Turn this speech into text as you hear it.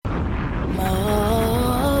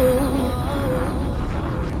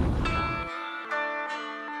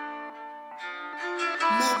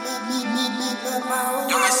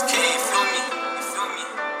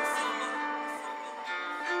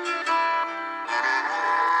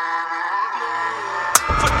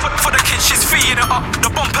freeing it up. The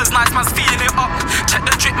bumper's nice, man's feeling it up. Check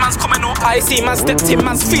the drip, man's coming up. I see man stepped in,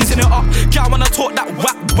 man's freezing it up. Girl wanna talk that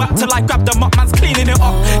whack till I grab them up, man's cleaning it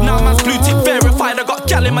up. Now man's blue tick verified, I got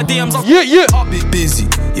gal in my DMs. Bit busy,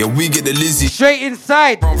 yeah, we get the Lizzie. Straight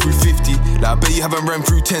inside. Run through 50, like I bet you haven't ran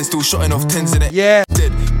through 10, still shotting off 10s in it. Yeah.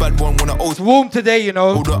 Dead, bad one wanna old. It's warm today, you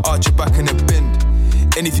know. Hold the archer back in the bend.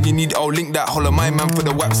 Anything you need, I'll link that. Holler my man for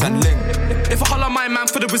the waps and ling. If I holler my man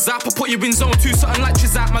for the wizard, I put you in zone 2, something like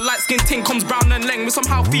Chizat. My light skin ting comes brown and leng with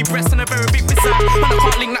somehow feed breast and a very big wizard. Man, I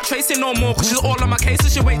can't link that tracing no more, cause she's all on my case, so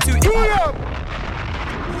she way too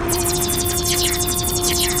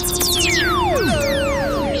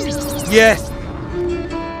Yes.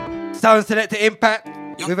 Sound Selector Impact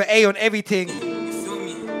with an A on everything.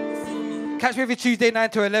 Catch me every Tuesday 9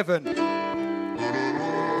 to 11.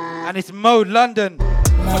 And it's Mode London.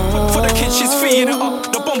 For the kids, she's freeing it up.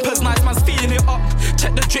 The bumper's nice, man's feeling it up.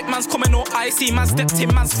 Check the drip, man's coming all icy. Man stepped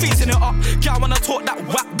in, man's freezing it up. Girl wanna talk that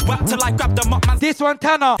whack till I grab them up, man. This one,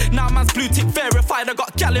 Tanner. Now man's blue tick verified, I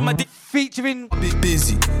got gal in my dick. Featuring Bit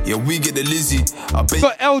busy, yeah, we get the Lizzie. I bet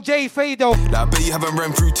got LJ Fado. like I bet you haven't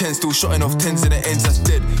ran through 10, still shotting off 10s in the ends, that's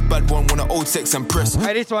dead. Bad one wanna old sex and press.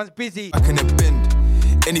 Hey, this one's busy. Back in the bend.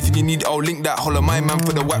 Anything you need, I'll link that. Holler my man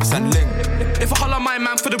for the waps and ling. If I holler my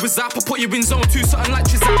man for the wizard, I put you in zone 2, something like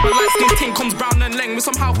Chizat. My light skin ting comes brown and leng with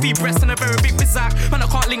somehow feed breast and a very big wizard. Man, I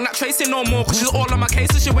can't link that tracing no more, cause she's all on my case,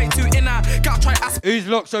 so she way too inner. Gotta try ask Who's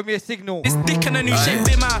locked? Show me a signal. this dick and a new shape,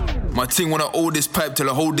 bimmer. My ting wanna hold this pipe till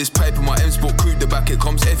I hold this pipe in my M-Sport coupe. The back it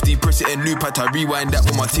comes FD, press it and loop. I rewind that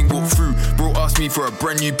for my ting walk through. Bro asked me for a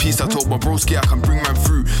brand new piece. I told my broski I can bring man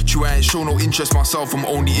through. True, I ain't show no interest myself. I'm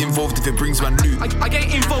only involved if it brings man loot. I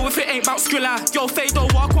get involved if it ain't about Skrilla. Yo,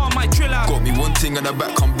 Fado, walk on my driller. Got me one ting on the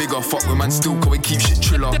back, come bigger. Fuck with man, still go and keep shit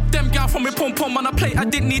triller. Them gal from me pom pom on a plate. I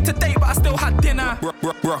didn't need to date, but I still had dinner.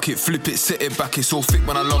 Rock it, flip it, set it back. It's so thick,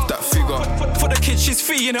 man. I love that figure. For the kids, she's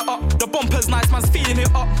freeing it up. The bumper's nice, man's feeling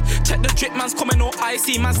it up. Check the drip, man's coming all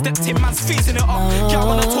icy. Man stepped in, man's freezing it up. Y'all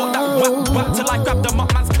wanna talk that whack till I grab them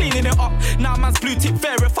up, man's cleaning it up. Now man's blue tick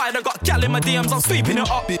verified. I got gal in my DMs, I'm sweeping it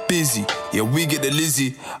up. Bit busy, yeah, we get the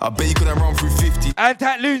Lizzie. I bet you couldn't run through 50.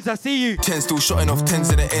 Antat Loons, I see you. 10 still shotting off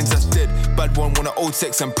 10s in the ends, that's dead. Bad one wanna old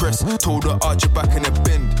sex and press. Told her archer back in the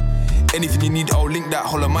bend. Anything you need, I'll link that.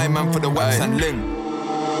 Holler my man for the waps and ling.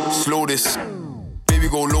 Slow this. Baby,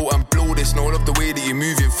 go low and blow this. No, love the way that you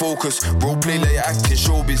move in focus. Role play like you're acting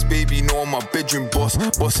showbiz. Baby, know I'm my bedroom boss.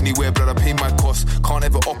 Boss anywhere, blood, I pay my cost. Can't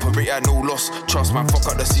ever operate at no loss. Trust, man, fuck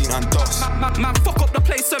up the scene and dust. Man, fuck up the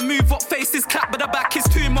place and move up. Faces clap, but the back is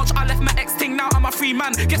too much. I left my ex thing, now I'm a free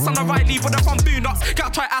man. Guess I'm the right leave with her from Boondocks.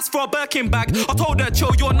 Gotta try ask for a Birkin bag. I told her,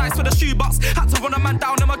 chill, you're nice with a shoebox. Had to run a man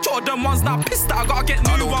down in my Jordan ones. Now pissed that I gotta get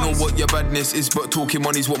new ones. I don't know what your badness is, but talking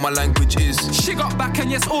money's what my language is. She got back and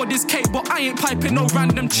yes, all this cake, but I ain't piping no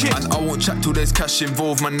random chick. And I won't chat till there's cash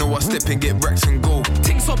involved. Man, know I step and get racks and go.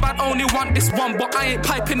 Think so bad, only want this one, but I ain't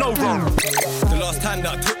piping no wrong. The last time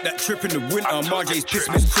that I took that trip in the winter, Marjay's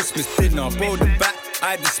Christmas dinner. Bowled it back,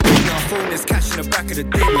 I had the spinner. Phone is cash in the back of the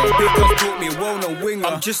dinger. Big Cuz taught me a well-known winger.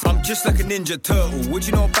 I'm just like a ninja turtle. Would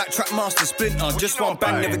you know backtrack master splinter? Just one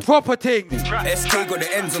bang, never proper thing. SK got the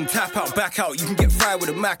ends on tap out, back out. You can get fried with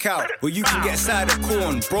a Mac out, or you can get side of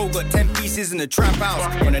corn. Bro got 10 pieces in the trap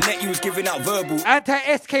house. On the net, you was giving out verbal.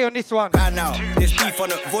 Anti-SK on this one. Ran out. This beef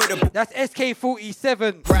unavoidable. That's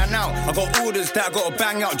SK47. Ran out. I got orders that I gotta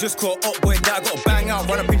bang out. Just caught up boy that I gotta bang out.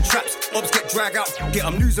 Run up in traps, ops get drag out. Get,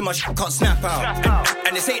 I'm losing my shit, can't snap out.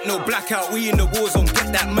 And this ain't no blackout. We in the war zone,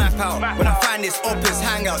 get that map out. When I find this oppers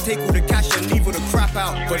hangout, take all the cash and leave all the crap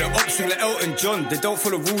out. But the ops sing like Elton John. They don't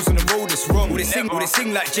follow rules on the road, it's wrong. Will they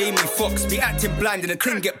sing like Jamie Foxx? Be acting blind and the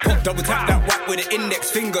thing get popped. Double tap that whack with the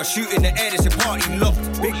index finger. Shoot in the air, this a party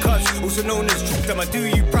locked. Big Cuz, also known as Truth. I'ma do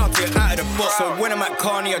you proud to get out of the box. So when I'm at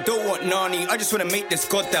Carney, I don't want Nani. I just wanna make this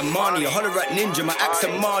goddamn money. I holler at Ninja, my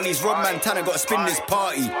accent Marley's. Rob Montana gotta spin this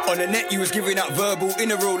party. On the net, you was giving out verbal.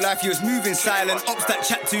 In a real life, you was moving silent. Ops that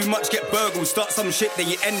chat too much get burgled. Start some shit, then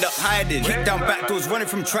you end up hiding. Kick down back doors, running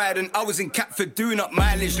from Trident. I was in Catford doing up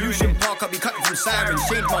mileage. Lucian Park, I'll be cutting from sirens.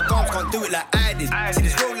 Change my guns, can't do it like I did. See,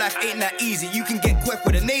 this real life ain't that easy. You can get quick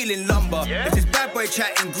with a nail in lumber. If this bad boy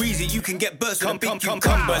chatting greasy, you can get burst with a big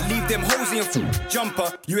cucumber. Leave them hoes in your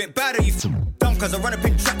jumper. You ain't bad or you dumb, cause I run up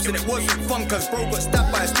in traps and it wasn't fun, cause bro got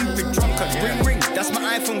stabbed by a stupid drunkard. Ring ring, that's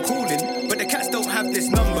my iPhone calling, but the cats don't have this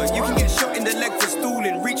number. You can get shot in the leg for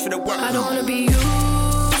stooling. Reach for the work. I don't wanna be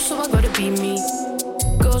you, so I gotta be me.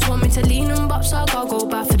 Girls want me to lean on bops, so I gotta go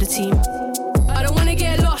back for the team. I don't wanna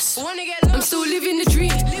get lost. I'm still living the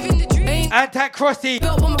dream. Anti-Crossy.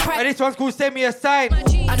 And this one's called Send Me a Sign.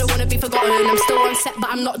 I don't wanna be forgotten. I'm still on set, but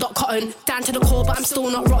I'm not Doc Cotton. Down to the core, but I'm still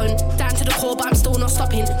not rotten. Down to the core, but I'm still not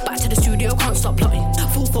stopping. Back to the studio, can't stop plotting.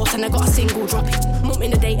 Full force and I got a single dropping. Mum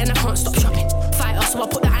in the day and I can't stop shopping. Fighter, so I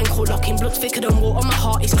put the ankle lock in. Blood thicker than water, my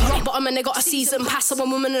heart is clotting. Bottom and they got a season pass. I'm a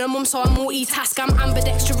woman and a mum, so I'm multitask. I'm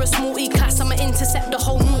ambidextrous, multi-class. I'ma intercept the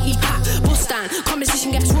whole multi-pack. Bust down,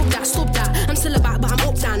 conversation gets rubbed at, stop that. I'm still about, but I'm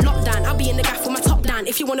up down, lockdown. I'll be in the gaff with my top down.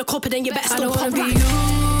 If you want a copper, then you better stop. I don't wanna be you,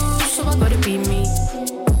 so I gotta be me.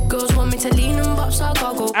 Girls want me to lean and bop, so I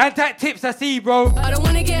gotta go. And that tips I see, bro. I don't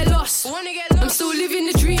wanna get lost. I'm still living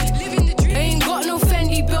the dream. I ain't got no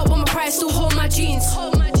Fendi belt, but my pride still hold my jeans.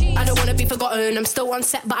 I don't wanna be forgotten. I'm still on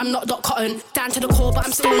set, but I'm not Doc Cotton. Down to the core, but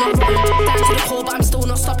I'm still not rotten. Down to the core, but I'm still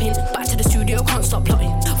not stopping. Back to the studio, can't stop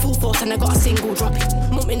plotting. Full force and I got a single dropping.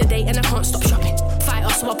 Mum in the day and I can't stop shopping. Fighter,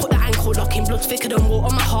 so I put the ankle lock in. Blood thicker than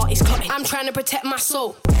water, my heart is clotting. I'm trying to protect my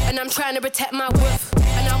soul, and I'm trying to protect my worth.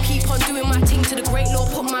 And I'll keep on doing my thing to the great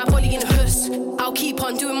Lord, put my body in the hearse. I'll keep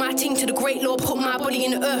on doing my thing to the great Lord, put my body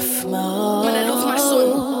in the earth. Man, I love my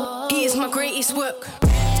son, he is my greatest work.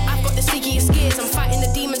 I've got the stickiest gears, I'm fighting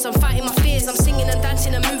the demons, I'm fighting my fears. I'm singing and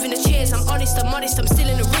dancing and moving the chairs. I'm honest, I'm modest, I'm still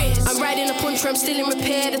in the rears. I'm riding a puncher, I'm still in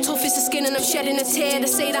repair. The toughest of skin and I'm shedding a tear. They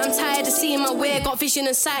say that I'm tired of seeing my way. Got vision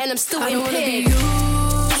and sight and I'm still impaired.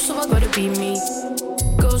 So I gotta be me.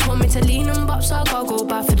 Girls want me to lean and bop, so I gotta go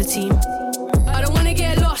back for the team. I don't wanna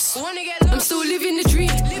get lost. I'm still living the dream.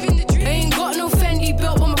 I ain't got no Fendi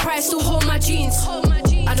belt, but my pride still hold my jeans.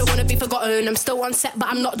 I don't wanna be forgotten. I'm still on set, but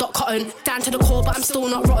I'm not Doc Cotton. Down to the core, but I'm still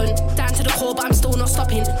not rotten. Down to the core, but I'm still not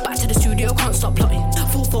stopping. Back to the studio, can't stop plotting.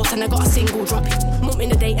 Full force and I got a single dropping. Mum in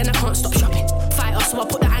the day and I can't stop shopping. Fighter, so I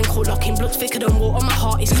put the ankle lock in. Blood thicker than water, my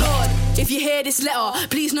heart is Lord. If you hear this letter,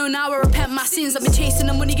 please know now I repent my sins. I've been chasing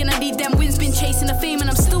the money, gonna need them wins. Been chasing the fame and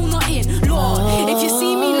I'm still not in. Lord, if you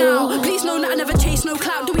see me now, please know that I never chase no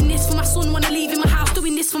clout. Doing this for my son when I leave in my house.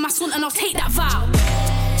 Doing this for my son and I'll take that vow.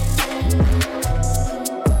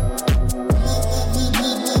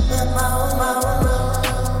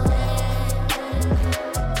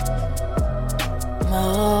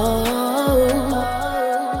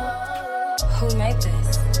 Who made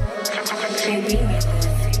this? Who beat me?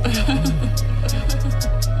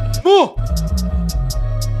 Move!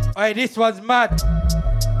 Alright, this one's mad.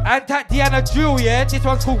 And Tatiana Drill, yeah? This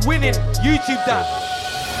one's called Winning. YouTube that.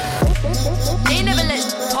 They never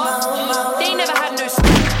let pop. They never had no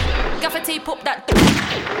gaffer tape up that.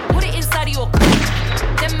 Put it inside of your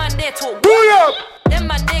cup. Them man there talk. Them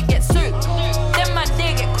man there get soaked. Them man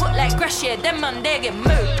there get cut like grass, yeah. Them man there get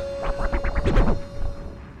moved.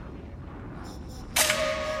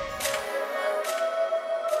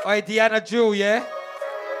 Alright, Deanna Drill, yeah?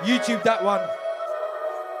 YouTube that one.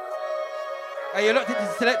 Hey, you're locked into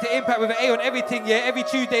Selected Impact with an A on everything, yeah? Every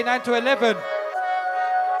Tuesday, 9 to 11.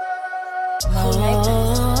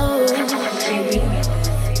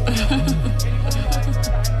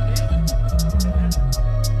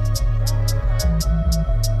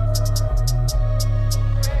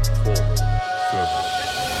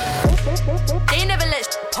 They never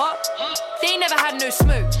let pop. They never had no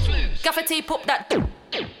smoke. Gaffer tape up that.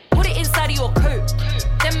 Put it inside of your coat.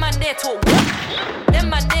 Them man there talk. Them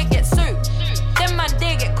man there get soaked. Them man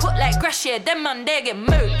there get cut like grass, yeah. Them man there get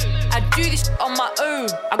mowed. I do this on my own.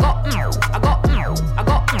 I got.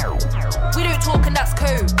 We don't talk and that's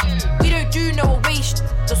code. We don't do no away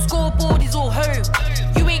The scoreboard is all home.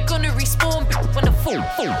 You ain't gonna respawn when the full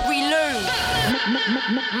reload.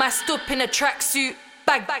 Masked up in a tracksuit,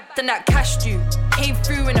 bag than that cash due. Came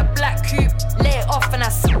through in a black coupe, lay it off and I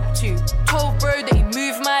snapped too. Told bro that he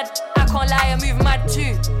move mad, I can't lie, I move mad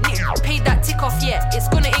too. Paid that tick off yet, it's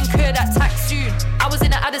gonna incur that tax soon. I was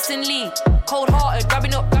in a Addison Lee, cold hearted,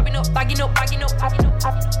 grabbing up, bagging up.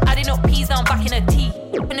 Adding up peas down back in a tea.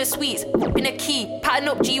 In the sweets, in a key. Patting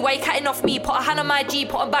up G, why you catting off me? Put a hand on my G,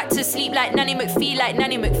 put him back to sleep like Nanny McPhee,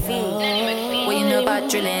 What you know about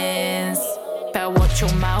drillings? Better watch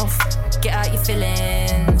your mouth, get out your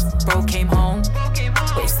feelings. Bro came home,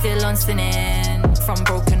 but he's still on sinning from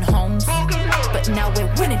broken homes. But now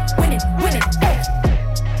we're winning.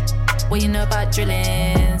 What you know about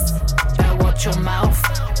drillings? Better watch your mouth,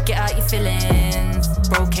 get out your feelings.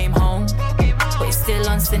 Bro came home, but he's still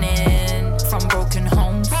on sinning from broken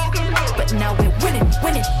homes. But now we're winning.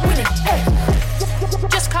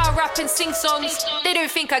 Just can't rap and sing songs. They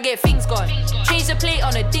don't think I get things gone. Change the plate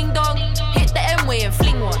on a ding dong. Hit the M-way and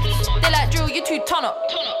fling one. They like drill, you too ton up.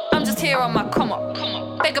 I'm just here on my come up.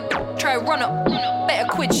 Beg a try run up. Better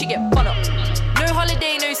quid, she get bun up. No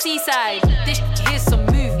holiday, no seaside. This here's some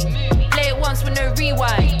movie. Play it once with no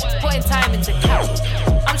rewind. Putting time into count.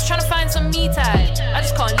 I'm just trying to find some me time. I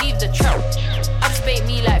just can't leave the trap. I just bake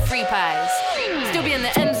me like 3 pies. Still be in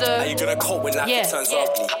the end when life it turns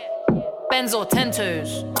ugly. Benz or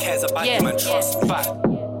Tentos. Cares about you, man, trust me.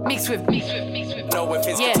 Mixed with. Know when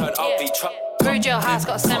things can turn ugly. Crew jailhouse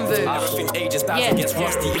got Sambu. Everything ages, thousand gets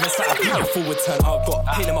rusty. Even something beautiful would turn up. Got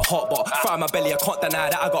pain in my heart, but fire in my belly. I can't deny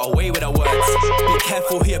that I got away with the words. Be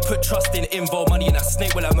careful here, put trust in. Involve money and that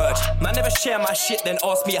snake will emerge. Man, never share my shit, then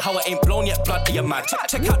ask me how I ain't blown yet. Blood to your man.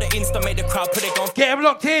 Check out the Insta, made the crowd put it on. Get him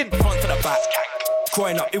locked in. Front to the back.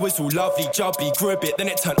 Growing up, it was all lovely, jubbly. Grew a bit, then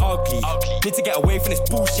it turned ugly. Need to get away from this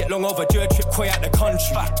bullshit. Long overdue trip, quay out the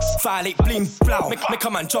country. Violate, bling, blow. Make a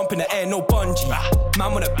man jump in the air, no bungee.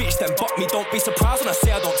 Man want a bitch, then buck me. Don't be surprised when I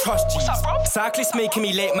say I don't trust you. Cyclist making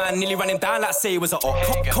me late, man. Nearly running down like say it was a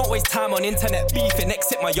op. Can't waste time on internet beefing.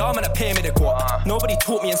 Exit my yard, man, I pay me the guap. Nobody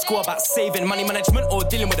taught me in school about saving money management or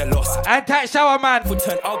dealing with a loss. Anti shower man. Would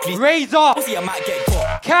turn ugly. Razor. See, I might get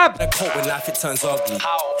got. Cab. And cope with life, it turns ugly.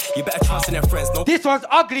 You better trust in your friends. No. This one's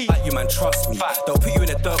ugly. You man, trust me. They'll put you in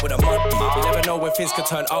the dirt with a mud beat. You never know when things can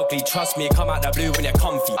turn ugly. Trust me, come out that blue when you're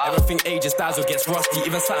comfy. Everything ages, dazzle gets rusty.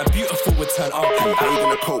 Even something beautiful would turn ugly. How you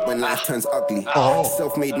gonna cope when life turns ugly?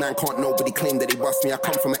 Self-made man, can't nobody claim that they bust me. I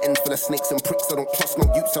come from an end full of snakes and pricks. I don't trust no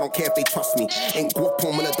youths, I don't care if they trust me. Ain't guap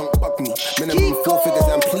on when I don't bug me. Minimum 4 figures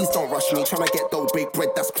and please don't rush me. Tryna get dough, bake bread,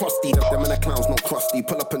 that's crusty. Them and the clowns, no crusty.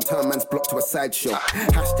 Pull up and turn man's block to a sideshow.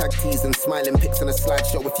 Hashtag tease and smiling pics on a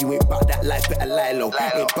slideshow. If you ain't bout that life, better lie low.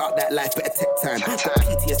 Ain't bout that life, better take time. Got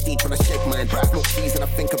PTSD tryna shake mine. Smoke trees and I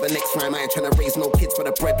think of the next rhyme. I ain't tryna raise no kids for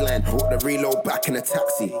the breadline. Brought the reload back in a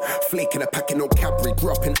taxi. Flaking a pack in no Cadbury.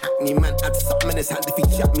 Grew up in acne, man. Add something in his hand if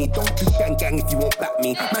he chat me. Don't do gang gang if you won't back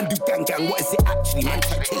me. Man, do gang gang, what is it actually? Man,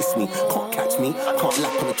 try chase me. Can't catch me. Can't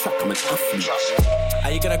lap on the track, I'm an athlete. How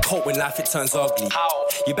you gonna cope when life it turns ugly?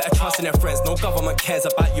 You better trust in your friends. No government cares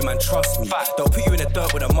about you, man, trust me. They'll put you in the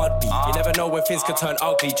dirt with a mud beat. You never know when things can turn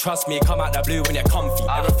ugly. Trust me, come out that blue when you're comfy.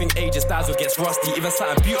 Everything ages, dazzle gets rusty. Even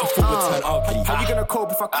something beautiful would turn ugly. How you gonna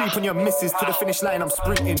cope if I creep on your missus? To the finish line I'm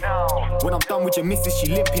sprinting. When I'm done with your missus, she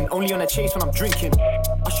limping. Only on a chase when I'm drinking.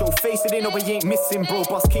 I show face, it ain't no way you ain't missing. Bro,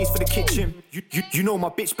 bust case for the kitchen. You know my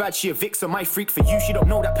bitch bad, she a vixen. My freak for you, she don't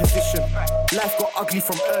know that position. Life got ugly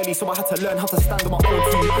from early, so I had to learn how to stand on my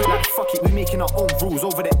own feet. Like fuck it, we making our own rules.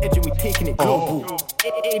 Over the edge and we taking it global.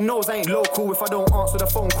 It knows I ain't local. If I don't answer the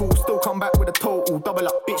phone call, still come back with a total. Double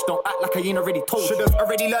up, bitch, don't act like I ain't already told. Should've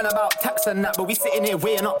already learned about tax and that, but we sitting here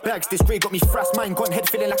weighing up bags. This Dre got me frass, mine gone head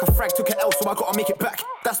feeling like a frag. Took an L, so I gotta make it back.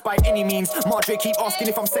 That's by any means. Madre keep asking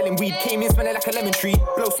if I'm selling weed. Came in smelling like a lemon tree.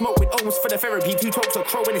 Blow smoke with almost for the therapy. 2 tokes of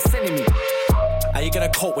crow when it's sending me. How you gonna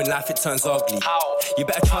cope when life it turns ugly? You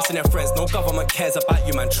better trust in your friends. No government cares about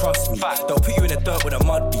you, man, trust me. They'll put you in the dirt with a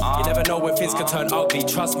mud beat. You never know when things can turn ugly.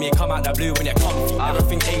 Trust me, come out that blue when you're comfy.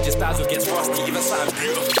 Everything ages, dazzle gets rusty. Even something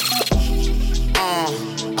beautiful.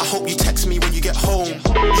 I hope you text me when you get home.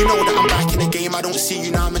 You know that I'm back in the game. I don't see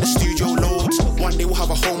you now, I'm in the studio loads. One day we'll have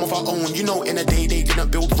a home of our own. You know in a day they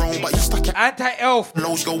didn't build Rome, but you stuck it. Anti-elf.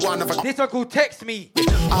 Lows go one of a. This one called Text Me.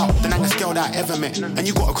 The youngest girl that I ever met. And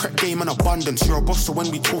you got a crap game in abundance. You're a boss, so when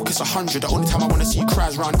we talk it's 100. The only time I wanna see you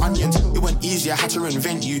cries round onions. It went easy, I had to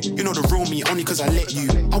reinvent you. You know the real me, only cause I let you.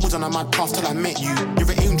 I was on a mad path till I met you.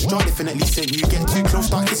 You're an angel, I definitely sent you. Get too close,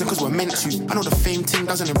 start kissing cause we're meant to. I know the fame thing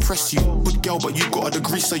doesn't impress you. Good girl, but you got a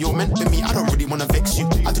degree, so you're meant to me. I don't really wanna vex you.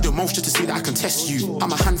 I do the most just to see that I can test you.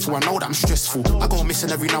 I'm a handful, I know that I'm stressful. I go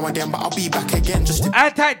missing every now and then, but I'll be back again just to.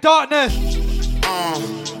 Anti-darkness.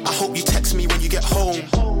 I hope you text me when you get home.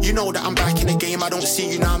 You know that I'm back in the game, I don't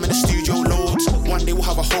see you now, I'm in the studio loads. One day we'll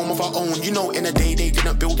have a home of our own. You know in a day they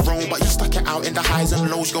didn't build Rome, but you stuck it out in the highs and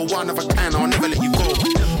lows. You're one of a kind, I'll never let you go.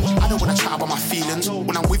 I don't wanna chat about my feelings.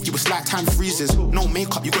 When I'm with you it's like time freezes. No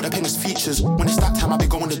makeup, you got the penest features. When it's that time I be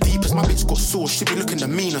going the deepest. My bitch got sauce, she be looking the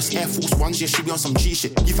meanest. Air Force Ones, yeah, she be on some G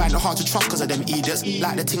shit. You find it hard to trust cause of them idiots.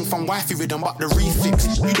 Like the thing from wifey rhythm, but the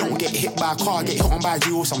refix. You don't get hit by a car, get hit on by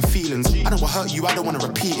you or some feelings. I don't wanna hurt you, I don't wanna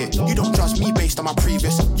repeat it. You don't judge me based on my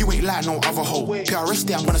previous. You ain't like no other hoe. PRS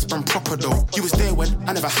day, I'm gonna spend proper though. You was there when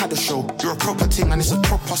I never had a show. You're a proper thing and it's a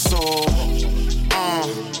proper soul.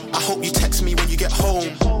 I hope you text me when you get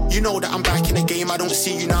home. You know that I'm back in the game, I don't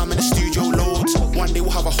see you now, I'm in the studio loads. One day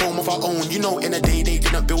we'll have a home of our own. You know in a day they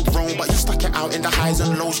didn't build Rome, but you stuck it out in the highs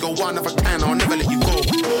and lows. You're one of a kind, I'll never let you go.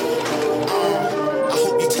 I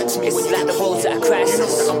hope you text me when you get home. It's like the roads at a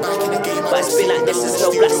crisis, but it's been like this, there's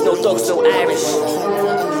no blacks, no dogs, no Irish.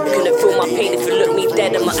 You couldn't feel my pain if you look me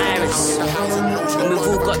dead in my iris. And we've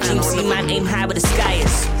all got dreams, see man aim high where the sky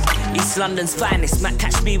is. East London's finest, might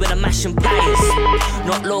catch me with a mashing pliers.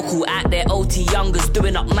 Not local, out there, OT youngers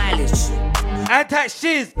doing up mileage.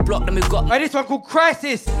 Anti-shiz. Block them, we've got. Oh, this one called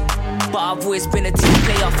Crisis. But I've always been a team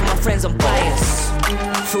player for my friends, I'm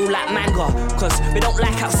biased. Feel like manga, cause we don't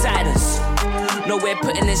like outsiders. Nowhere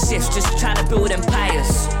putting in shifts, just trying to build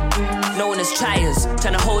empires. Known as triers,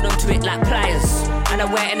 trying to hold on to it like pliers. And I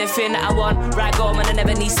wear anything that I want, right go man, I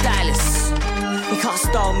never need stylists. You can't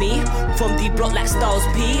style me, from the block like Styles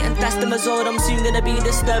P. And that's the result, I'm soon gonna be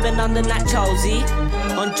disturbing London like Charlesy.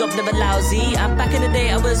 On job never lousy, and back in the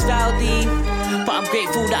day I was rowdy. But I'm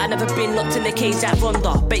grateful that I never been locked in the cage like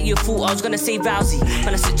Ronda. Bet you thought I was gonna say Rousey,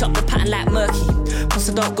 when I switch up the pattern like Murky. Plus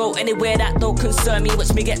I don't go anywhere that don't concern me,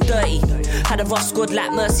 watch me get dirty. Had a rough squad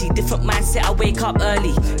like Mercy, different mindset, I wake up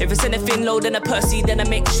early. If it's anything low than a Percy, then I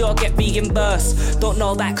make sure I get reimbursed. Don't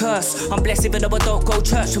know that curse, I'm blessed even though I don't go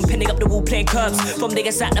church. I'm pinning up the wall playing curbs, from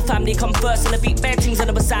niggas that the family come first. And I beat bad things on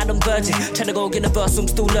the side, I'm virgin. Trying to go universal, I'm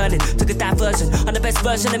still learning. Took a diversion, I'm the best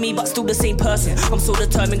version of me but still the same person. I'm so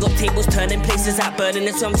determined, got tables turning, places that burning.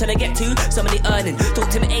 That's what I'm trying to get to, somebody earning. Talk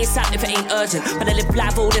to me ASAP if it ain't urgent. When I live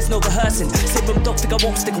live, oh there's no rehearsing. Sit from don't think I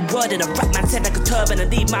won't stick a word in. A rap man said like a turban, I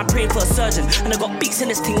need my praying for a surgeon. And I got beats in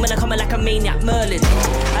this thing when I come like a maniac Merlin.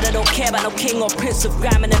 And I don't care about no king or prince of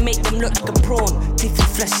grime, and I make them look like a prawn. Teeth and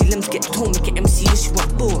fleshy limbs get torn, make it MC wish you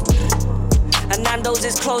weren't born. And Nando's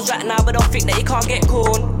is closed right now, but don't think that you can't get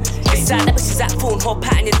corn. It's sad that bitches at phone, hop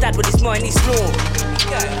pat and your dad with his more and he's flown.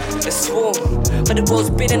 It's swarm, but the world's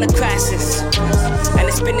been in a crisis. And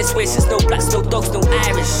it's been this way since no blacks, no dogs, no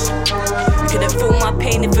Irish. You couldn't feel my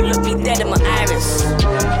pain if you look me dead in my iris.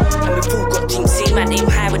 And we've all got Team C, man, aim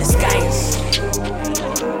high with the skies.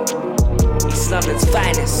 East London's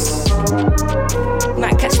finest.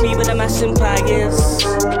 Might catch me with a mash empires.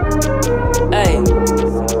 Hey.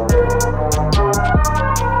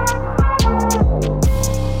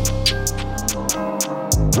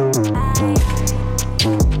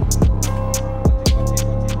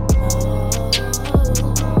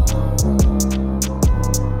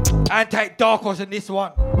 Anti-Dark Horse in this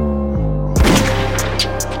one.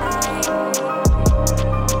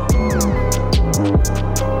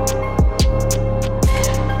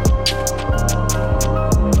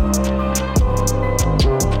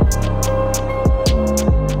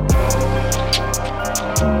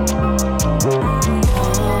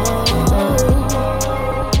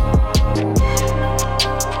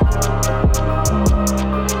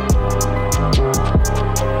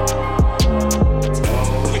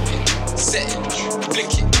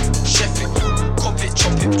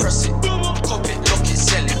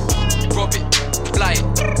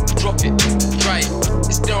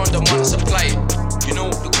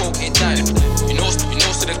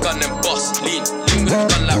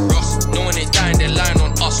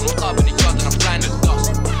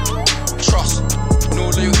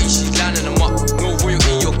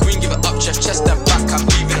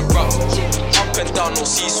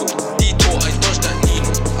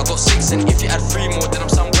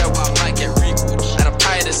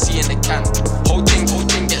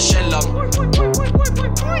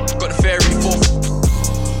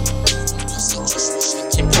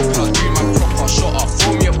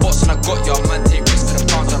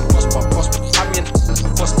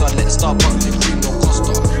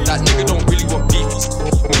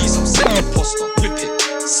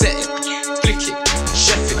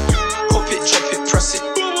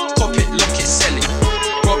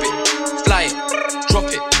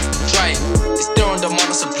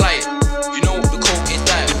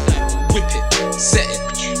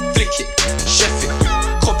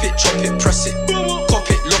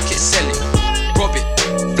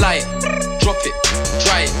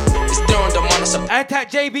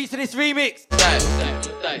 J Beats to this remix.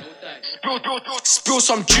 Spill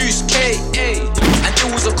some juice, K.A. And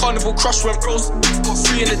it was a carnival crush when bros got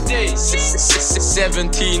 3 in a day.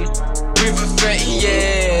 17 with a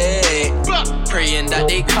 38. Praying that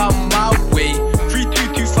they come my way.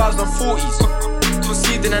 2040s.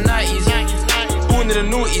 Conceived in the 90s. Born in the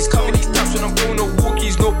noughties. Cover these taps when I'm going on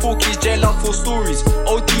walkies. No porkies, jail out 4 stories.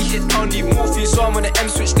 OD hit town, need morphine. So I'm on the M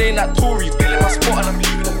switch lane like Tory. Feeling my spot and I'm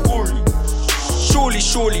leaving them gory.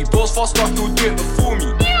 Surely, bros fast start to do it before me.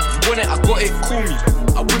 If you want it, I got it, call me.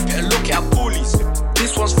 I whip it and look it at police.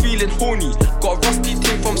 This one's feeling horny. Got a rusty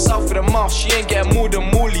thing from south of the mouth. She ain't getting more than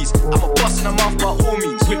Morley's. I'm a bust in the mouth by all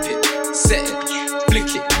means. Whip it, set it,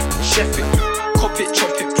 flick it, chef it, cop it,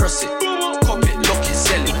 chop it, press it, cop it, lock it,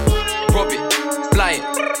 sell it, rob it, fly it,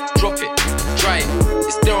 drop it, dry it.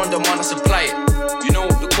 It's there on demand, I supply it. You know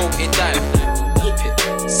the coke ain't dying. Whip it,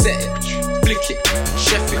 set it, flick it,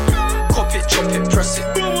 chef it. Cop it, chop it, press it.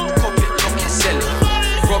 Cop it, lock it, sell it.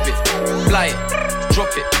 Rob it, fly it,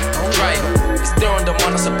 drop it, dry it. It's there on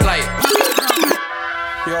demand, I supply it.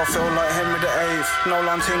 Yeah, I feel like Henry VIII. No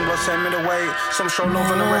long thing, but send me the way. Some show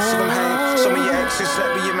love and the rest of them hate. Some of your exes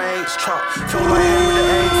let be your mates. Chop, feel like Henry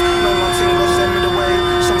VIII. No long thing, but send me the way.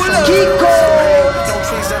 Some show love and the rest of them hate.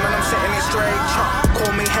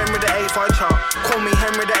 I chop. Call me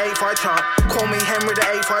Henry the 8th, I chop. Call me Henry the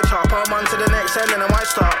 8th, I chop. I'm on to the next end and I might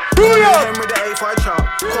stop. Call me Henry the 8th, I chop.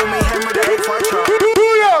 Call me Henry the 8th, I chop.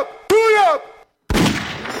 Booyah!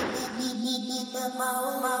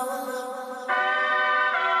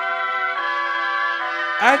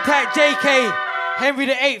 Antac JK, Henry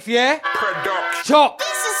the 8th, yeah? Production. Chop. This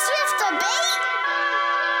is Swifter, baby.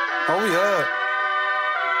 Oh yeah.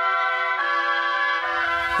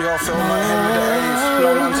 Y'all feel like Henry the 8th.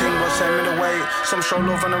 No long thing but send me the way. Some show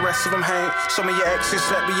love and the rest of them hate. Some of your exes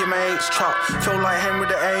slept with your mates. Chop. Feel like Henry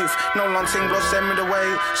the 8th. No long thing but send me the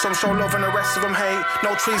way. Some show love and the rest of them hate.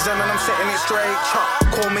 No treason and I'm setting it straight. Chop.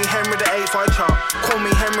 Call me Henry the 8th, I chop. Call me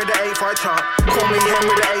Henry the 8th, I chop. Call me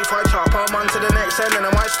Henry the 8th, I chop. I'm on to the next end and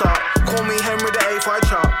I might stop. Call me Henry the 8th, I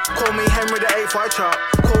chop. Call me Henry the 8th, I chop.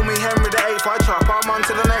 Call me Henry the 8th, I chop. I'm on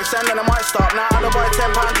to the next end and I might stop. Now I buy £10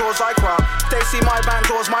 draws like crap. They see my band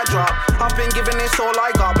draws my drop. I've been giving this all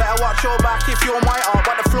I got. Better watch your back if you're my art.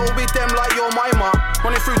 But the flow with them like you're my mark.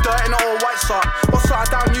 Running through dirt in an all white sock. What's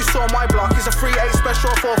slide down, you saw my block. It's a 3-8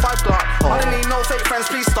 special 4-5 Glock. I don't need no fake friends,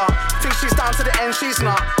 please stop. Think she's down to the end, she's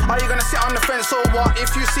not. Are you gonna sit on the fence or what?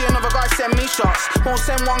 If you see another guy, send me shots. Won't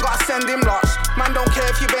send one, gotta send him lots. Man don't care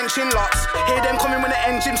if you benching lots. Hear them coming when the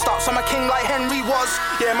engine stops. I'm a king like Henry was.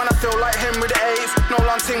 Yeah man, I feel like Henry the 8th. No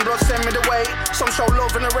long ting blood, send me the way. Some show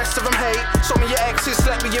love and the rest of them hate. Some of your exes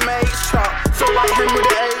slept with your mates. Chop. Feel like Henry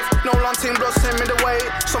the 8th. No long ting blood, send me the way.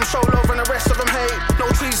 Some show love and the rest of them hate. No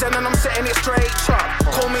treason and I'm setting it straight. Chop.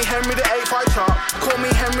 Call me Henry the 8th, I chop. Call me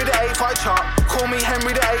Henry the 8th, I chop. Call me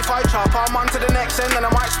Henry the 8th, I chop. I'm on to the next end and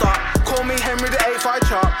I might stop. Call me Henry the 8th, I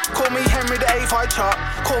chop. Call me Henry the 8th, I chop.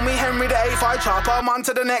 Call me Henry the 8th, I chop. I'm on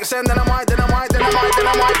to the next end, then I might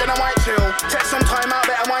chill. Take some time out,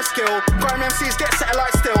 better my skill. Grime MCs get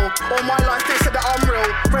satellite still. All my life they said that I'm real.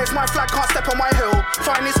 Raise my flag, can't step on my hill.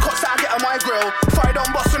 Find these cuts that I get on my grill. If I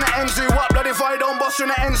don't bust on the Enzu, what blood if I don't bust on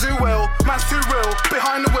the Enzu will? Man's too real,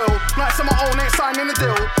 behind the wheel. Nights on my own, ain't signing the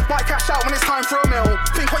deal. Might cash out when it's time for a meal.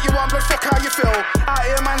 Think what you want, but fuck how you feel. Out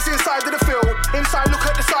here, man's inside of the field. Inside, look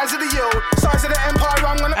at the size of the yield. Size of the empire,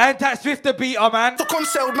 I'm gonna. And that's Swifter beater, man. Stuck on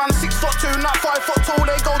sailed, man, 6'2", not 5 foot tall.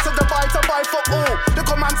 They go to Dubai to buy fuck all. Look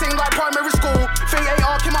on man thing like primary school. Think ain't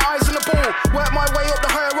arcing my eyes in the ball. Work my way up the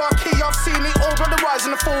hierarchy, I've seen it all, but the rise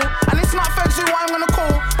and the fall. And it's not feds who I'm gonna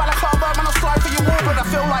call. Balaclava, man, I'll slide for your wall. But I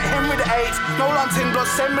feel like Henry the 8th. No London blood,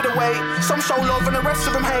 send me the way. Some show love and the rest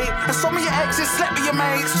of them hate. And some of your exes slept with your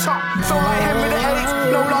mates. Feel like Henry the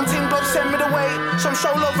 8th. No London blood, send me the way. Some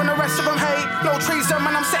show love and the rest of them hate. No treason,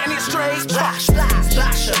 man, I'm setting it straight. Splash, splash,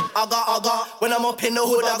 splash. I got. When I'm up in the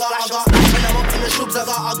hood, I got. When I'm up in the shoes, I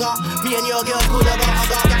got. Me and your girl good, I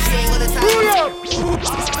got. She ain't gonna tell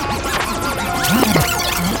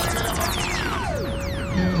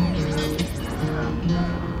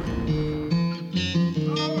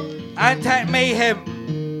Antac Mayhem.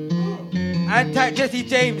 Antac Jesse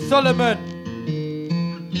James Solomon.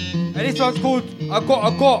 And this one's called I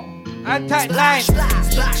Got. Antac 9.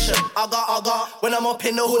 Splash, I got. When I'm up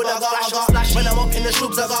in the hood, I got. When I'm up in the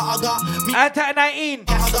shoes, I got. Antac 19.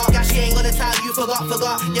 Yeah, she ain't gonna tell you, forgot.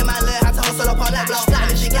 Your man learn how to hustle up on that block.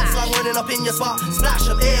 And if she gets long running up in your spot, splash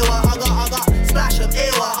up, ewa, I got. Splash up,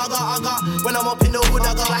 ewa, I got. When I'm up in the hood,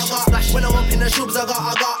 I got. When I'm up in the shoes, I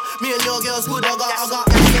got. Me and your girls good, I got.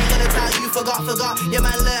 Yeah, she ain't gonna tell you, forgot. Your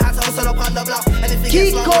man learn how to hustle up on the block. And if she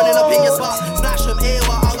gets long running up in your spot, splash up,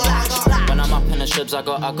 ewa, I got. When I'm up in the shubs, I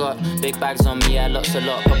got big bags on me, yeah, lots a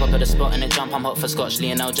lot. Pop up at the spot and it jump, I'm hot for Scotch.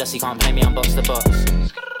 Lionel Jesse can't play me, unbox the box.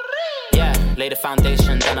 Yeah, lay the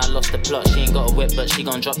foundation, then I lost the plot. She ain't got a whip, but she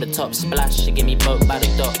gon' drop the top. Splash, she give me boat by the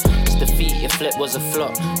dock. It's defeat, your flip was a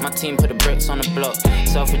flop. My team put the bricks on the block.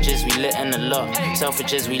 Selfridges, we lit in the lot.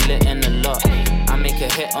 Selfridges, we lit in the lot. I make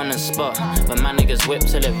a hit on the spot, but my niggas whip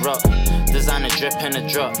till it rock. Designer drip in the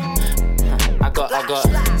drop. I got.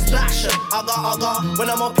 Splash, I got. When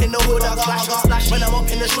I'm up in the hood, I got. When I'm up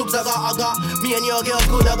in the shoes, I got. Me and your girl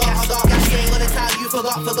good, I got. Yeah, she ain't gonna tell you,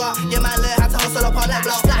 forgot. Your man learn how to hustle up on that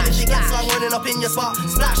block. And if she gets long running up in your spot,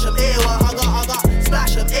 splash up, ewa, I got.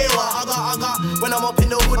 Splash up, ewa, I got. When I'm up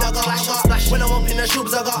in the hood, I got. When I'm up in the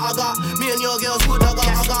shoes, I got. Me and your girls good, I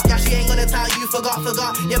got. Yeah, she ain't gonna tell you, forgot.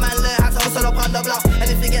 Your man learn how to hustle up on the block. And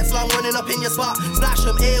if it gets long running up in your spot, splash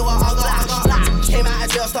up, ewa, I got. Came out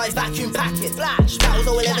as girl, started vacuum packing. Flash, that was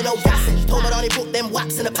 011, no gassing. Told me that he put them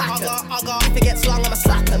wax in the pattern. If it gets long, I'ma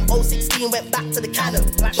slap him. 016 went back to the cannon.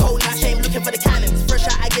 Whole night shame looking for the cannons.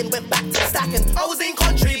 Fresh out again, went back to the stacking. I was in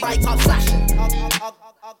country, bike up flashing.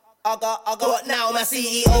 I got what now, my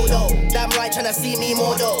CEO though. Damn right, tryna see me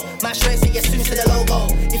more though. My straight say yes soon to the logo.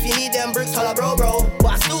 If you need them bricks, holla bro.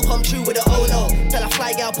 But I still come true with the oh no. Tell a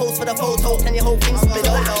fly gal post for the photo. Can your whole thing spin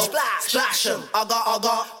oh no? Splash them. I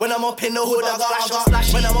got. When I'm up in the hood, I got.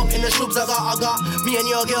 When I'm up in the shoobs, I got. Me and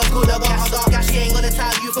your girl good, I got. Yeah, she ain't gonna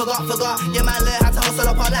tell you forgot. Your man learn how to hustle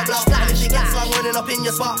up on that block. And if she gets long running up in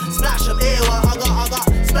your spot, splash them, ewa, I got.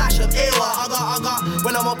 Splash them, ewa, I got.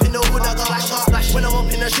 When I'm up in the hood, I got. When I'm up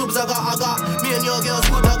in the shoobs, I got. Me and your girls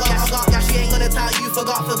good, I got. Yeah, she ain't gonna tell you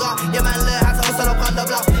forgot. Your man learn how to hustle up on the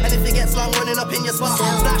block. And if it gets long running up in your spot,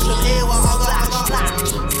 splash them, ewa, I got.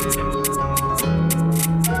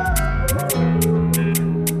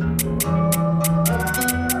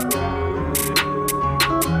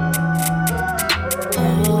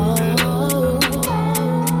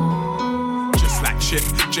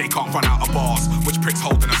 Jay can't run out of bars, which pricks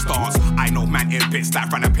holding a stance. I know man in bits that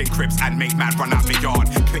run up in cribs and make man run out the yard.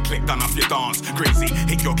 Click, done off your dance. Greasy,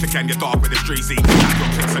 hit your click and your dog with a streezy. Have your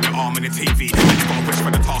clicks on your arm and the TV. And you gotta wish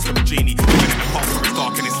for the task of a genie. Living in the past where it's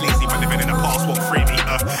dark and it's lazy, but living in the past won't free me.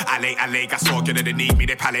 Alley, gas sorted they need me.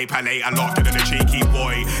 They palais, I locked it in a cheeky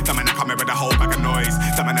boy. The man coming with a whole bag of noise.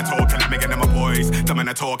 The man talking like me and my boys. The man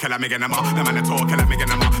talking like me and them. The man talking like me and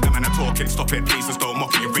them. The man talking, stop it, please, just don't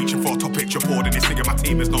mock it. You're reaching for a top picture board and this thing in my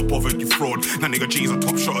team is not bothered, you fraud. None of your G's are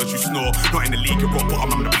top shotters, you snore. Not in the league, you're rock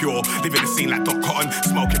bottom, I'm the pure. Living the scene like Doc Cotton.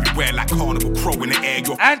 Smoke everywhere like Carnival Crow in the air.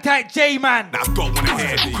 You're Anti-J-Man. Now I don't wanna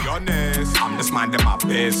hear be honest. I'm just minding my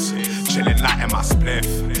biz. Chilling like in my spliff.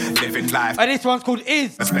 Living life. And this one's called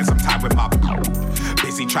Is. I spend some time with my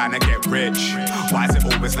busy trying to get rich. Why is it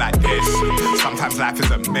always like this? Sometimes life is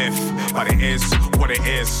a myth, but it is what it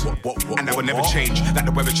is. And that will never change, like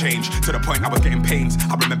the weather changed. To the point I was getting pains.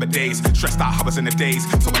 I remember days, stressed out, I was in the days.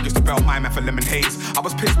 So I used to belt my man for lemon haze. I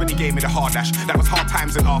was pissed when he gave me the hard dash. That was hard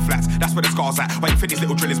times in our flats. That's where the scars at. Why you think these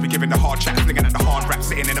little drillers be giving the hard chat, flinging at the hard rap,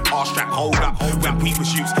 sitting in the bar strap. Hold up, when weed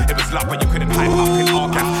was used, it was luck, but you couldn't hype up in our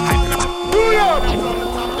gap. Hyping up.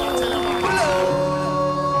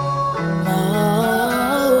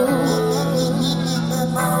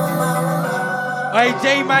 Hey,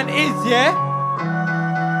 J-Man is, yeah?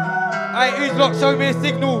 Hey, who's locked? Show me a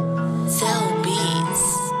signal. Cell Beats.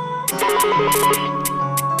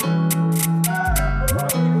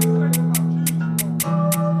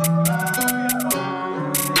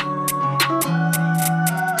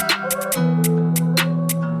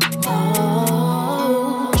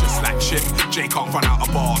 Just like shit, Jay can't run out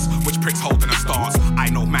of bars, which pricks holding a stance. I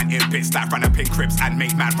know man in bits that run up in cribs and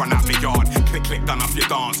make man run out the yard. Click, done off your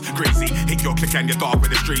dance. Greasy, hit your click and your dog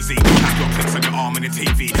with a streezy. Have your clicks on your arm and the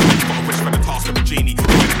TV. And you gotta wish for the task of a genie.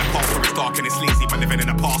 Living in the past where it's dark and it's lazy, but living in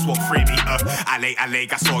the past won't free me. Alley,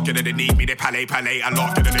 gas sorted they need me. They palais, I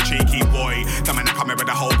locked it in a cheeky boy. The man coming with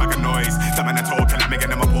a whole bag of noise. The man talking like me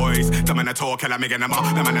and my boys. The man talking like me and them.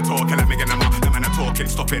 The man talking like me and them. The man talking,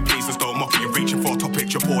 stop it, please, just don't mock it. You're reaching for a top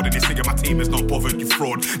picture board and this thing in my team is not bothered, you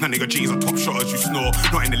fraud. None of your G's are top shotters, you snore.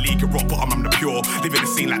 Not in the league, you're rock bottom, I'm the pure. Living the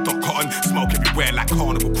scene like Doc Cotton. Smoke everywhere like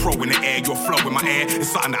Carnival Crow in the air. Your flow in my air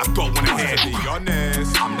is something that I don't wanna hear. Be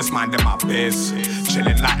honest, I'm just minding my biz.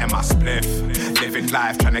 Chilling like in my spliff. Living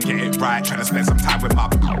life, trying to get it right. Trying to spend some time with my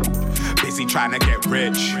busy trying to get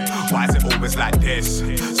rich. Why is it always like this?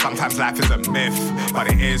 Sometimes life is a myth, but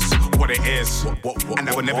it is what it is. And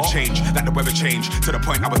that will never change, like the weather changed. To the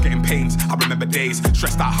point I was getting pains. I remember days,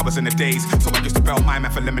 stressed out, I was in the days. So I used to belt my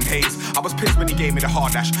man for lemon haze. I was pissed when he gave me the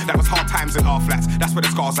hard dash. That was hard times in our flats. That's where the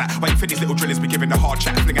scars at. Why you think these little drillers be giving the hard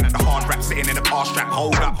chat, flinging at the hard rap, sitting in the bar strap.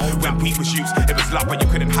 Hold up, when weed was used, it was luck, but you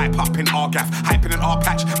couldn't hype up in our gaff. Hyping in our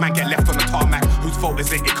patch, man get left on the tarmac. Whose fault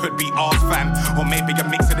is it? It could be ours, fam. Or maybe a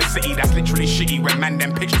mix of the city that's literally shitty. When man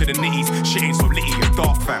then pitch to the nitties, shit ain't so litty, it's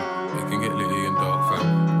dark, fam. You can get litty and dark,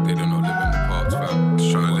 fam. They do not live in the parts, fam.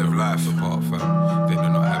 Just trying to live life apart, fam. They do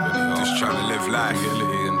not have any heart. Just trying to live life. You can get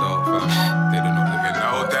litty and dark, fam. They do not live in the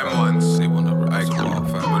parts, them ones. They want to rip apart,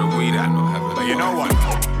 fam. With a weed at, not having. But you know what?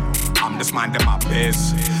 I'm just minding my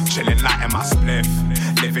biz. Chilling like in my spliff.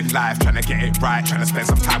 Living life, trying to get it right. Trying to spend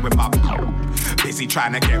some time with my busy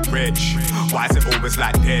trying to get rich. Why is it always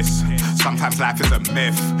like this? Sometimes life is a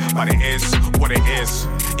myth, but it is what it is.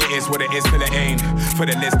 It is what it is till it ain't. For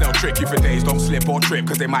the list, they'll trick you for days. Don't slip or trip,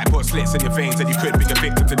 cause they might put slits in your veins and you could be the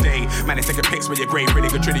victim today. Man, they take a pics with your grave. Really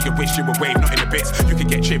good trigger, you wish you were wave, not in the bits. You can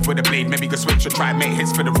get chipped with a blade, maybe you can switch or try and make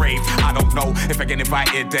hits for the rave. I don't know, if I get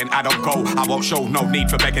invited, then I don't go. I won't show no need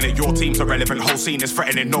for begging it. Your team's irrelevant, whole scene is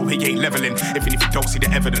threatening. No, he ain't leveling, even if you don't see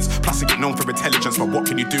the evidence. Plus, he get known for intelligence, but what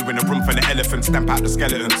can you do in a room full of elephants? Stamp out the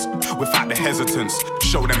skeletons without the hesitance.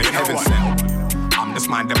 Show them it's heaven sent. I'm just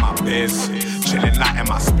minding my biz. Chilling like in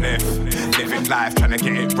my spliff. Living life, trying to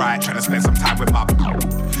get it right. Trying to spend some time with my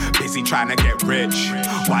busy trying to get rich.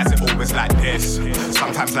 Why is it always like this?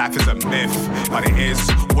 Sometimes life is a myth, but it is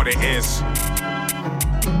what it is.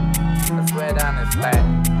 I swear down, it's like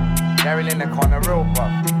Gary Lineker on the real, bro.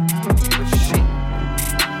 He was shit.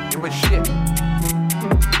 He was shit.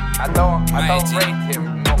 I don't rate him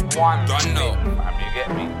not one bit, fam, you get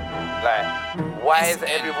me? Like, why is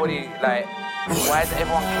everybody like? Why does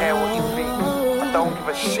everyone care what you think? I don't give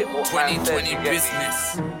a shit what man says, you get me?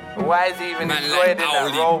 Why is he even enjoyed in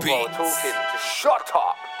that role, bro, talking? Just shut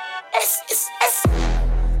up.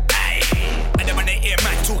 And then when they hear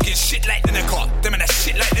man talking shit like Lineker, them and that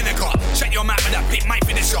shit like Lineker. Shut your mouth with that big mic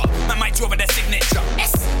finisher. Man might draw over the signature.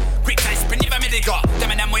 Quick time spin, you have a vinegar.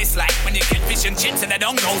 Them and them waist like when you get fish and chips and they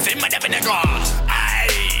don't know them with the vinegar.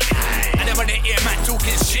 And then when they hear man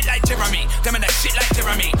talking shit like Jeremy, them and that shit like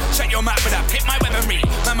Jeremy. Shut your mouth with that pit my weaponry.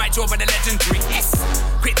 Man might draw over the legendary.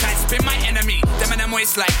 Quick time spin my enemy. Them and them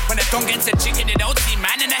waist like when they don't get to chicken, they don't see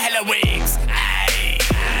man in the hella wigs.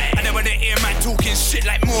 And then when they hear man talking shit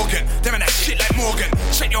like Morgan, them and that shit like Morgan.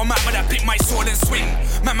 Shut your mouth with that pick my sword and swing.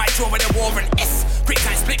 Man might draw with the war and quick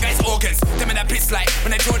time split guys organs. Them and that piss like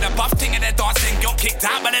when they draw the buff thing and they're dancing, got kicked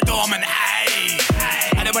out by the doorman.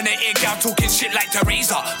 And then when they hear gal talking shit like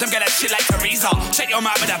Teresa, them get that shit like Teresa. Shut your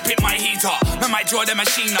mouth with that pick my heater. Man might draw the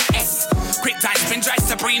machine quick time spin dry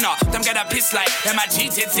Sabrina. Them get that piss like them I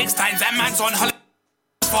cheated 6 times. That man's on holiday.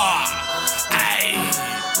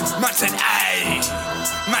 Man said aye.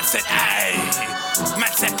 Man said aye.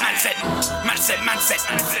 Man said aye. Man said aye.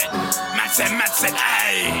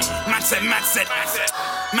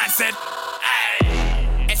 Man said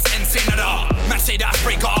aye. It's insane at all. Man say that I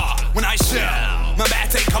break off when I share. Man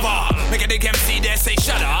better take cover. Make a big MC there say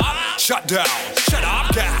shut up. Shut down. Shut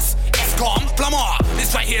up. Gas. Escom. Plumber.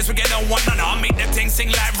 This right here's we get on one another. Make the thing sing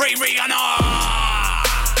like Ray Rihanna.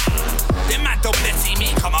 Them man don't wanna see me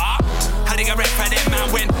come up. How they get rep for them man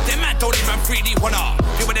win? Them man don't even freely wanna.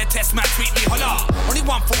 You with a test man tweet me holla. Only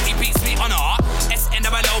 140 beats me honor.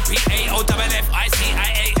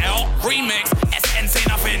 SNWLOPAOFFICIAL remix. SN say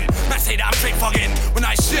nothing. Man say that I'm straight fucking. When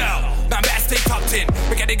I shell, man better stay tucked in.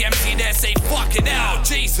 We get the MC there say fuck it out,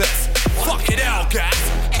 Jesus. Fuck it out, gas.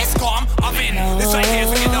 Escom, I'm in. This right here's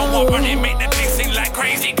when you know what running. Make the thing sing like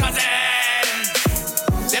crazy cousin.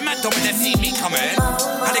 Them man don't wanna see me coming.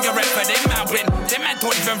 How they get rep for them man win? Them man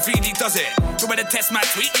don't even really does it. You better test my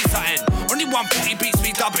tweet me something. Only 140 beats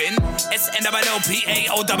me dubbing.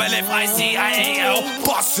 SNWLOPAOFFICIAL.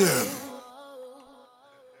 Boss him.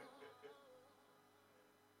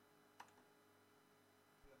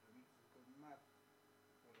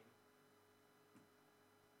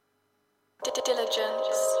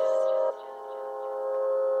 Diligence.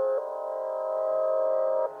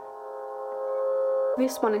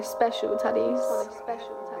 This one is special, Taddies.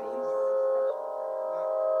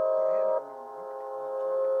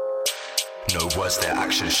 No words, their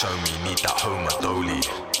actions show me. Need that Homer Dolly.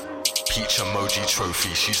 Peach emoji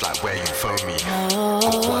trophy, she's like where you phone me.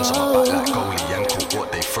 Got ones on my back like goalie and caught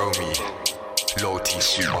what they throw me. Loyalty,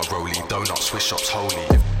 sweet my rollie, donut, Swiss shops holy.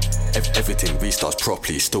 Everything restarts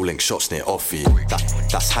properly, still link shots near offie.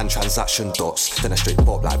 That's hand transaction dots, then a straight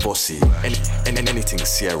bop like Bossy. Anything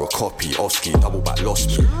Sierra copy, Oski, double back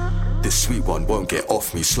lost me. This sweet one won't get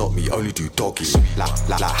off me, slot me, only do doggy.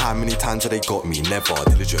 Like how many times have they got me? Never,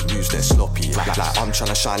 diligent news, they're sloppy. Like I'm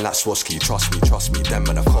tryna shine like Swarovski, trust me, them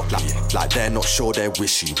and a copy. Like they're not sure they're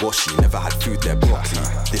wishy-washy, never had food, they're broccoli.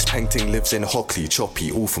 This painting lives in Hockley,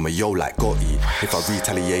 choppy, all from a yo like Gotti. If I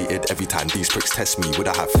retaliated every time these pricks test me, would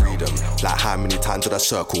I have freedom? Like how many times did I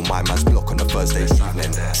circle my man's block on a Thursday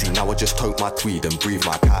evening? See now I just tote my tweed and breathe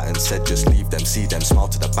my cat and said just leave them, see them, smile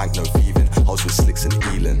to the bank, no thieving. I was with Slicks and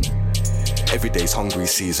Elon. Every day's hungry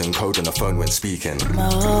season, code on the phone when speaking.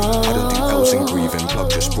 I don't do L's in grieving,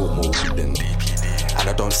 plug just brought more weed in. And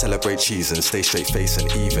I don't celebrate cheese and stay straight face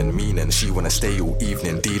and even meaning. She wanna stay all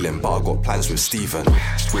evening dealing, but I got plans with Steven.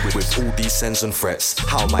 With all these sends and threats,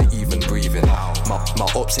 how am I even breathing? My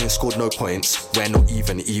ops ain't scored no points, we're not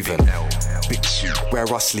even. Big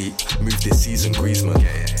where I sleep, move this season, Griezmann.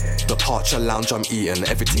 Departure lounge I'm eating,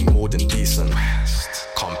 everything more than decent.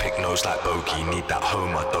 Can't pick nose like Bogey, need that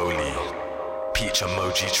Homer Dolly. Peach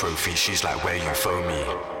emoji trophy, she's like where you phone me.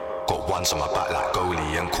 Got ones on my back like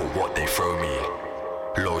goalie and caught what they throw me.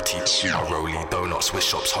 Loyalty, my rollie, donut, Swiss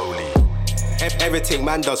shops holy. Everything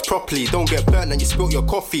man does properly. Don't get burnt and you spilt your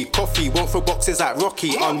coffee. Won't throw boxes like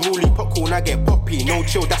Rocky. Unruly popcorn, I get poppy. No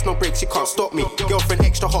chill, that's no breaks, you can't stop me. Girlfriend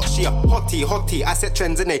extra hot, she a hottie. I set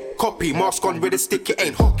trends and they copy. Mask on with a stick, it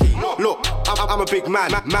ain't hockey. Look, I'm a big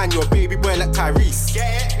man, you're a baby boy like Tyrese.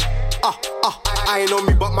 I ain't on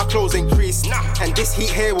me, but my clothes ain't creased. And this heat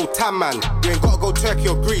here will tan, man. You ain't gotta go Turkey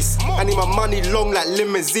or Greece. I need my money long like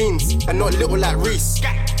limousines and not little like Reese.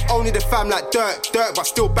 Only the fam like dirt, but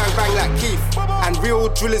still bang bang like Keith. And real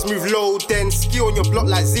drillers move low, then ski on your block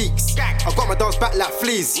like Zeeks. I got my dogs back like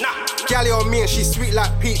fleas. Galley on me and she's sweet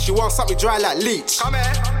like peach. She wants something dry like leech. Come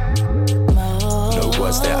here. No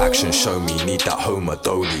words, their actions show me. Need that Homer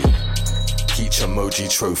Dolly. Peach emoji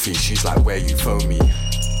trophy, she's like where you phone me.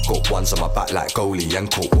 Got ones on my back like goalie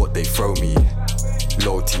and caught what they throw me.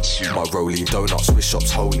 Loyalty, my rollie, donuts, Swiss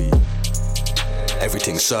shops holy.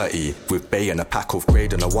 Everything's 30, with Bay and a pack of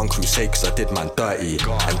grade and a one crusade cause I did man dirty.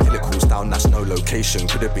 And Pinnacles down, that's no location,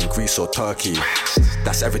 could have been Greece or Turkey.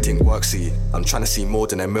 That's everything worksy, I'm trying to see more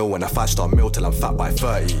than a meal when a 5-star meal till I'm fat by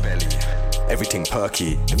 30. Everything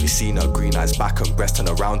perky, have you seen her green eyes back and breast turn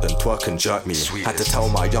around and twerk and jerk me? Had to tell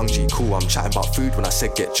my young G cool, I'm chatting about food when I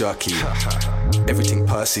said get jerky. Everything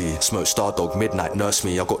Percy, smoke Stardog, midnight nurse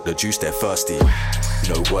me, I got the juice, they're thirsty.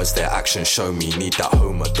 No words, their actions show me, need that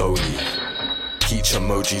Homer Dolly. Peach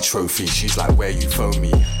emoji trophy, she's like where you phone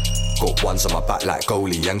me. Got ones on my back like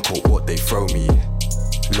goalie and caught what they throw me.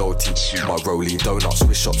 Loyalty, my rollie, donuts,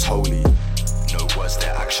 Swiss shops holy. No words,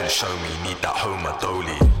 their actions show me, need that Homer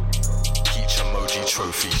Dolly. Peach emoji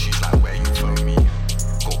trophy, she's like where you phone me.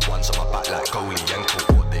 Got ones on my back like goalie and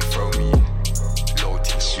caught what they throw me.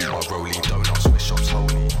 Loyalty, my rollie, donuts, Swiss shops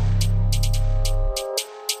holy.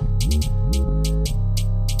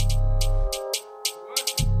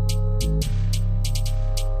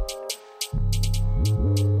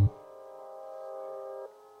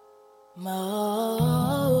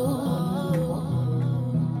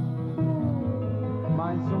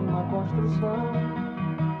 Mais uma construção,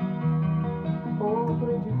 outro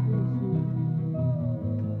edifício,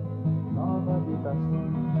 nova habitação.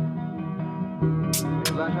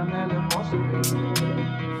 Pela janela eu posso ver.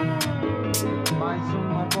 Mais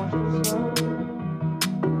uma construção,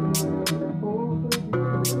 outro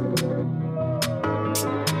edifício,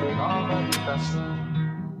 nova habitação.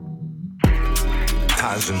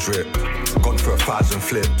 Times and drip, gone for 1,000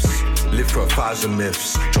 flips, live for 1,000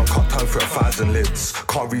 myths, drunk can't turn for 1,000 lids.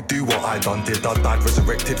 Can't redo what I done did, I died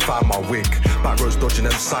resurrected, found my wig. Back rows dodging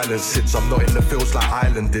them silence hits, I'm not in the fields like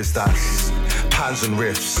Island is, that's pans and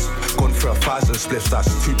riffs. Gone for 1,000 spliffs,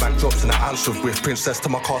 that's 2 bank drops and an ounce of whiff. Princess to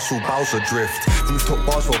my castle, Bowser drift. Rooftop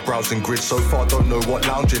bars while browsing grids, so far don't know what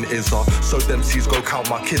lounging is. So them C's go count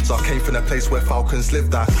my kids, I came from a place where falcons live,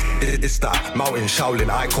 that it's that mountain Shaolin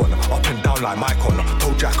icon, up and down like Micon.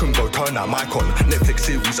 Told Jack couldn't go turn that mic on. Netflix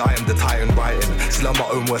series, I am the titan writing. Still I'm my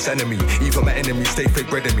own worst enemy, even my enemies stay fake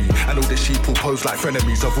breading me. And all the sheep will pose like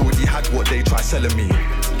frenemies, I've already had what they try selling me.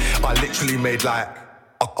 I literally made like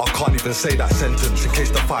I can't even say that sentence in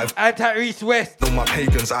case the 5 Anti-East West. No, my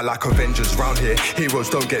pagans act like Avengers. Round here,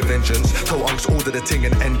 heroes don't get vengeance. Tell Unks order the ting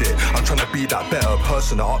and end it. I'm trying to be that better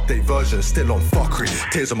person, an update version. Still on fuckery.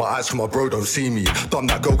 Tears in my eyes from my bro don't see me. Dumb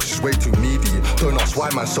that girl cause she's way too needy. Don't ask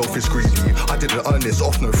why myself is greedy. I didn't earn this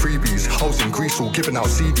off no freebies. I was in Greece all giving out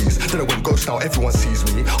CDs. Then I went ghost, now everyone sees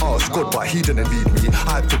me. I was good but he didn't need me.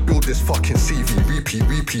 I had to build this fucking CV.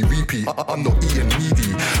 Repeat. I'm not eating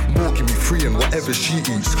meaty. More give me free and whatever she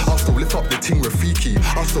eats. I'll still lift up the ting Rafiki.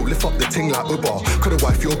 I'll still lift up the ting like Uber. Coulda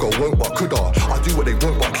wife your girl won't but coulda. I do what they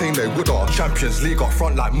won't but claim they woulda. Champions League up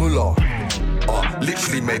front like Muller.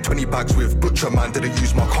 Literally made 20 bags with butcher man, didn't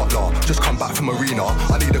use my cutler. Just come back from arena,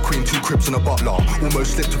 I need a queen, 2 cribs and a butler.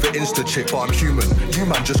 Almost slipped with an Insta chick, but I'm human. You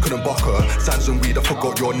man just couldn't buck her. Sands and weed, I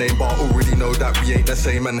forgot your name, but I already know that we ain't the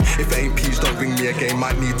same. And if it ain't peas, don't ring me again.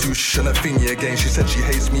 Might need to shun a thingy again. She said she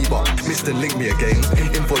hates me, but missed and link me again.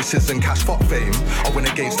 Invoices and cash, fuck fame. I went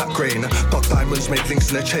against that grain. Dark diamonds make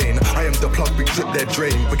links in a chain. I am the plug, big drip their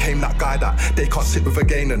drain. Became that guy that they can't sit with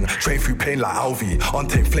again. And train through pain like Alvy.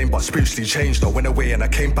 Untamed flame, but spiritually changed. I went away and I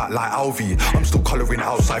came back like Alvy. I'm still colouring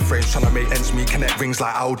outside frames, trying to make ends meet, connect rings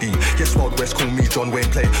like Audi. Yes, Wild West call me John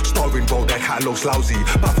Wayne play. Starring role, their catalogue's lousy.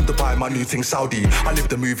 Back from Dubai, my new thing Saudi. I live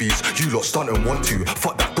the movies, you lot stunt and want to.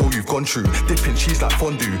 Fuck that door you've gone through. Dipping cheese like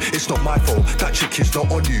fondue. It's not my fault, that chick is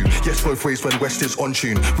not on you. Yes, both ways when West is on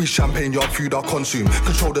tune. We champagne yard food I consume.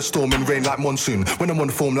 Control the storm and rain like monsoon. When I'm on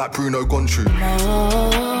form like Bruno gone true.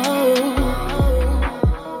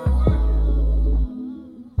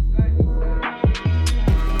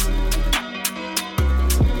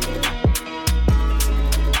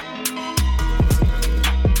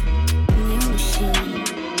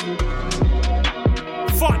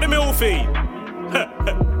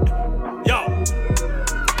 Yo,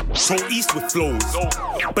 so east with flows,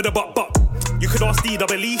 but you could ask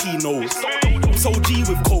D-double-E, he knows. I'm so G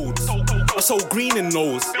with codes, are so green in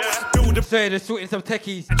nose. Build a they're sorting some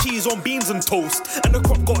techies. Cheese on beans and toast. And the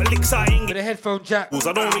crop got licks I ain't with a headphone jack. I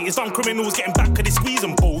don't rate it's on criminals getting back at the squeeze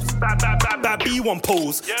and pose. Bad B1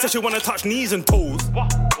 pose. Says she wanna touch knees and toes.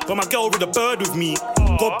 Got my girl with a bird with me.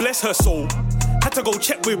 God bless her soul. Had to go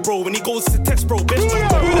check with bro when he goes to test bro. Best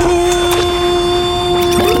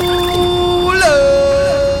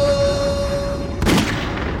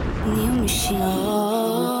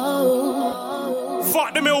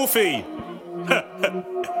fuck the Milfy.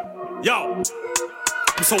 Yo,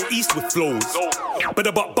 I'm so east with flows. But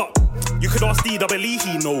you could ask D-double-E,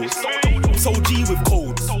 he knows. I'm so G with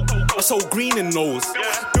codes. I'm so green in nose.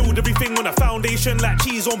 Build everything on a foundation like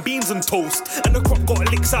cheese on beans and toast. And the crop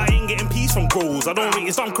got licks, I ain't getting peace from grows. I don't rate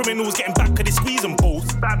it's on criminals getting back at the squeeze and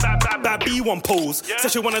post. Bad B1 pose.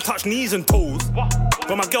 Says she wanna touch knees and toes.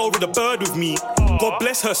 Got my girl with a bird with me. God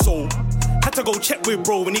bless her soul. Had to go check with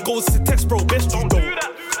bro when he goes to text bro. Best you don't.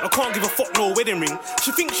 I can't give a fuck no wedding ring.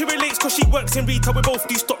 She thinks she relates cause she works in retail. We both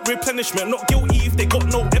do stock replenishment. Not guilty if they got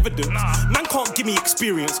no evidence. Man can't give me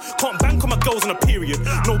experience. Can't bank on my girls on a period.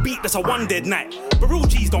 No beat, that's a one dead night. But real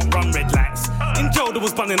G's don't run red lights. In jail there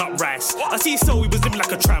was bunning up rice. I see so he was living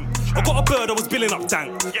like a tramp. I got a bird, I was billing up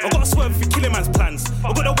dank. I got a swerve for killing man's plans.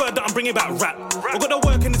 I got a word that I'm bringing back rap. I got the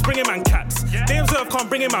work and it's bringing man cats. They observe can't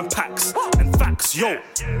bring in man packs. And facts, yo.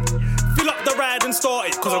 Fill up the ride and start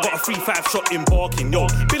it, cause I got a 3-5 shot in barking, yo.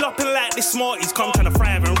 Fill up and like this smarties, come trying to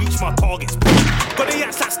thrive and reach my targets. Got the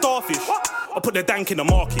yaks like starfish, I put the dank in the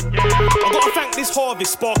market. I gotta thank this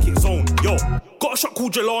harvest, spark it zone, yo. Got a shot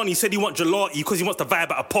called Jelani, said he want gelati, cause he wants to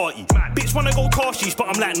vibe at a party. Bitch wanna go Tarshish, but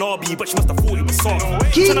I'm like Narby, but she must have thought it was soft.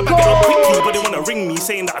 Tryna back it up quickly, but they wanna ring me,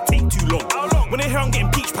 saying that I take too long. When they hear I'm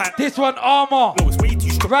getting peach pie, this one armor. No, it's way too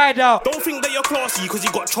strong. Right out. Don't think that you're classy, cause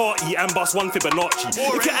you got Charty and bust one Fibonacci.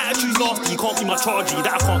 If your attitude's nasty, you can't be my chargy,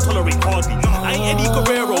 that I can't tolerate hardly. I ain't Eddie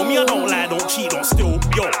Guerrero, me I don't lie, don't cheat, don't steal.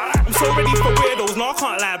 Yo, I'm so ready for weirdos, no I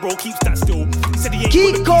can't lie bro, keeps that still. Said he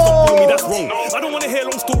ain't gonna please don't me, that's wrong. I don't wanna hear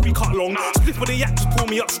long story cut long. Split for the yak, just pull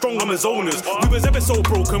me up strong, I'm a zoners. We was ever so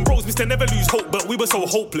broken, bros used to never lose hope, but we were so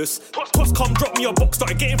hopeless. Toss come drop me a box,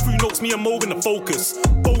 started getting through notes, me and Mo in the focus.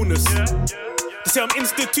 Bonus. They say I'm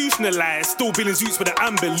institutionalised, still billing zoots with an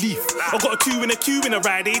unbelief. I got a 2 in a queue in a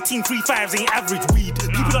ride, 18 3-5s ain't average weed.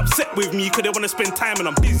 People upset with me cause they wanna spend time and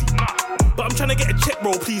I'm busy. But I'm trying to get a check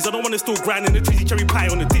roll please, I don't wanna still grind in the trizzy cherry pie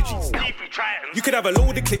on the digits. You could have a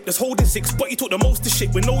loaded clip that's holding 6, but you took the most of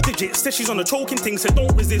shit with no digits. Said she's on a choking thing, said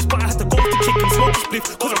don't resist, but I had to go to chicken, smoke a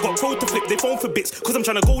spliff, cause I got pro to flip, they phone for bits, cause I'm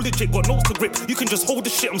trying to go legit, got notes to grip. You can just hold the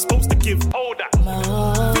shit I'm supposed to give. Hold that.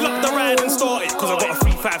 Fill up the ride and start it, cause I got a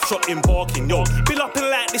 3-5 shot in barking, yo. Fill up and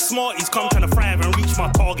like this smarties, come trying to thrive and reach my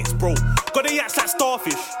targets, bro. Got the yaks like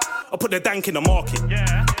starfish, I put the dank in the market.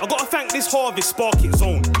 I gotta thank this harvest, spark it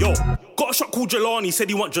zone, yo. Got a shot called Jelani, said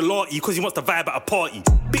he want gelati, cause he wants to vibe at a party.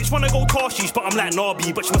 Bitch wanna go Tarshish, but I'm like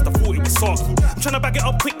Narby, but she must have thought it was Saki. I'm trying to bag it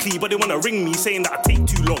up quickly, but they wanna ring me, saying that I take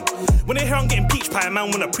too long. When they hear I'm getting peach pie,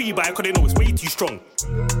 man wanna pre-buy, cause they know it's way too strong.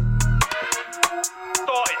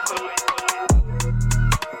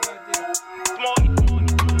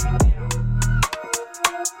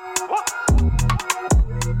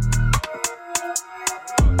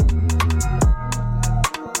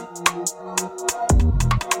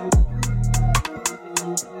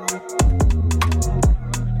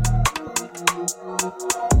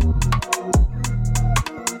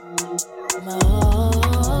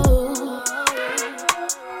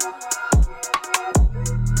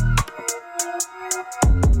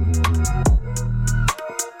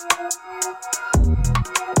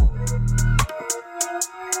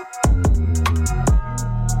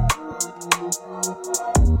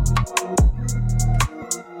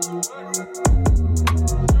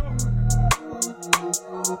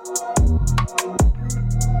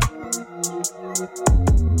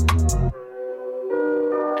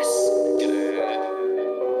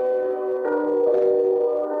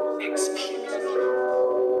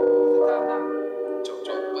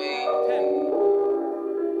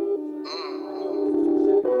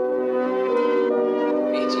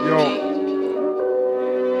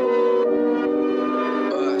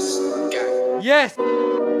 Yes.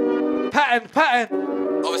 Pattern.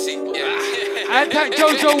 Obviously, yeah. Antac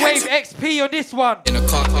Jojo Wave XP on this one. In a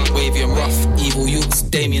car, wavy and rough. Evil youths,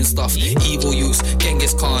 Damien stuff. Evil youths,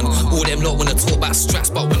 Genghis Khan. All them lot wanna talk about straps,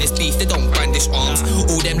 but when it's beef, they don't brandish arms.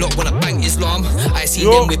 All them lot wanna bang Islam. I see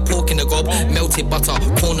them with pork in the gob, melted butter,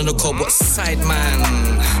 corn on the cob. What side man?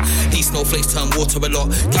 These snowflakes turn water a lot.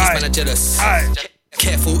 These men are jealous.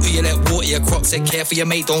 Careful who you let water your crop. Said careful your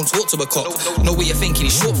mate, don't talk to a cop. Know what you're thinking,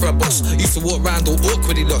 he's short for a boss. Used to walk round all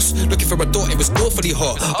awkwardly lost. Looking for a daughter, it was awfully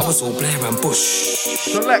hot. I was all Blair and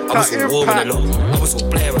Bush. I was all war in a lot. I was all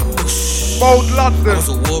Blair and Bush. Bold London. I was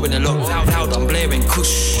all war in a lot. Loud, I'm blaring Kush.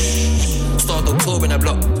 Started touring a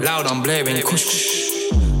block. Loud, I'm blaring Kush.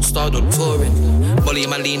 Started touring. Molly in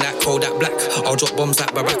my lean like Kodak Black. I'll drop bombs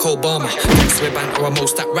like Barack Obama. Next we're bank or I'm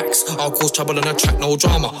most at racks. I'll cause trouble on a track, no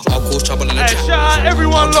drama. I'll cause trouble on a track. Shout out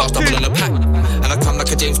everyone locked in. On a pack. And I come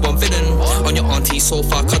like a James Bond villain. On your auntie so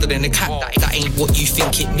far cuddled in a cat. That ain't what you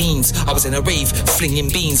think it means. I was in a rave, flinging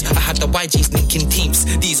beans. I had the YGs linking teams.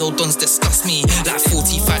 These old dons disgust me. Like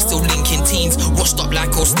 45 still linking teens. Washed up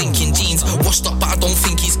like old stinking jeans. Washed up but I don't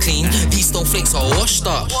think he's clean. These snowflakes are washed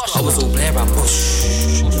up. I was all Blair and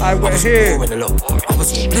Bush. I went here.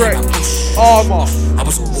 Stretch, Armour,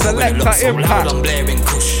 Selector Impact. I'm blaring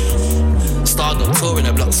Kush. Started touring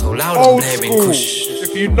a block so loud. Old I'm blaring school. Kush.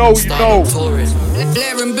 If you know, you know.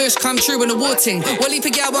 Blair and Bush come true in the war ting. Well, leap a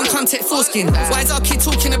gal won't come take foreskin. Why is our kid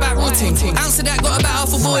talking about rotting? Ounce of that got about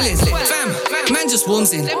half a boiling. Fam, man just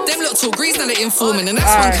warms in. Them lot talk grease, now they're informing. And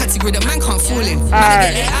that's one category that man can't fall in. Man,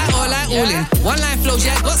 get it out or like all in. One line flows,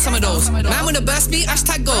 yeah, got some of those. Man, when the burst beat,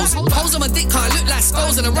 hashtag goals. Holes on my dick car look like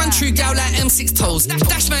skulls. And I run true gal like M6 toes.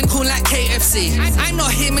 Dash man cool like KFC. I'm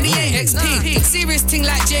not him and he ain't XP. Serious thing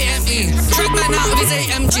like JME. Drag man out of his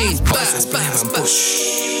AMG. Burst.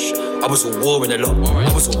 I was all war in a lot.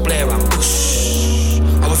 I was all Blair and Bush.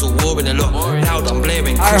 I was all war in a lot. Loud, I'm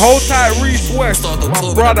blaring Kush. I hold tight Reese West,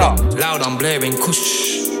 my brother. Loud, I'm blaring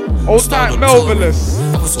Kush. Hold tight Melvillous.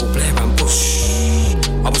 I was all Blair and Bush.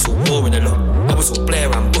 I was all war in a lot. I was all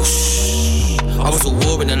Blair and Bush. I was all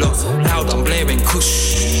war in a lot. Loud, I'm blaring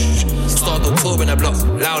Kush. Started touring a block.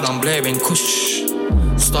 Loud, I'm blaring Kush.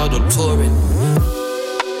 Started touring.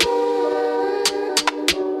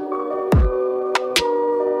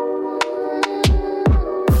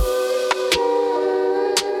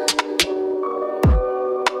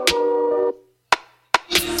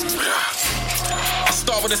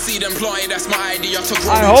 To see them planted, that's my idea to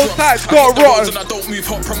grow. I hold tight, Scott Rotten. I don't move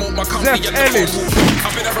up, promote my company. Zeph Ellis.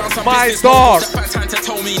 I've been around some my business dog. That time to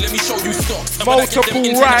tell me, let me show you stocks. Multiple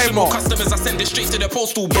rhymer. Customers, I send it straight to the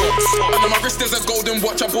postal box. Under my wrist there's a golden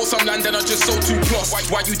watch. I bought some land and I just sold 2 plus.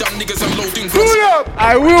 Why you dumb niggas unloading goods?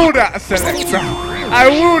 I will that, Selector. I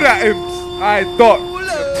will that, Imps. I thought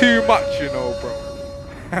too much, you know, bro.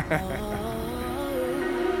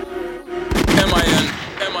 M-I-N.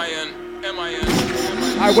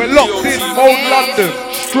 I went locked in, Old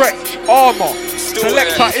London, Stretch, Armour,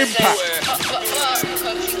 Selector Impact.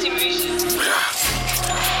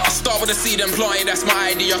 Start with a seed and planted, that's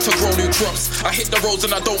my idea to grow new crops. I hit the roads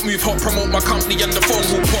and I don't move hot, promote my company and the phone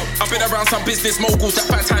will pop. I've been around some business moguls that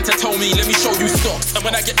find time to tell me, let me show you stocks. And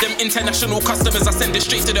when I get them international customers, I send it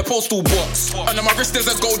straight to the postal box. Under my wrist there's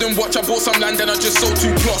a golden watch, I bought some land and I just sold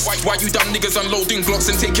 2 plus. Why you dumb niggas unloading blocks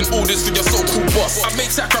and taking orders for your so-called boss? I've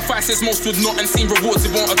made sacrifices most would not and seen rewards,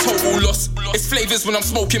 it want a total loss. It's flavors when I'm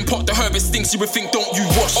smoking pot, the herb it stinks, you would think don't you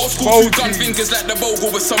wash. Old school 2 gun fingers like the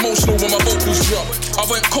bogle, it's emotional when my vocals drop. I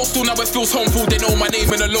went coastal, now it feels home food, they know my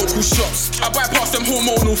name in the local shops. I bypass them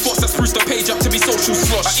hormonal thoughts that spruce the page up to be social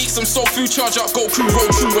slush. I eat some soul food, charge up, go crew,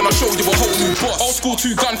 road true, and I show you a whole new boss. Old school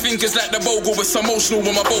 2 gun fingers like the bogle, it's emotional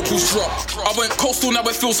when my vocals drop. I went coastal, now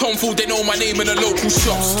it feels home food, they know my name in the local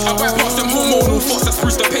shops. I bypass them hormonal thoughts that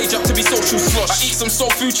spruce the page up to be social slush. I eat some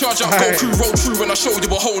soul food, charge up, go crew, road true, and I show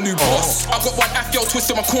you a whole new boss. I got one afro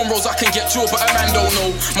twist in my cornrows, I can get jaw, but a man don't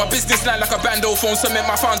know. My business line like a bando phone, cement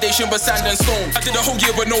my foundation but sand and stone. I did a whole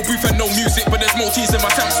year with no booth and no music, but there's more T's in my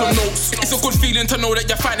Samsung notes. It's a good feeling to know that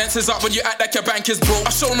your finances up when you act like your bank is broke.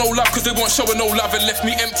 I show no love cause they weren't showing no love and left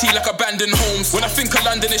me empty like abandoned homes. When I think of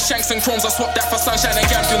London it's shanks and chromes, I swap that for sunshine and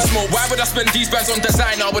gambling smoke. Why would I spend these bands on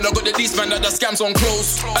designer when I got the these man that does scams on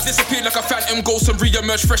clothes? I disappeared like a phantom ghost and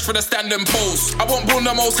re-emerge fresh for the standing pose. I won't born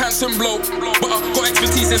the most handsome bloke, but I got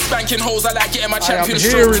expertise in spanking hoes. I like getting my champion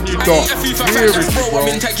stroke. I ain't a FIFA fan, bro. I'm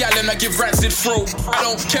into gal and I give rancid throat. I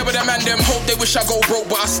don't care what them and them hope they wish I go broke,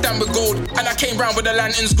 but I stand with gold. And I came round with the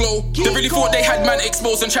lanterns glow. They really thought they had man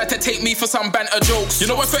exposed and tried to take me for some banter jokes. You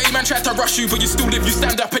know when 30 man tried to rush you, but you still live, you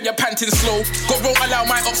stand up and you're panting slow. God won't allow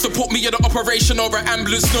my ops to put me in an operation or an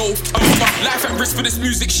ambulance, no. I put my life at risk for this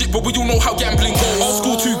music shit, but we all know how gambling goes. Old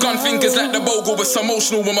school 2 gun fingers like the bogle, it's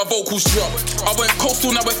emotional when my vocals drop. I went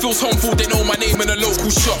coastal, now it feels home food, they know my name in the local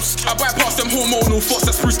shops. I bypass them hormonal thoughts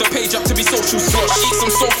that spruce the page up to be social slush. I eat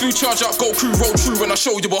some soul food, charge up, go crew, road true, and I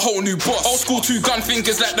show you a whole new boss. Old school 2 gun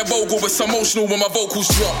fingers like the bogle, it's emotional when my vocals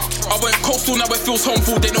drop. I went coastal, now it feels home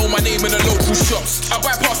food, they know my name in the local shops. I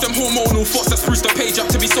bypass them hormonal thoughts that spruce the page up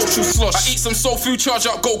to be social slush. I eat some soul food, charge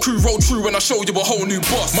up Goku, roll true when I show you a whole new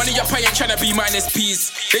boss. Money up, I ain't tryna be minus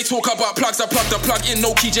P's. They talk about plugs, I plug the plug in,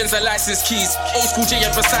 no key gens are license keys. Old school J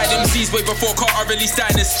emphasize MCs, way before Carter released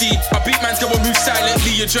Dynasty. I beat man's go and move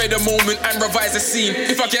silently, enjoy the moment and revise the scene.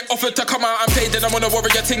 If I get offered to come out and play, then I'm on a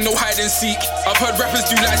warrior thing, no hide and seek. I've heard rappers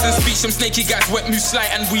do license speech, some snaky guys wet, move slight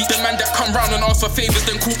and weak. The man that come round and ask for favours,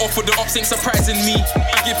 then call off for the ops ain't surprising me.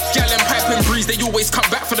 I give gal and pipe and breeze, they always come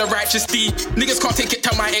back for the righteous deed. Niggas can't take it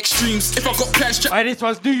to my extremes. If I got plans, this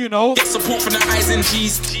one's do you know? Get support from the I's and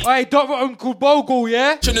G's. Dot Uncle Bogle,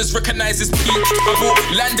 yeah? Chinners recognise this peak. I bought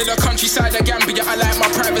land in the countryside of Gambia, I like my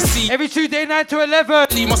privacy. Every Tuesday 9 to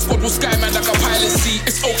 11. My squad will skyman like a pilot seat.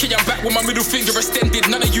 It's okay, I'm back with my middle finger extended.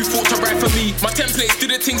 None of you thought to ride for me. My templates do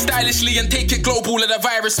the thing stylishly and take it global, let the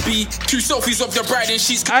virus be. 2 selfies of your bride and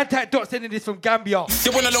she's Antac sending this from Gambia.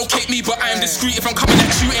 They wanna locate me, but I am discreet. If I'm coming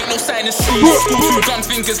at you, ain't no sign of speed. School gun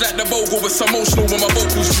fingers like the Bogle, it's emotional when my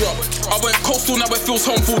vocals drop. I went coastal, now it feels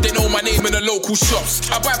homeful. They know my name in the local shops.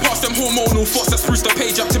 I bypass them hormonal thoughts that spruce the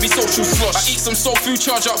page up to be social slush. I eat some soul food,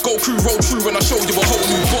 charge up Goku, roll true when I show you a whole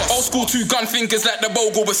new boss. Old school 2 gun fingers like the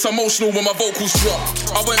Bogle, it's emotional when my vocals drop.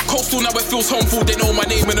 I went coastal, now it feels homeful. They know my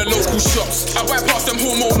name in the local shops. I bypass them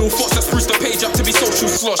hormonal thoughts that spruce the page up to be social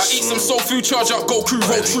slush. I eat some soul food, charge up Goku,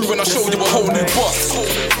 roll true when I show you a whole new boss.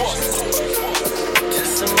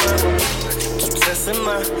 Testing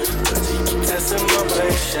my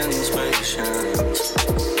patience.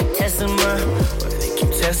 Testing my, they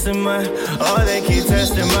keep testing my, oh they keep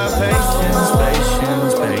testing my patience.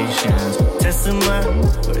 Testing my,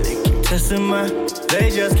 they keep testing my, they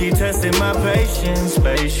just keep testing my patience.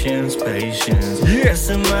 Yeah.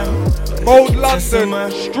 Testing my, Old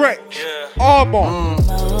London, Stretch, Armour.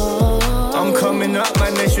 I'm coming up,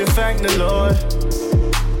 man, they should thank the Lord.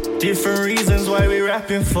 Different reasons why we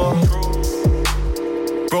rapping for.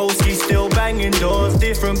 Broski still banging doors,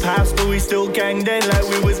 different paths, but we still gang then like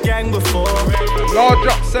we was gang before. Large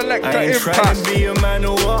up selector I ain't impact. trying to be a man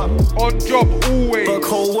or what. On job always. But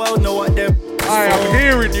whole world know what they're I am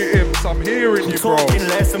hearing you, Imps. I'm hearing you, bro. Talking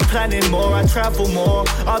less and planning more. I travel more.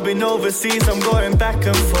 I've been overseas. I'm going back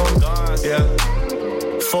and forth. Yeah.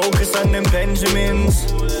 Focus on them Benjamins.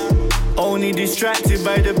 Only distracted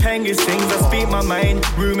by the Pengus things. I speak my mind.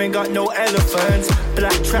 Room ain't got no elephants.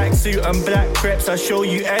 Black tracksuit and black crepes. I show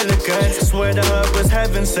you elegance. Swear the herb was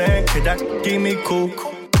heaven sent. Could that give me cool?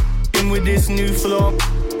 In with this new flow.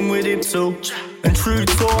 With it too. And true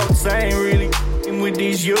talks. I ain't really with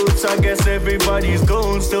these youths. I guess everybody's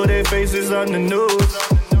gone. Still their faces on the news.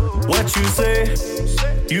 What you say?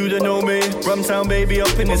 You don't know me. Rumtown baby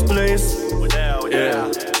up in this place.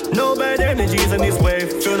 Yeah. No bad energies in this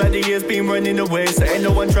wave. Feel like the years been running away. So ain't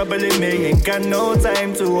no one troubling me. Ain't got no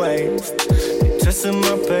time to waste. Testing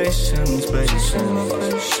my patience. Testing my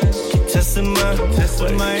patience. Testing my, oh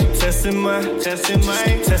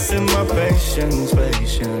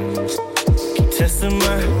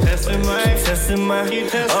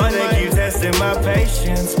they keep testing my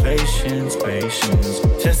patience.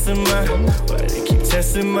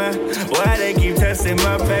 Testing my, why they keep testing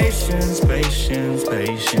my patience.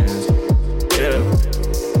 Yeah.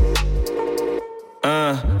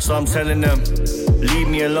 So I'm telling them, leave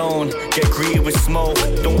me alone, get greeted with smoke.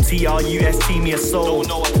 Don't TRUST me a soul.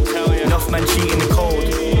 Enough man cheating the cold.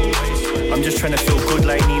 I'm just trying to feel good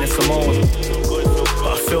like Nina Simone.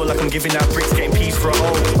 But I feel like I'm giving out bricks, getting peace for a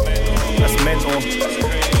hole. That's mental.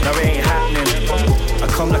 Now it ain't happening. I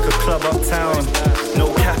come like a club uptown. No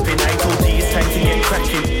capping. I told you it's time to get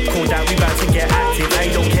cracking. Called out, we about to get active. I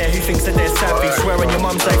don't care who thinks that they're savvy. Swear on your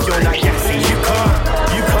mum's life, you're like gassy. You can't.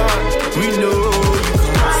 We know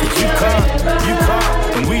you can't. You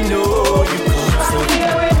can't. And we know you can't. So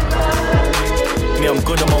me, I'm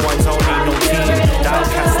good on my ones, I don't need no team. The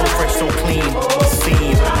outcast so fresh, so clean.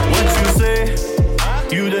 Scene. What you say?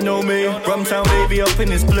 You don't know me. Rumtown baby up in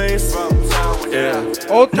this place. Yeah.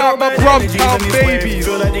 Old time my Rumtown baby.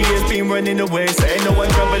 Feel like the years been running away. So ain't no one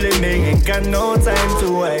troubling me. Ain't got no time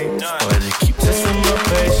to waste. Why they keep testing my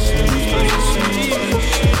patience.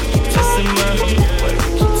 Testing my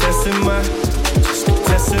patience. Testing my,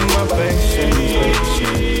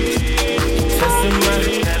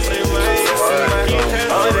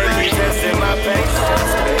 oh they keep testing my patience.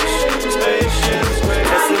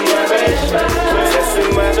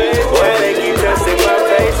 Testing my patience. Why they keep testing my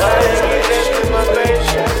patience.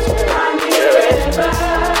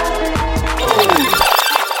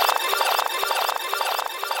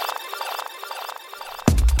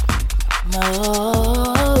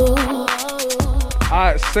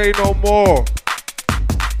 Alright, say no more.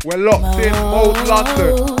 We're locked in, Old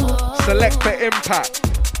London, Selector Impact,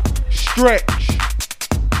 Stretch.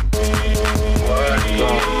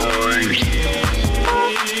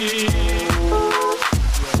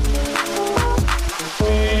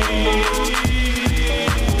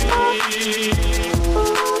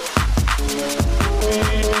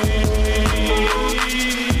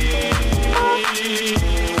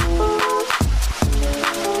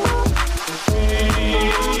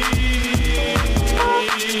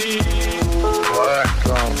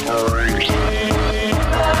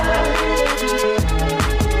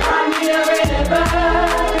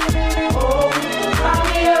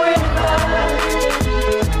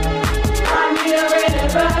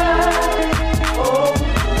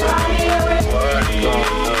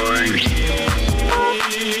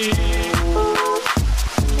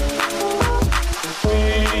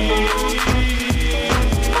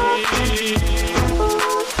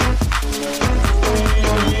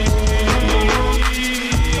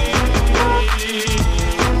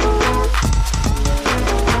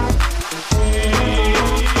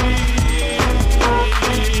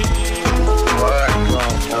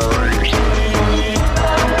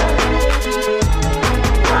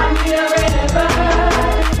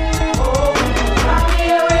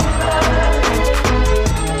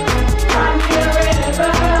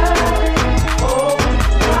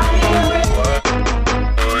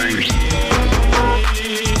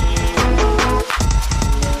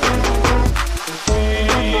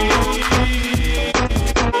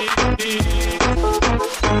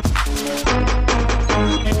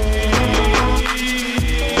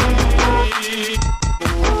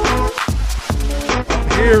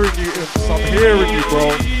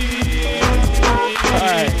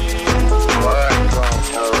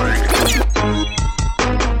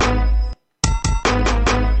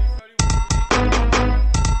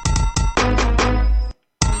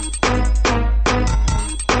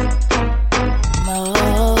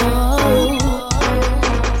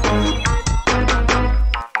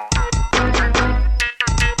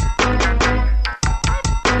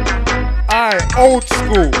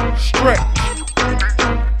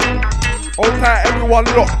 Hold tight, everyone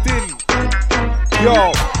locked in.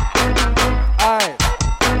 Yo. Aye.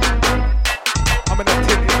 I'm in a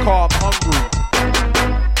tinted car, I'm hungry.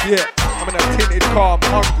 Yeah, I'm in a tinted car, I'm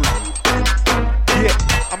hungry. Yeah,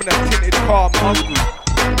 I'm in a tinted car, I'm hungry.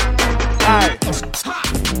 Aye.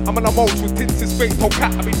 I'm in a multi with tinted space, told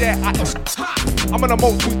cat, I'll be there. I'm in a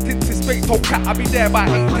multi with tinted space, told cat, I'll be there by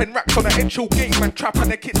 8-10 racks on the head show gate, man. Trap on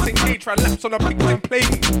the kids engage, try laps on the pigs in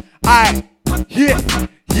plane. Aye. Yeah.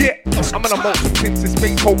 Yeah, I'm in a multi with tinted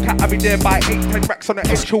space, told cat, I'll be there by 8-10 racks on the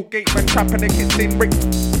head show gate, man. Trap on the kids in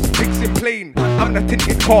pigs in plane. I'm in a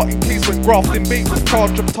tinted car in case when grafting bait was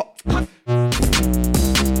charged up top.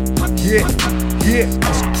 Yeah, yeah.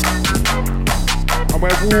 And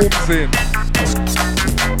we're warms in.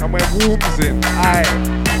 And we're warms in. Aye.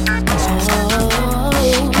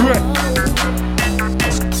 Straight.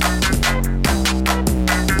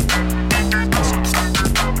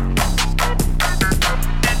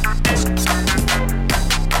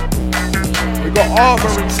 We got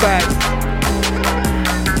armor inside.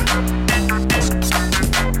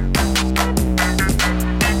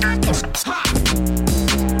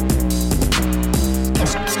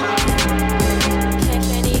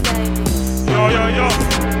 Yo.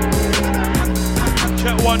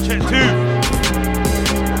 Check 1, check 2.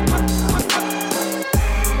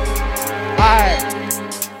 Aye.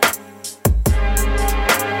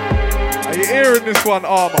 Are you hearing this one,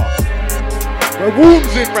 Armour? We're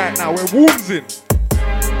warms in right now, we're warms in.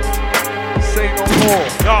 Say no more.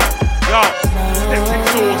 Yo. Epic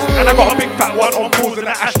sauce. And I got a big fat one on pause and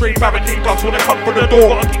that ashtray barricade gloves when they come through the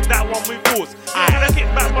door. Gotta kick that one with force. And I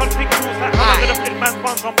kick back one big sauce like I'm gonna flip man's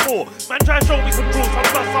buns on 4. Man try to show me some rules, I'm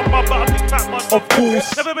plus some but a big fat one. Of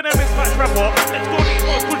course. Never been a mismatch rapper. Let's go these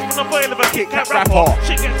boys push from the boil of a Kit Kat rapper.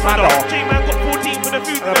 Shit gets madder. J-Man got 14 for the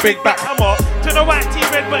food and a big back hammer. To the white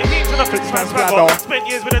T-Red but he ain't to the fix man's rapper. Spent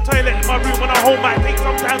years with a toilet in my room when I hold back, take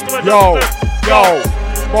some time to adjust. Yo.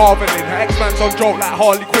 Marvin in, her ex-man's on joke like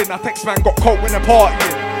Harley Quinn. Her text-man got caught when they're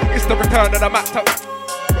partying. It's the return of the Mac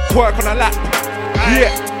twerk on a lap.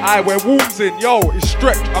 Yeah, aye, we're warms in. Yo, it's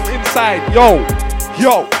stretched, I'm inside. Yo.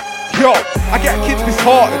 I get kids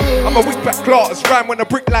disheartened. I'm a weak back Clarters, ran when the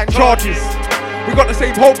brick line charges. We got the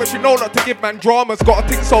same hope, but you know not to give man dramas. Got a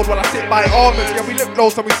tick sold while I sit by armors. Yeah, we look low,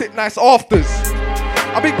 so we sit nice afters.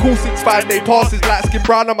 I've been cool since 5-day passes, light skin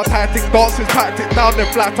brown on my tactics, dances, packed it down,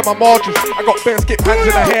 then fly to my margins. I got bare skip hands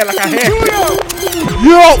in the hair like a haircut.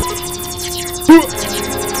 Yo!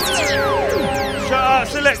 Shout out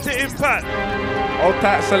Selector Impact. Hold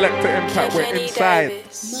tight, Selector Impact, we're inside.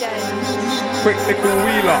 Quick nickel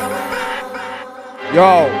wheeler.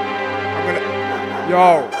 Yo.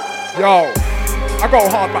 I go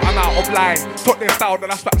hard but I'm out of line. Took their style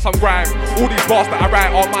then I spat some grime. All these bars that I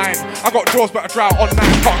write are mine. I got jaws but I dry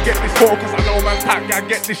online. Can't get this call cause I know man's tap. Yeah, I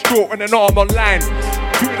get this short when I know I'm online.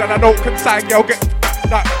 Dude that I don't consign, girl get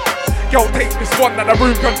that. Girl take this one that the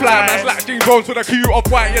room can fly. Man's like James Bones with a Q of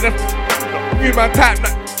white. Yeah, the new man type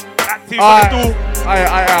that.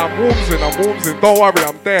 I'm warms in. Don't worry,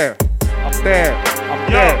 I'm there.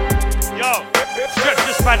 Yo. Stretch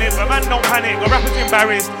just panic, but man don't panic. The rappers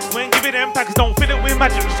embarrassed. We ain't giving them packers, don't fill it with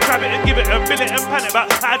magic. Just grab it and give it and fill it and panic.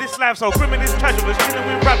 About how this life so criminal is tragic. Was chilling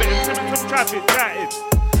with rabbit and trimming some traffic. Chatted.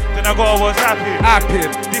 Then I got what's happening.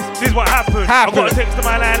 This is what happened. I got a text to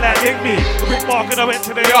my line like link me. Quick mark and I went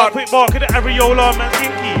to the yard. Quick mark and the areola man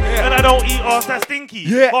stinky. And I don't eat arse that's stinky.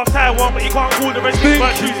 Off Taiwan but you can't call the rest of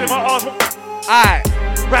my juice in my arse. Aye.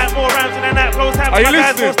 Write more rhymes and then that flows time. My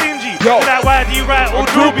guys so stingy. So like why do you write all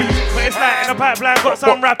droobies? But it's like in the pipeline got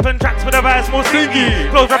some rapping tracks with the vibes more stingy.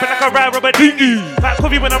 Flows rapping like a ride rubber dinghy. Like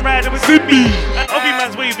coffee when I'm riding with Simbi. And Ovi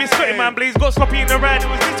man's wave, this sweaty man blaze. Got sloppy in the ride, it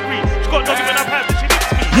was discreet. She got doggy when I pipe, but she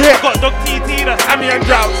licks me. Got dog TT, that's Hammy and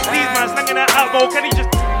Droughts. These man slanging that out, go can he just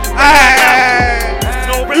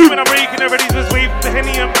no break when I'm breaking the readies was wave the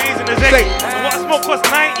Henny and blazing the Zay. And what I smoke cost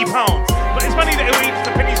 £90. But it's funny that it waves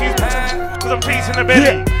the pennies used cause I'm chasing the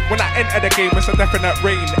belly. When I enter the game, it's a definite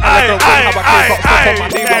rain. Elegant way how I came up, step on my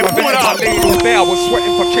name, I'm a bit of my lane. All day I was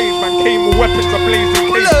sweating for change, man. Came with weapons, a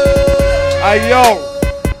blazing case. Yo,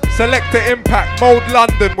 Selector Impact, Mode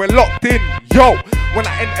London, we're locked in. Yo, when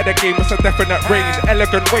I enter the game, it's a definite rain.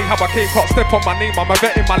 Elegant way how I came, can't step on my name. I'm a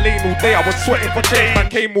vet in my lane all day. I was sweating for change, man.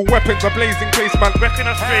 Came with weapons, a blazing case, man. Wrecking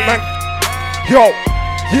us straight. Man, yo,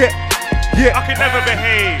 yeah. I could never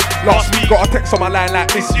behave. Last week got a text on my line like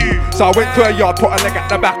miss you. So I went to a yard, put a leg at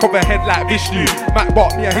the back of her head like Vishnu. Mac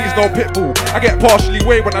bought me and he's no pitbull. I get partially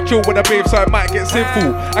way when I chill with a babe, so it might get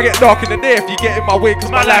sinful. I get dark in the day if you get in my way, cause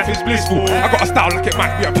my life is blissful. I got a style like it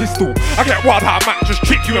might be a pistol. I get wild how I might just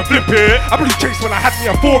trick you and flip it. I blew chase when I had me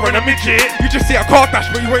a 4 and a midget. You just see a car dash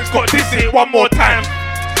but you ain't got this it one more time.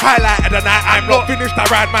 Highlight of the night, I'm not finished. I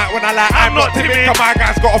ride mate when I like. I'm not timid. Come on,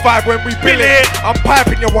 guys, got a vibe when we bill it. I'm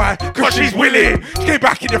piping your wife, cause she's willing. She came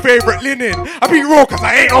back in your favourite linen. I beat raw cause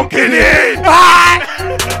I ain't on killing.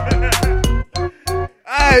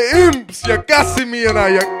 Aye, imps, you're gassing me, you know,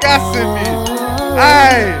 you're gassing me.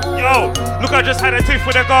 Aye. Yo, look, I just had a tiff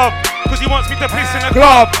with a gob. Cause he wants me to piss in the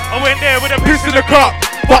club. I went there with a piss in the cup.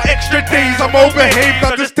 But extra days I'm overbehaved,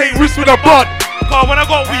 I just take risks with a bud. Cause when I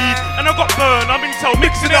got weed and I got burned, I'm in town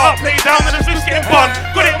mixing it up, lay down and the switch getting bun.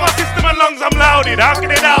 Got it in my system and lungs, I'm louded. How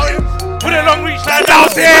can it out him? With a long reach like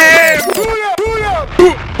down him.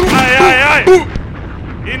 Aye, aye, aye.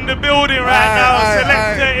 In the building right now,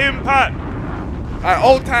 Selector Impact.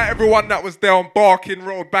 Old time everyone that was there on Barking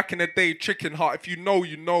Road back in the day, Chicken Heart. If you know,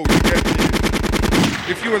 you know, you get me.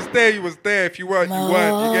 If you was there, you was there. If you weren't, you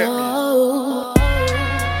weren't, you get me.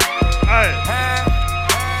 Aye.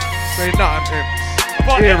 Say nothing, imps.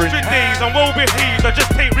 But extra days, I'm well behaved, I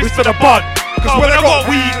just take risks to the bud. Cause when I got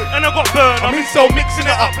weed and I got burned, I'm in so mixing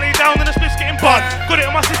it up, lay down and the spliff's getting bun. Got it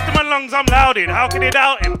in my system and lungs, I'm louded. How can they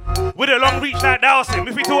doubt him? With a long reach like dousing.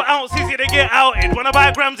 If we talk ounces, yeah, they get outed. When I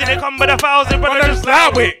buy grams, yeah, they come by the 1,000, brother, just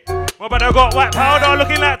loud it. My brother got white powder,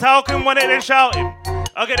 looking like talcum, when it then shouting.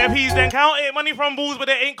 I get the peas, then count it. Money from bulls, but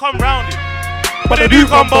they ain't come round it. But they do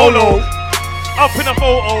come bolo. Up in a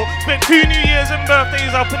photo. Spent 2 New Years and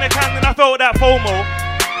birthdays up in the can, and I felt that FOMO.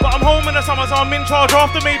 But I'm home in the summer, so I'm in charge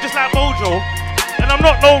after me, just like Mojo. And I'm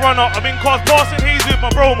not no runner, I'm in cars passing haze with my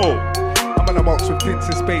promo. I'm on the box with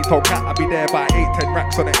Princess Spade, told Cat I'll be there by 8-10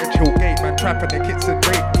 racks on the Edge Hill Gate, man, trapping the kids and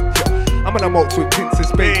rape. I'm on the box with Princess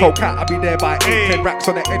Spade, told Cat I'll be there by 8-10 racks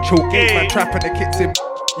on the Edge Hill Gate, man, trapping the kids in.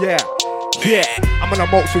 Yeah. I'm on a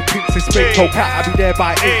mox with Princess Spade, told Cat I'll be there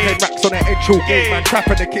by 8-10 racks on the Edge Hill Gate, man,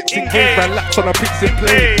 trapping the kids in game, man, laps on a pits in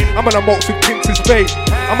play. I'm on a mox with Princess Spade,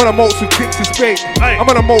 I'm on a mox with Princess Spade, I'm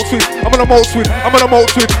on a mox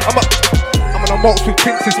with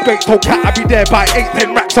Princess Spade, told Cat I'll be there by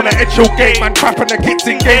 8-10 racks on the Edge Hill Gate, man, trapping the kids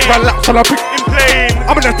in game, man, laps on a pits in play.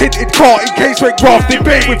 I'm in a tinted car in case we're grafting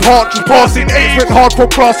bay with heart just passing age, went hard from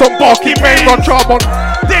class on Barking Main, run charm on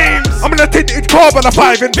Dames. I'm in a tinted car but a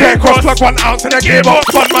 5 in pair cross, plug 1 ounce in a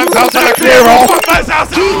gearbox, one man's house and a clear off. One man's house.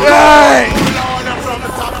 Hey.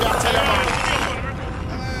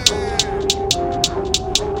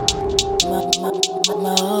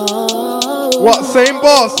 What? Same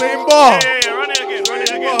bar. Yeah, run it again.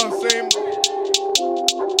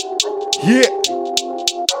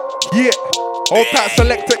 Yeah. Hold that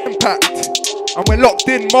Selector Impact. And we're locked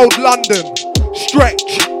in mode London.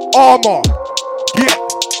 Stretch, Armour. Yeah.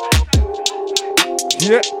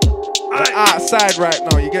 We're outside right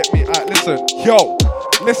now, you get me? Listen.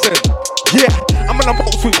 Yeah. I'm on a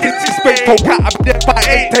box with Princess Spade, told Cat I'll be there by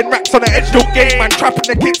 8-10 racks on the Edge Hill Gate, man, trapping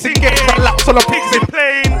the kids in games, man, laps on the pigs in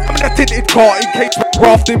plane. I'm in a tinted car in case we're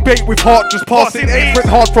grafting bait with heart just passing age, went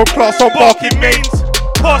hard from class on Barking Mains.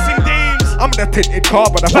 Passing dames. I'm in a tinted car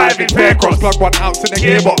but a 5 in pair cross, plug 1 ounce in a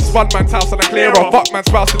gearbox, one man's house and a clear off, fuck man's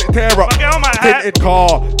spouse till it tear up. Tinted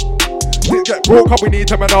car. Get broke up, we need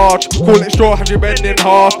to menage. Call it straw, have you bend in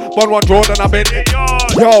half? 1-1 draw, then I bend it.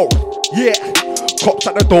 Yo, yeah. Cops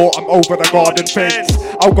at the door, I'm over the garden fence.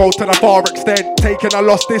 I'll go to the far extent. Taking a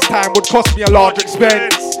loss this time would cost me a large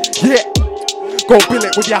expense. Yeah. Go bill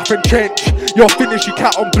it with Yaff and Trench. You're finished, you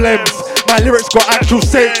cat on blems. My lyrics got actual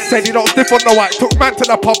sense. Said he don't stiff on the white. Took man to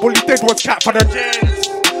the pub, all he did was cat for the gents.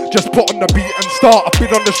 Just put on the beat and start. I've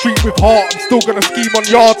been on the street with heart. I'm still gonna scheme on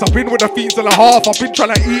yards. I've been with the fiends and a half. I've been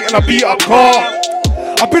trying to eat in a beat up car.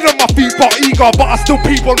 I've been on my feet but eager, but I still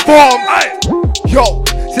peep on farms. Yo,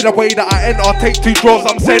 see the way that I enter, take 2 draws,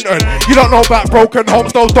 I'm centered. You don't know about broken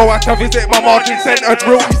homes, those don't have to visit my margin centered.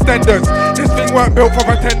 Real EastEnders, this thing weren't built for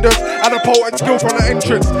pretenders. And a potent skill from the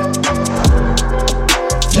entrance.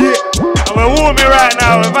 Yeah. And we're warming right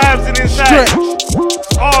now, we're vibes in inside.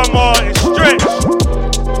 Armour is Stretch.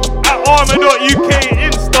 At Armour.uk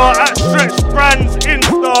Insta, at Stretch Brands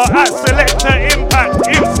Insta, at Selector Impact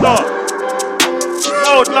Insta.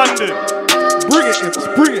 Mode London. Bring it, Imps,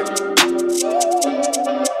 bring it.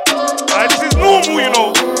 This is normal, you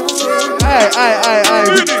know. Aye.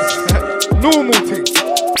 Do this. Normal thing.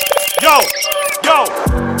 Yo.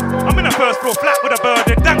 I'm in a first floor flat with a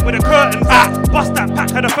burden, dank with the curtains. Bust that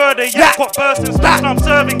pack of the further, got bursts and stuff, and I'm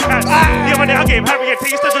serving cats. The other day I gave Harry a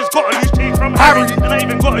taste, I just got a loose change from Harry. And I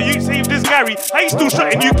even got a youth saved this Gary. I ain't still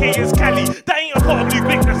shutting UK as Cali. That ain't a pot of blue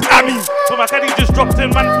quick, that's Ammy. But my caddy just dropped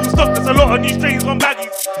 10 man full stock, there's a lot of new strains on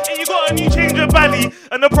baggies. And you got a new change of Bally,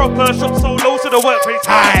 and the proper shop so low to the workplace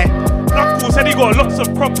high. Knuckles said he got lots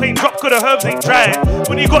of crop, ain't drop, cause the herbs ain't dry.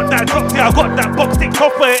 When he got that drop, yeah, I got that box tick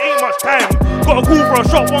top, but it ain't much time. Got a call for a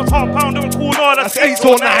shot, once half pound, and cool, no, that's 8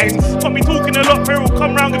 or 9s. Got me talking a lot, Peril,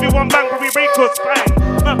 come round, give me one bang, probably break your spine.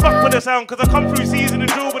 Man, fuck with the sound, cause I come through season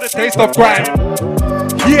and drill with the taste of grime.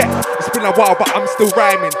 Yeah, it's been a while, but I'm still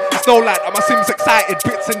rhyming. It's no lad, I'm a Sims excited,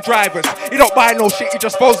 bits and drivers. He don't buy no shit, he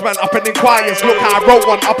just phones man up and inquires. Look how I wrote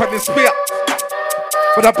one up and it's spit.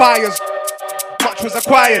 For the buyers, much was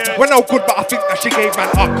acquired. We're no good, but I think that she gave man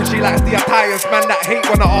up, cause she likes the attires. Man that hate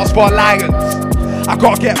when I ask for alliance. I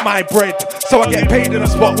gotta get my bread, so I get paid in a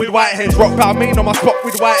spot with whiteheads. Rock Balmain on my spot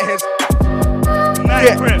with whiteheads.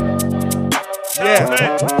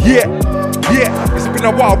 Yeah, it's been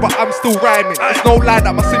a while, but I'm still rhyming. It's no lie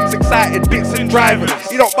that my Sims excited, bits and drivers.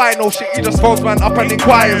 He don't buy no shit, he just phones man up and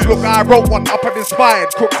inquires. Look, I wrote one up and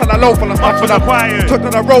inspired. Crooks and a loaf and as much was acquired. Took to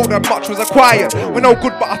the road and much was acquired. We're no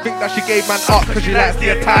good, but I think that she gave man up, cause she likes the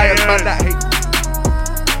attires, man that hate.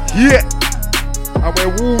 Yeah, and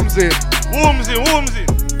we're woomsing. Woomsing.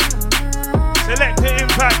 Select the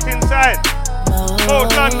impact inside.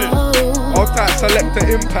 Old London. Old time, select the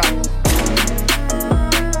impact.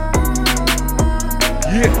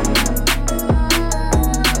 Yeah.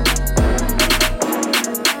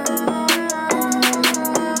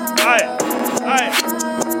 Aye.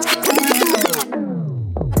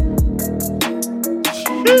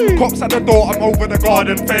 Cops at the door, I'm over the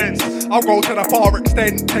garden fence. I'll go to the far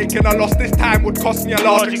extent. Taking a loss this time would cost me a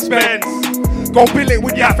large expense. Go bill it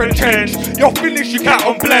with Yaf and Trench. You're finished, you cat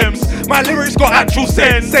on blems. My lyrics got actual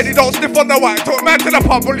sense. Said he don't sniff on the white. Took man to the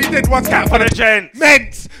pub, all he did was cat for the gents.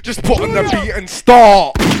 Ments, just put on the beat and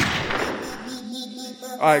start.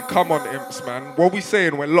 Alright, come on, imps, man. What we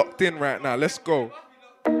saying? We're locked in right now. Let's go.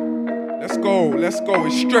 Let's go. It's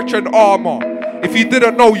Stretch and Armour. If you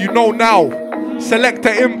didn't know, you know now. Select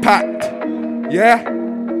the impact. Yeah?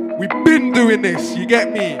 We've been doing this. You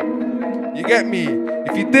get me?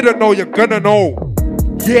 If you didn't know, you're gonna know.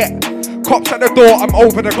 Yeah. Cops at the door, I'm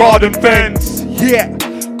over the garden fence. Yeah.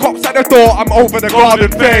 Cops at the door, I'm over the garden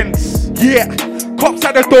fence. Yeah. Cops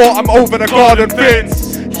at the door, I'm over the garden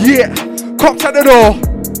fence. Yeah. Cops at the door.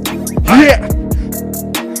 Yeah.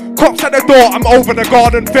 Cops at the door, I'm over the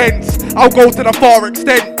garden fence. I'll go to the far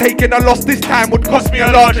extent. Taking a loss this time would cost me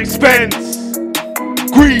a large expense.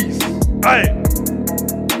 Grease.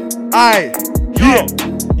 Aye. Yo.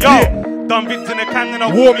 Done vids in the can and I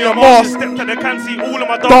wore me a mask. Stepped to the can, see all of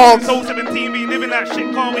my dogs. Soul 17, be living that shit,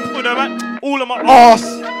 can't wait for the man. All of my ass.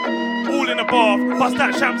 All in the bath, bust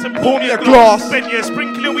that champs and pour me a glass. Spend yeah,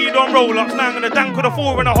 sprinkling weed on roll-ups. Now I'm gonna dank on a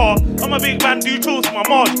 4.5. I'm a big man, do chores for my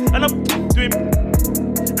march. And I'm doing.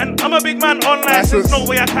 And I'm a big man on license. No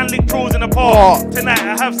way I can lick drawers in the park. Tonight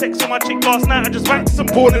I have sex with my chick last night. I just wanked some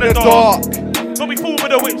porn in the dark. Don't be fooled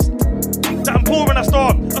with the whips that I'm pouring a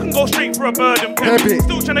star. I can go straight for a bird and pebble.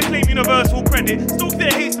 Still trying to claim universal credit. Still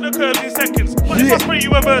get haste to the curves in seconds. But if I spray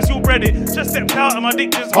you a verse, you'll bread it. Just stepped out and my dick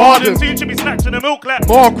just hardened. Soon should be snatching the milk like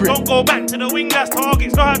Margaret. Don't go back to the wing, that's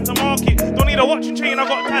targets. Know how to market. Don't need a watching chain, I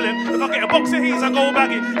got talent. If I get a box of haze, I go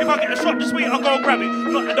bag it. If I get a shot, just wait, I'll go grab it.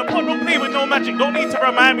 Not at the pot, don't play with no magic. Don't need to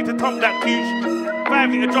remind me to thump that cooch. 5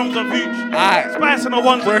 litre drums of hooch. Spice on the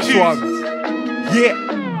ones fresh and ones. Yeah.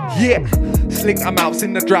 Sling her mouths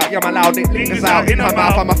in the drought, yeah, my loud it lingers out in her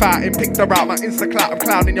mouth. I'm a fountain, picked her out, my insta clout, I'm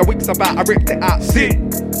clowning your wigs about, I ripped it out. Sit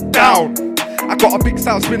down. I got a big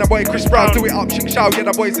sound spinner boy, Chris Brown, do it up, Ching Shao, yeah,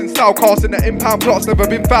 the boys in style, casting the impound plots, never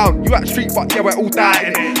been found. You at street, but yeah, we're all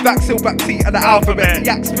dying it. Back still, back seat of the alphabet. The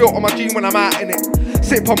yak spilt on my jean when I'm out in it.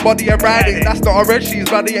 Sip on body and ride it, that's not a red, she's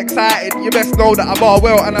bloody excited. You best know that I bar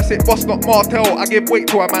well, and I sit boss, not Martel. I give weight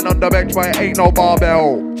to a man on the bench, but it ain't no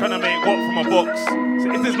barbell. Tryna make what from a box. So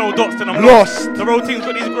if there's no dots, then I'm lost. The road team's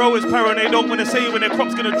got these growers paranoid, they don't wanna say when their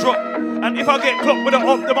crop's gonna drop. And if I get clocked with a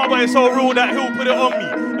up, then my boy is so real that he'll put it on me.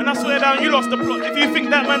 And I swear down, you lost the plot. If you think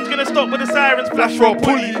that man's gonna stop with the sirens, flash for a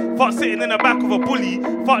pulley. Fuck sitting in the back of a bully.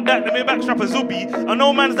 Fuck that, let me backstrap a zubi. I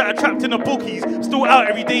know mans that are trapped in the bookies, still out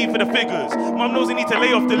every day for the figures. Mum knows they need to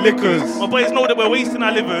lay off the liquors. My boys know that we're wasting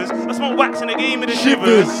our livers. I smoke wax in the game of the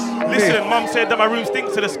shivers. Listen, mum said that my room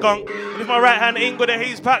stinks to the skunk. And if my right hand ain't got a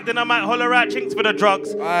haze pack, then I might holler out chinks for the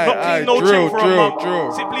drugs. Not clean, no chill for a month.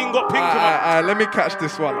 Sipling got pink in my... Let me catch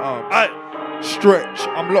this one. Stretch,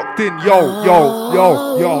 I'm locked in. Yo. Yeah.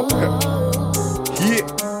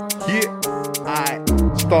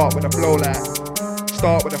 Start with the flow like.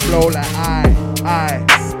 Start with the flow like.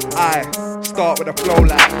 Start with the flow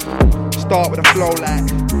like. Start with the flow like.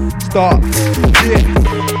 Start. Yeah.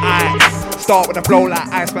 Start with a flow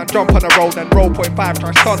like Iceman, jump on the road and roll 0.5,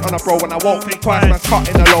 try stunt on a bro and I won't think twice, man's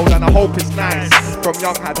cutting a load and I hope it's nice. From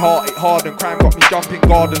young had heart, it hard and crime got me jumping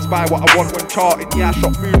gardens, buy what I want when charting, yeah I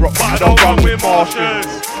shot moon rock but I don't run with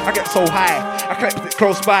Martians. I get so high, I collected it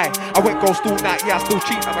close by, I went ghost all night, yeah I still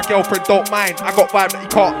cheat and my girlfriend don't mind, I got vibe that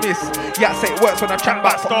you can't miss, yeah I say it works when I chat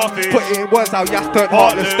back, put it in words how yes turned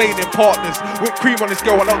heartless, staying in partners, with cream on this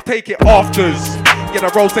girl I don't take it afters. Yeah,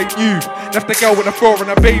 the rose ain't you. Left the girl with a floor and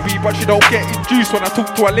a baby, but she don't get induced when I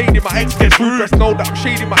talk to a lady. My ex gets rude, best know that I'm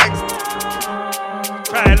shady. My ex.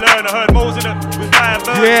 Try and learn, I heard Mo's in it with fire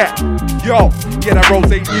burn. Yeah, yo, yeah, the rose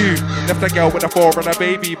ain't you. Left the girl with a floor and a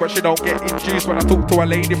baby, but she don't get induced when I talk to a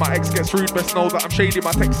lady. My ex gets rude, best know that I'm shady.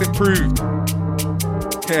 My text improved.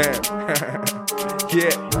 Yeah,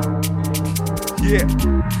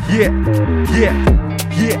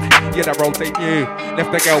 yeah, the road ain't you.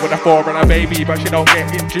 Left the girl with a four and a baby, but she don't get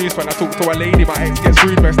induced when I talk to a lady. My ex gets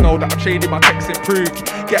rude, best know that I'm shady, my text improved.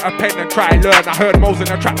 Get a pen and try learn. I heard Mo's in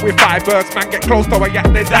a trap with 5 birds. Man, get close to a yak,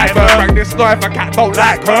 then divert. Rang this knife, a cat don't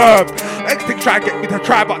like herb. Ex thing try get me to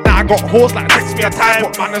try, but now I got horse like text me a time.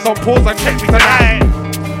 Put manners on pause and check me tonight.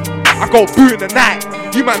 I go boo in the night.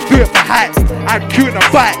 You man do it for hype. I'm queuing a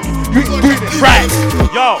bike. You ain't doing it right.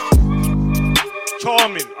 Yo,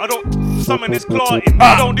 charming. I don't summon this clotting.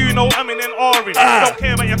 I don't do no amming and orange. I don't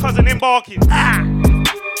care about your cousin embarking. I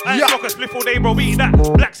ain't smoke a spliff all day, bro, beat that.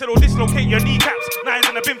 Black said, oh, dislocate your kneecaps. Nines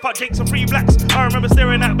in the bin pot, Jakes and 3 blacks. I remember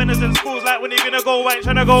staring at Benners in schools like when you gonna go out,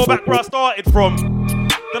 trying to go back where I started from.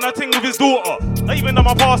 Then I ting with his daughter. I even done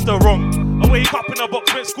my pastor wrong. I wake up in a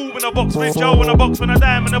box, went school in a box, went jail in a box, when I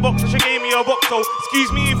dime in a box, and she gave me a box. So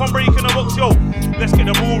excuse me if I'm breaking a box, yo. Let's get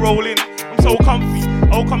the ball rolling. I'm so comfy.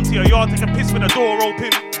 I'll come to your yard, take a piss with the door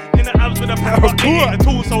open. In the abs with a pack, but ain't the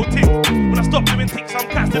tool so tick. When I stop doing ticks, I'm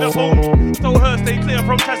cast to the phone. Told her stay clear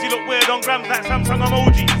from Chaz, you look weird on grams like Samsung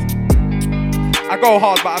emojis. I go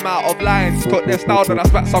hard but I'm out of lines. Took their style then I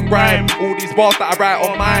spat some grime. All these bars that I write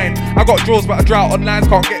on mine. I got draws but I drought on lines.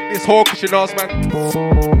 Can't get this whore cause she knows man.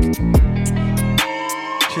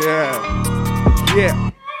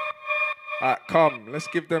 Yeah. Alright, come, let's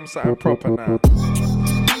give them something proper now.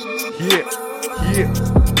 Yeah.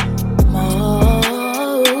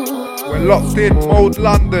 We're locked in, Mode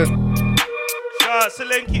London. Shout out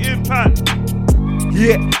Selenki Impact.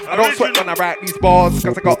 Yeah, I don't sweat when I write these bars,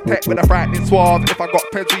 cause I got tech with a frightening suave. If I got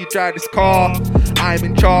peds, we drive this car. I'm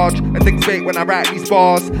in charge, and things fake when I write these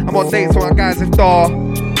bars. I'm on dates with my guys in Dar. Yo,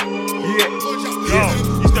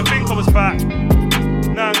 used to think I was fat.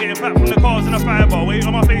 Now I'm getting back from the cars in a firebar. Weight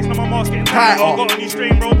on my face, now my mask getting tighter. Got a new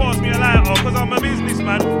strain, bro, pass me a lighter. Cause I'm a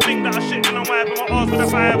businessman. Think that I shit when I'm wiping my arse with a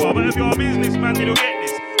firebar. But if you're a businessman, you don't get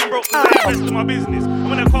this. I'm broke to the rest of my business.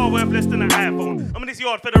 I'm in a car worth less than an iPhone. I'm in this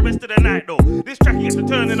yard for the rest of the night though. This track gets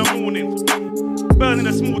returned in the morning. Burning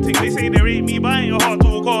a small thing, they say they rate me, but I ain't a hard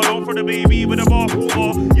talk car. Don't for the baby with a bar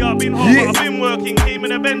water. Yeah, I've been hard, but I've been working. Came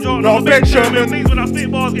in a bench on a Benjamin. Things when I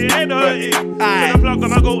spit bars get head hurting. When I plug on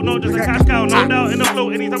my goat, not just a cash cow. No doubt in the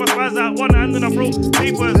float, anytime I spaz out, one hand in the throat.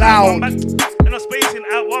 Papers loud. And I'm spacing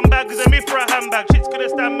out, one bag is a myth for a handbag. Shit's gonna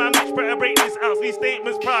stand, man, bitch, better break this out. These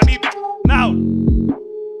statements proudly now.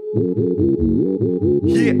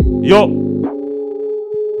 Yeah. Yo.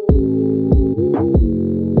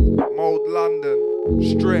 Mode London,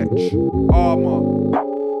 Stretch, Armour.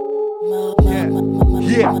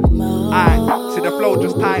 Yeah. I see the flow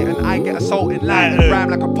just tight and I get assaulted light and rhyme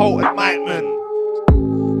like a potent micman.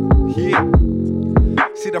 Yeah.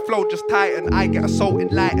 See the flow just tight and I get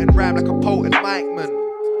assaulted light and rhyme like a potent micman.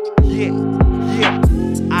 Yeah.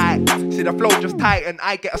 I see the flow just tight and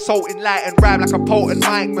I get assaulted light and rhyme like a potent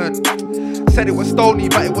micman. Said it was stony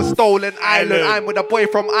but it was stolen island. I'm with a boy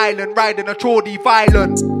from Ireland riding a Geordie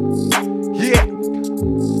violent. Yeah.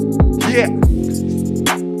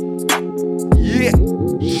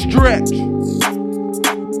 Stretch.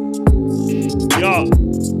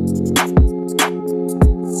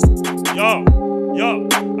 Yo,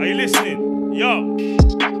 are you listening? Yo.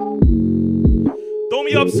 Don't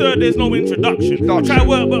be absurd, there's no introduction. I try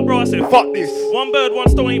work, but bro, I said, fuck this. One bird, one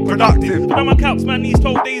stone ain't productive. But on my caps, man, these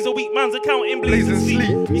 12 days a week, man's accounting blazing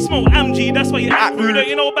sleep. You smoke AMG, that's why you act rude.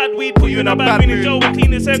 You know bad weed, put you in a bad mood. Joe and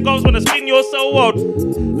clean his head goes when I spin your so wild.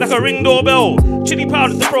 Like a ring doorbell. Chili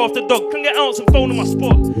powder to throw off the dog. Can get ounce and phone in my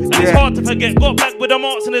spot. And it's hard to forget. Got back with the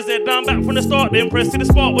marks in his head. Down back from the start, then press to the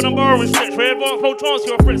spot when I'm borrowing stretch. Red advance, no chance,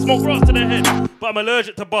 you're a threat. Smoke grass to the head. But I'm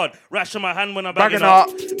allergic to bud. Rash in my hand when I'm bagging up.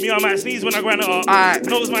 Me, I might sneeze when I grind it up.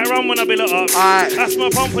 Nose might run when I build it up. Asthma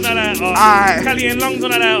pump when I light up. Cali and lungs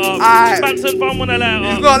when I light up. Banton fun when I light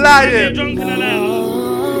up. He's not lying. Get drunk when I light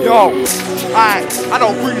up. Yo, I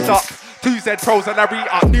don't breeze up. 2Z pros and I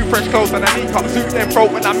re-up. New fresh clothes and I need up. Suit them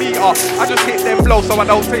throat when I meet her. I just hit them blow so I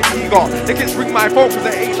don't take ego. They can ring my phone cause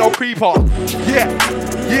there ain't no creeper. Yeah.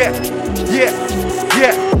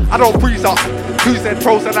 I don't freeze up. 2Z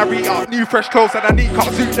pros and I re-up. New fresh clothes and I need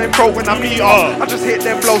cut. Suit them throat when I meet her. I just hit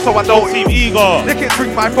them blow so I don't seem eager. They can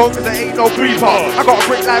ring my phone cause there ain't no creeper. I got a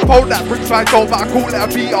brick like pole that brings my goal, but I call it a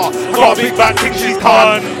beater. I got a big back, think she's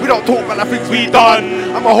done. We don't talk, man, I think we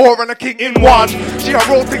done. I'm a whore and a king in one. She a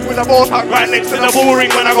raw thing with a more tongue right next to the ball ring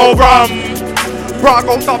when I go rum. Bro, I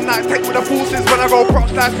go some night take with the forces when I go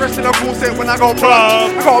props, nice rest in the corset when I go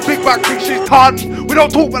plug. I got a big back, think she's done. We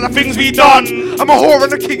don't talk, man, the things we done. I'm a whore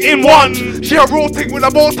and a king in one. She a raw thing with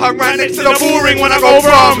a more tongue right next to the ball ring when I go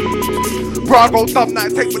rum. Bro, I go some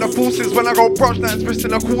night take with the forces when I go brush, nice rest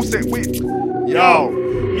in the corset with. Yo.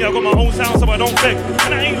 Yeah, I got my own sound so I don't beg.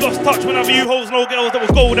 And I ain't lost touch when I view hoes, no girls that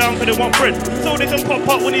will go down for they want bread. So they can pop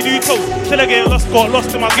up when they do toast. Till I get lost, got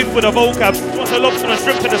lost in my gift with a vocab. Want a lobster and a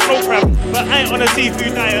shrimp and a snow crab. But I ain't on a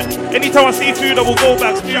seafood diet. Anytime I see food I will go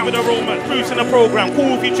back. Speak with a romance, proofs in the program.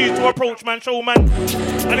 Cool if you choose to approach man, show man.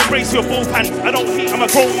 And embrace your both hands. I don't hate, I'm a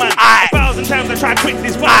grown man. 1,000 times I try to quit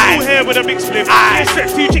this, but I'm still here with a big split. I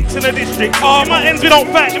stretch 2 chicks in the district. In my ends we don't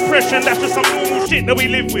fight depression, that's just some normal shit that we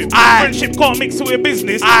live with. Friendship can't mix it with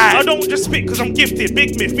business. I don't just spit cause I'm gifted.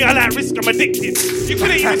 Big myth, me I like risk, I'm addicted. You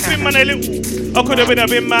couldn't even swim man a little. I could have been a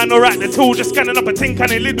bin man or at the tool, just scanning up a tin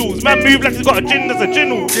can of Lidl's. Man move like he's got a gin, there's a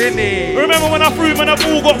ginnel. Remember when I threw man a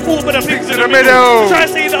ball, got caught by the pigs in the middle. Try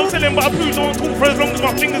to say that I'm selling but I prove don't talk for as long as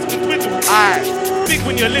my fingers can twiddle. Big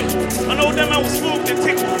when you're little. I know them I will smoke and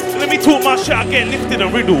tickle. Let me talk my shit, I get lifted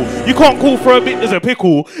and riddle. You can't call for a bit, there's a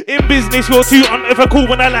pickle. In business, you're too unethical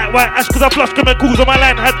when I like white ash, cause I flush chemicals on my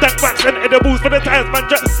line. Had dank wax and edibles for the times, man.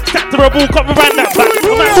 Stacked to a ball, cut around that back.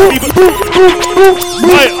 I'm actually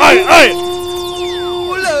Aye.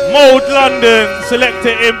 Mode London,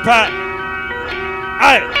 Selector Impact.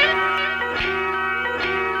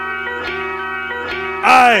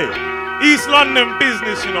 Aye. East London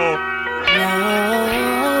business, you know.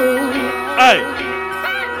 Aye.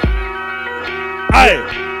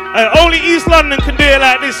 Only East London can do it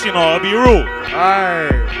like this, you know. I'll be real.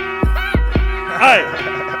 Aye.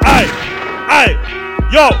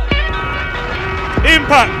 Yo.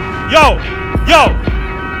 Impact. Yo.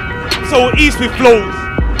 So East with flows.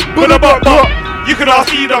 You can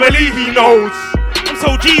ask E-double-E, he knows. I'm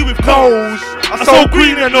so G with clothes. I'm so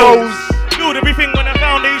green and nose. Build everything on a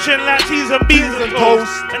foundation like cheese and beans and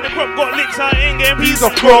toast. And the crop got licks, I ain't getting peas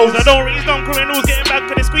of crows. I don't raise down criminals, getting back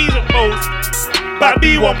to the squeeze and pose. Back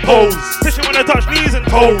B1 pose. Session when I touch knees and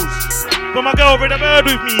toes. But my girl read a bird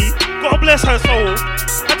with me. Gotta bless her soul.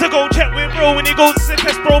 Had to go check with bro when he goes to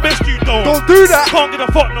test bro, best you don't. Don't do that. Can't get a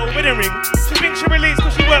fuck, no wedding ring. She thinks she relates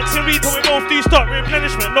cause she works in retail. We both do stock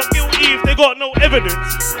replenishment. Not guilty if they got no evidence.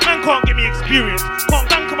 Man can't give me experience. Can't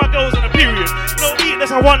bank on my girls on a period. No beat,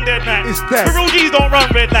 that's a one dead night. It's dead. The real G's don't run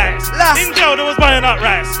red lights. In jail they was buying up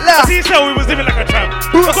rice. I see cell we was living like a tramp.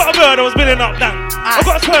 I got a bird I was building up down. I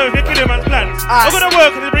got a swerve if you're killing man's plans. I got to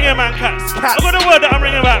work and it's bringing man cats. I got a word that I'm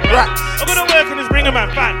bringing back rats. I got to work and it's bringing man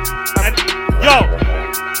fans. And yo,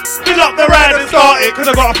 fill up the ride and start it, cause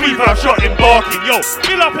I got a 3-5 shot in barking. Yo,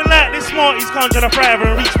 fill up and like this smarties can't try to thrive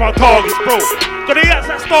and reach my targets, bro. Got the yaks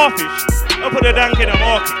like starfish, I put the dank in the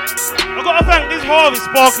market. I gotta thank this Harvey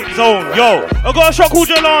Sparking Zone, yo. I got a shot called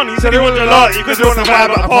Jelani, said he want gelati, cause he want to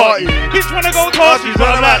vibe at a party. Bitch wanna go Tashi,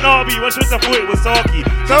 but I'm like Narby, when she was thought it was Saki.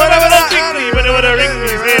 So whenever they think me, but they wanna ring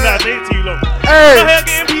me, say that ain't too long. I'm here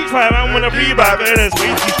getting peach pie, man, wanna free back, but it's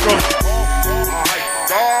way too strong.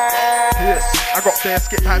 Yes, I got bare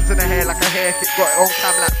skip hands in the hair like a hair kick, got it on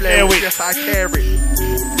cam like flare. Yes, I care it.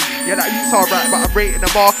 Yeah, that you's alright, but I'm rating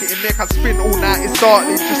the market in there. Can spin all night, it's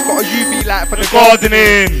darkly. Just got a UV light for the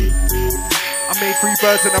gardening. I made 3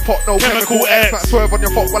 birds in a pot, no chemical X. Might swerve on your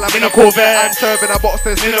foot while I'm in a Corvette. I'm serving a box,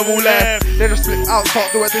 there's minimal left. They just split out, can't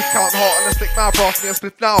do a discount heart and a stick mouth, ask me a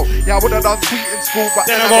split now. Yeah, I would've done sweet in school, but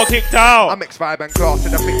then I got kicked out. I mix vibe and glass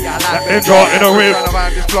in the thing, yeah, I like it. In a whip.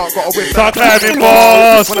 This plant got a whip. Start climbing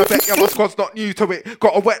fast. When I bet, yeah, my squad's not new to it.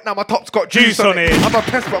 Got a wet, now my top's got juice on it. I'm a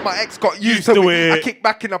pest, but my ex got used to it. I kick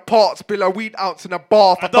back in the parts, spill a weed ounce in a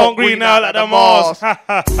bath. I don't green now like the Mars.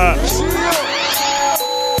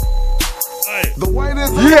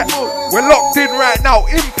 Yeah, we're locked in right now.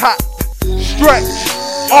 Impact, Stretch,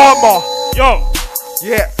 Armour. Yo.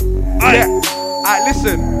 Yeah. Alright,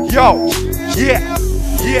 listen. Yo. Yeah.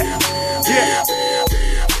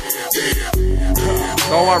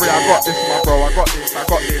 Don't worry, I got this, my bro. I got this. Let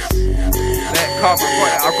it come, I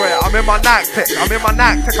got it. I'm in my Nike Tech. I'm in my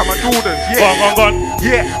Jordans. Yeah. Go on.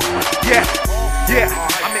 Yeah.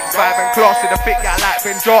 I mix vibe and class in the fit, yeah, like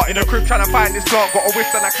been jar. In the crib trying to find this plant, got a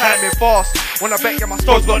whiff and I climbing fast. When I bet, yeah, my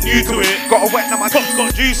stores got new to it. Got a wet, now my top's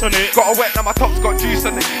got juice on it. Got a wet, now my top's got juice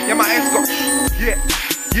on it. Yeah, my ex got, yeah.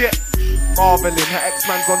 Marveling, her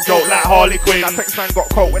ex-man's on joke like Harley Quinn. That ex-man got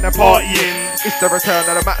caught when they're partying. It's the return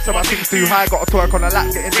of the max, so my thing's too high. Got a twerk on the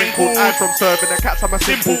lap, getting wrinkled. I'm from serving the cats, I'm a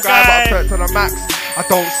simple guy, but I'm turned to the max. I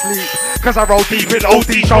don't sleep, cause I roll deep in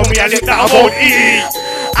OD. Show me a lick that I won't eat.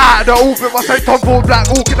 Out of the open, my say Tom Ford Black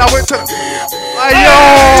Hawk, and I went to the... Yo,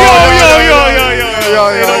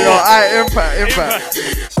 aight, impact.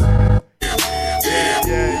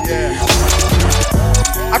 Yeah.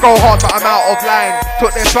 I go hard but I'm out of line.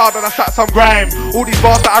 Took this crowd and I sat some grime. All these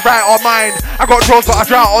bars that I write are mine. I got draws but I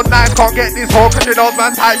drought on nines. Can't get this whole cause you know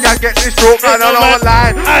man tight. Yeah, get this stroke man on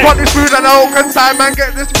online. Got this food and I don't consign man.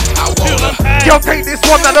 Get this. Yo, take this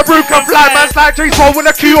one that the broom can fly. Man slide trees for with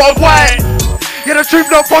a Q of white. Yeah, the truth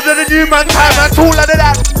not fonder than you man. Time man taller than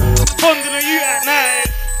that. Fonder than you at night.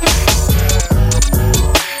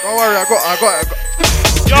 Don't worry, I got it.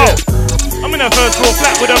 Yo. I'm in the first floor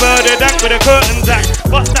flat with a murder dank with a curtain zack.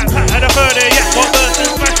 Bust that pack at a further yak. Got burst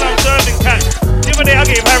and smash down serving cat. The other day I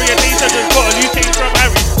gave Harry a taste. I just got a new change from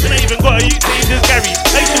Harry. Then I even got a new change as Gary.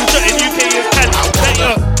 They still shutting UK as Cali.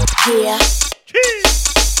 Yeah. Cheese.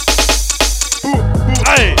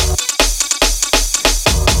 Aye.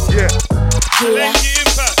 Yeah. Thank you,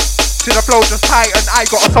 Impact. See the flow just tight and I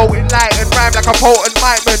got a soul enlightened. Rhyme like a potent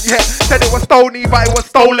mightman, yeah. Said it was stony but it was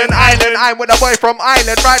stolen island. I'm with a boy from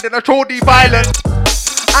Ireland riding a Chordy violent.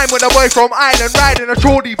 I'm with a boy from Ireland riding a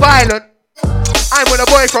Chordy violent. I'm with a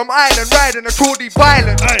boy from Ireland riding a Chordy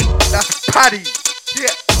violent. That's Paddy,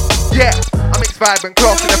 yeah. I mix vibe and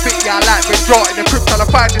class in the fit, yeah, I like been drought. In the crypt trying to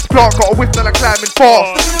find this plant. Got a whiff and I'm climbing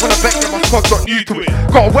fast. When I bet, yeah, my squad got new to it.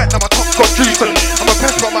 Got a wet, now my top's got juice on it. I'm a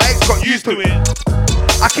pest but my ex got used to it.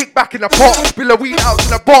 I kick back in the pot, spill a weed out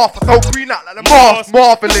in the bath. I throw green out like the mask.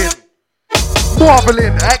 Marveling.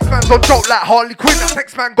 X-Man's on joke like Harley Quinn. That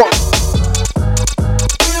X-Man got...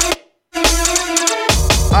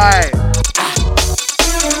 Aye.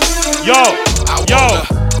 Yo.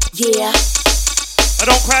 Yeah. I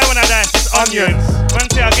don't cry when I dance, it's onions. Man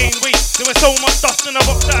say I gained weight. There was so much dust in the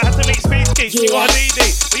box that I had to make space cake. You got a day,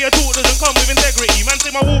 but your talk doesn't come with integrity. Man say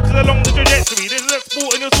my walk is along the trajectory. There's a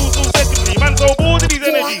sport and it's all secondary. Man so bored of these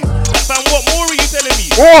energies. That man, what more are you telling me?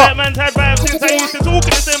 That man's had vibes since I used to talk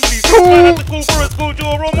in assemblies. I had to call for a school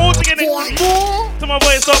draw or more to get next to me. To my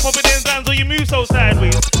boy start popping in stands or you move so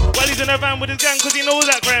sideways. While he's in a van with his gang cause he knows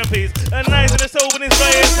that crime pays. And nice in the soul when his guy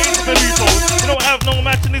is facing the loopholes. You don't have no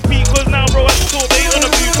match in his peak cause now bro has to talk bait on a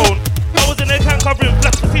blue phone. I was in a can covering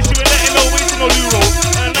flash with tissue and letting no waste no loo.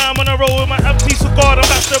 And now I'm on a roll with my empty cigar. I'm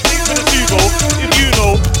back to the place with a Sugo. If you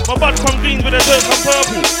know, my bud come green with a dirt come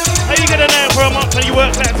purple. How you get a 9 for a month and you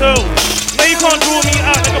work like turtle? Now you can't draw me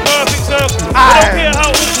out like a perfect circle. I don't care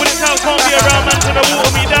how awkward it sounds, can't be around man trying to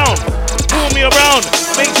water me down. Pull me around,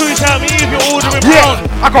 make sure you shout me if you're ordering brown.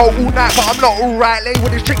 I go all night but I'm not alright. Lay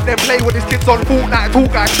with his chick then play with his kids on Fortnite. Tall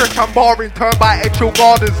guy stretch and barring, turn by Edgehill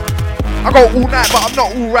Gardens. I go all night but I'm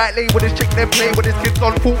not alright. Lay with his chick then play with his kids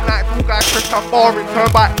on Fortnite. Tall guy stretch and barring, turn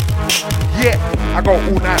by... Yeah, I go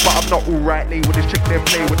all night but I'm not alright. Lay with his chick then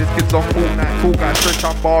play with his kids on Fortnite. Tall guy stretch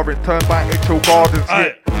and barring, turn by Edgehill Gardens.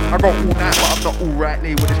 Yeah. I go all night but I'm not alright.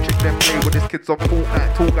 Lay with his chick then play with his kids on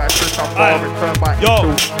Fortnite. Tall guy stretch and barring, turn by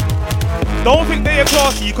Edgehill. Don't think they are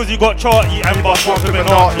classy because you got Charty and Boss wants to be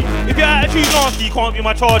naughty. If your attitude's nasty, you can't be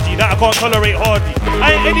my Chargy. That I can't tolerate hardly.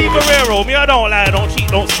 I ain't Eddie Guerrero. Me, I don't lie, don't cheat,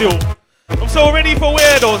 don't steal. I'm so ready for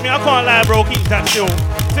weirdos. Me, I can't lie, bro. Keep that still.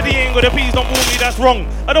 City ain't got the please don't move me, that's wrong.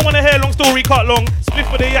 I don't want to hear long story cut long. Spliff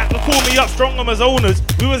for the yak and call me up strong on my zoners.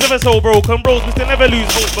 We was ever so broken, bros. We still never lose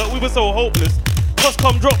hope, but we were so hopeless. Just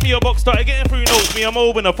come drop me a box, started getting through notes. Me, I'm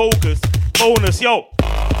open a focus. Bonus, yo.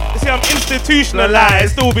 You see, I'm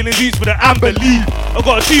institutionalized, still been induced with an amber lead. I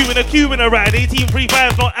got a 2 in a Q in a ride,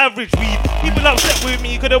 18.35's not average weed. People upset with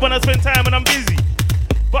me, cause they wanna spend time when I'm busy.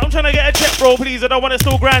 But I'm trying to get a check, bro, please. I don't wanna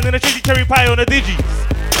still grind in a chili cherry pie on the digis.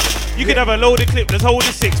 You could have a loaded clip that's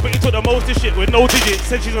holding 6, but you took the most of shit with no digits.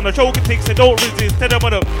 Said she's on a choking tick, so don't resist. Tell them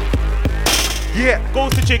on the... Yeah.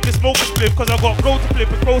 Goes to chick, the smoke a split, cause I got flow to flip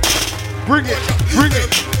and flow to... Bring it.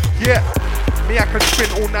 Yeah. Me, I can spin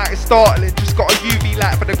all night, it's startling. Just got a UV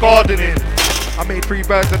light for the gardening. I made 3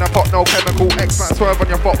 birds in a pot, no chemical. X-Man swerve on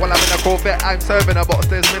your bot while I'm in a Corvette. I'm serving a box,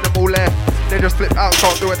 there's minimal left. They just flip out,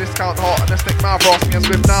 can't do a discount heart. And a stick mouth, ask me a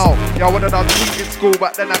swim now. Yeah, I would've done tweet in school,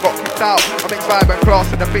 but then I got kicked out. I mix vibe and class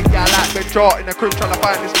in the fit, yeah, I like been chart. In the crib trying to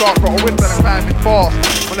find this chart. Got a whip and I'm climbing fast.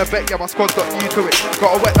 On the bet, yeah, my squad's got new to it.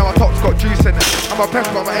 Got a wet, now my top's got juice in it. I'm a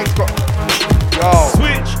pest, but my ex got... Yo.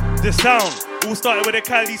 Switch the sound. All started with a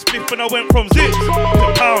Cali split when I went from zips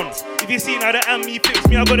to pounds. If you seen how the me flips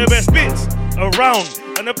me, I got the best bits around.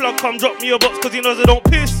 And the plug come drop me a box cause he knows I don't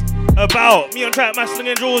piss about. Me and Trap Man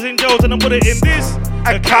slinging drawers in jails and I put it in this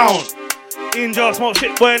account. In jar smoke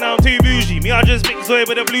shit boy, now I'm too bougie. Me I just mix away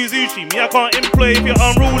with the blue sushi. Me I can't employ if you're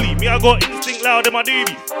unruly. Me I got instinct loud in my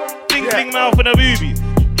doobie. Bling bling mouth and the boobies.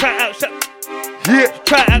 Try out shut. Yeah.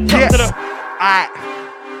 Try out to the. Alright.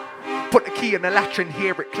 Put the key in the latch and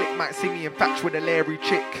hear it click. Might see me in fact with a Larry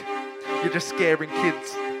chick. You're just scaring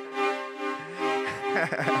kids.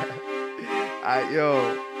 Alright,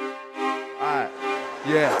 yo. Alright.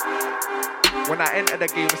 Yeah. When I enter the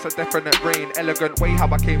game, it's a definite rain. Elegant way how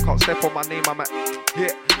I came, can't step on my name, I'm at.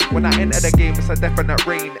 Yeah. When I enter the game, it's a definite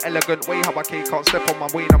rain. Elegant way how I came, can't step on my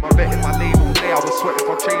way. I'm a vet in my lane all day. I was sweating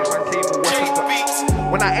for change, man came with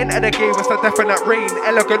weapons. When I enter the game, it's a definite rain.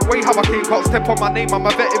 Elegant way how I came, can't step on my name. I'm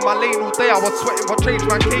a vet in my lane all day. I was sweating for change,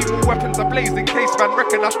 man came with weapons ablaze. In case man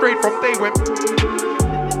reckon I strayed from day when.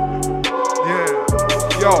 Yeah.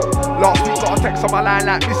 Yo, last week got a text on my line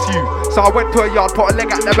like miss you. So I went to a yard, put a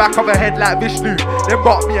leg at the back of her head like Vishnu. Then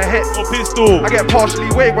brought me a hit. A pistol. I get partially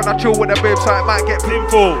waved when I chill with a babe, so it might get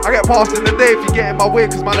painful. I get past in the day if you get in my way,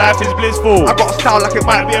 cause my life is blissful. I got a style like it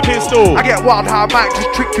might be a pistol. I get wild how I might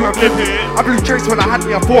just trick you and flip it. I blew chase when I had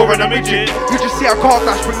me a 4 and a midget. You just see a car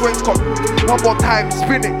dash when you ain't got one more time,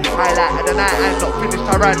 spin it. Highlight of the night, I'm not finished.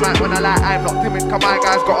 I ride right when I lie, I'm not timid. Come on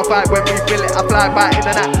guys, got a fight when we feel it. I fly by in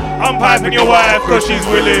the night. I'm piping your wife cause she's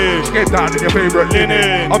willing. She get down in your favourite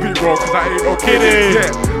linen. I'll be wrong cause I ain't no kidding.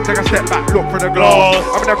 Yeah, take a step back, look for the glass.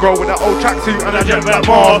 I'm in a girl with an old tracksuit and a jetpack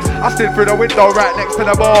mask. I stood through the window right next to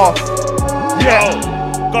the bar. Yeah.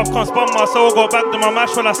 Goth can't spun my soul, got back to my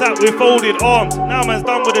mash when I sat with folded arms. Now man's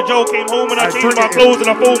done with the joke, came home and I changed my clothes and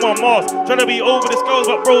I fold my mask. Trying to be over the scales,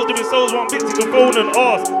 but bros doing souls want bits, you can phone and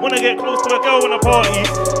ask. When I get close to a girl in a party,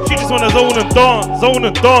 she just wanna zone and dance, zone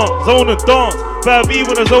and dance, zone and dance. Bad B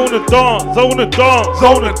wanna zone and dance, zone and dance,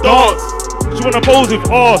 zone and dance. She wanna pose with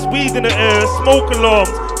arse, weed in the air, smoke alarms.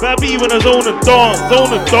 Bad B wanna zone and dance,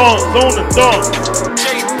 zone and dance, zone and dance.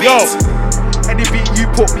 Yo. Any beat you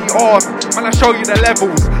put me on, man, I show you the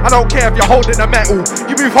levels. I don't care if you're holding the metal.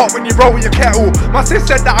 You move hot when you roll with your kettle. My sis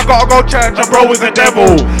said that I gotta go church, and bro is a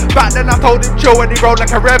devil. Back then I told him chill and he rolled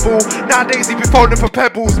like a rebel. Nowadays he be phoning for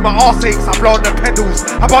pebbles. My arse aches, I blow on the pedals.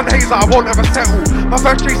 I'm on hazer, I won't ever settle. My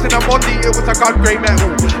first chase in a Monday, it was a gun grey metal.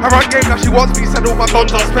 I run game that she wants me, said all my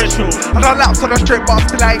guns are special. I done laps on the strip, but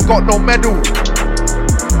still I ain't got no medal.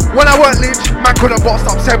 When I weren't Lynch, man could've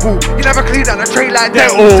boxed up several. You never cleaned out the tray like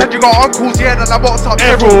Devil. Said you got uncles, yeah, then I boxed up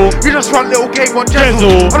Errol. You just run little game on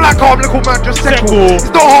Jezel. I'm like calm little man, just settle.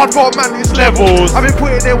 It's not hard for a man, it's levels. I've been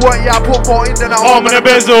putting in work, yeah, I put more in than I arm and a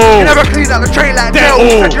bezel. You never cleaned out the tray like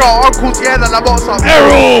Devil. Said you got uncles, yeah, then I boxed up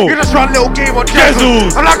Errol. You just run little game on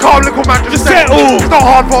Jezel. I'm like calm little man, just settle. It's not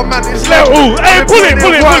hard for a man, it's levels. Hey, pull it.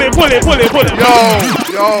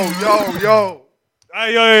 Yo.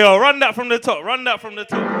 Hey, yo, run that from the top.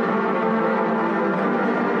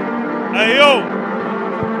 Hey, yo.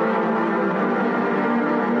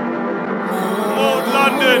 Old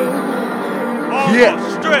London.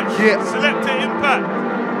 Stretch. Selector Impact.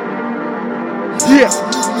 Yeah.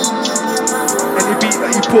 Any beat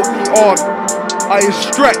that you put me on, I is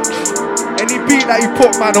Stretch. Any beat that you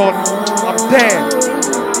put man on, I'm there.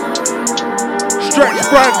 Stretch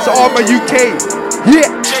brands, Armour UK. Yeah.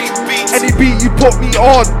 Any beat you put me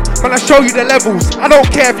on, man, I show you the levels. I don't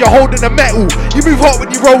care if you're holding the metal. You move hot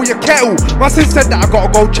when you roll your kettle. My sis said that I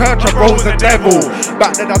gotta go church, and bro's a devil.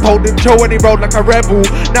 Back then I told him chill and he rolled like a rebel.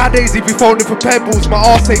 Nowadays he be phoning for pebbles. My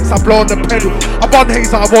arse aches, I blow on the pedal. I bun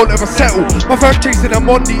hazer, I won't ever settle. My first chase in a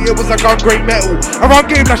Monday, it was a gun grey metal. I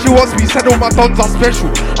run game like she wants me, said all my dons are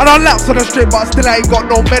special. I done laps on the strip, but still I ain't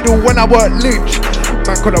got no medal. When I work Lynch,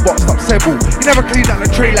 man could've boxed up several. You never cleaned out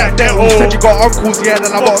the tray like Devil. Said you got uncles, yeah,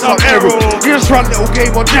 then I boxed up Errol. You just run little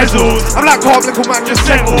game on Jezel. I'm like calm little man, just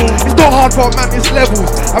settle. It's not hard for a man, it's levels.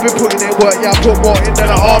 I've been putting in work, yeah, I put more in than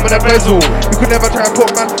an arm and a bezel. You could never try and put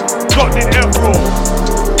man locked in Errol.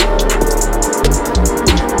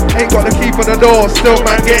 Ain't got the key for the door, still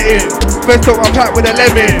man get in. First took my pack with a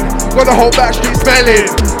lemon. Got the whole back street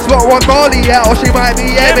smelling. Spot one Marley out or she might be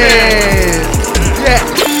Yemen.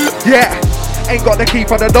 Yeah. Ain't got the key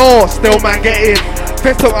for the door, still man get in.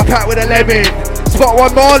 First took my pack with a lemon. Spot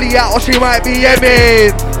one Marley out or she might be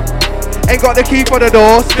Yemen. Ain't got the key for the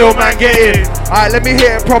door, still man get in. Alright, let me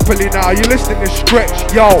hear it properly now. You listening to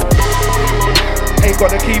Stretch, yo. Ain't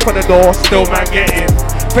got the key for the door, still man get in.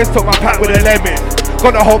 First took my pack with a lemon.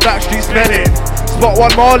 Got the whole back street smelling. Spot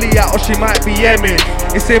one Marley out or she might be Yemen.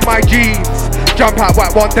 It's in my jeans. Jump out,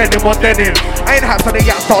 whack one denim, one denim. I ain't happy so the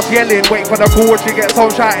yacht starts yelling. Wait for the call, she gets home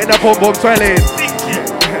shouting, the pum pum swelling.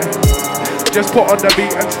 Just put on the beat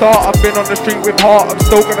and start. I've been on the street with heart. I'm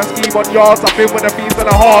still gonna scheme on yards. I've been with a fees and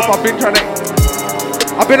a half. I've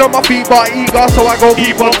been on my feet but eager, so I go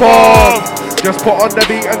keep on farm. Just put on the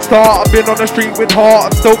beat and start. I've been on the street with heart.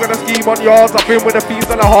 I'm still gonna scheme on yards. I've been with a fees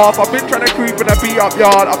and a half. I've been trying to creep in a beat up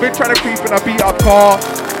yard. I've been trying to creep in a beat up car.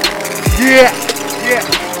 Yeah.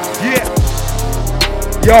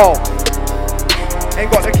 Yo,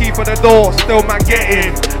 ain't got the key for the door. Still man get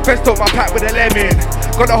in. First took my pack with a lemon.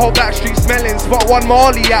 Got the whole back street smelling. Spot one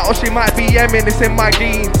Marley out or she might be yemming. It's in my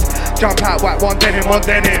jeans. Jump out, whack one denim, one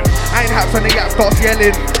denim. I ain't happy when the yacht starts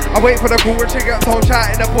yelling. I wait for the call when she gets home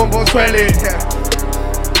shouting, the pum pum swelling. Yeah.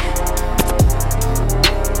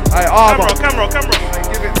 Aye, Camera. Aye,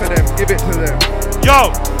 give it to them.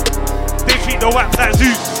 Yo, they treat the wax like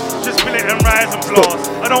Zeus. Just spill it and rise and blast.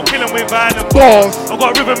 I don't kill them with violent bars. I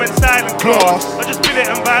got rhythm and style and class. I just spill it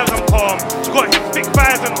and vibes and calm. She got hips, big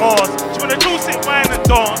thighs and R's. She wanna chill, sit, wine and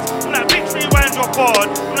dance. I'm like, bitch, rewind your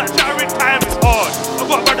card. I'm like, shattering time is hard. I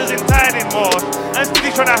got brothers inside in Mars. And still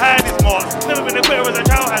he's trying to hide his marks. Never been a quitter as a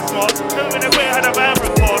child had smarts. Never been a quitter, had a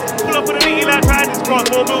vibrant part. Pull up with a nitty like trying this cross.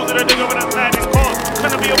 More bills than a digger when I'm sliding cars.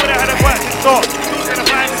 Trying to be a winner, had a quite this start. Still trying to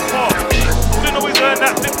find this part. Didn't always earn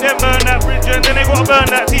that, flip them, burn that bridge, and then they gotta burn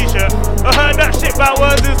that t-shirt. I heard that shit about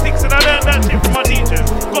words and sticks, and I learned that shit from my teachers.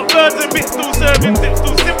 Got birds and bits, still serving tips,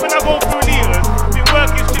 still sipping, I go through liters. Been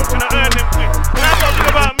working shit, trying to earn them quick. And I'm talking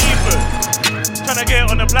about me first. Trying to get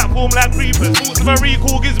on the platform like creepers. Thoughts of a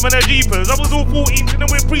recall gives me the jeepers. I was all 14,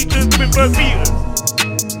 chilling with preachers, doing bird beaters.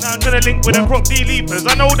 Now I'm trying to link with the crop D leapers.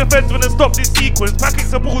 I know the feds when they stop this sequence.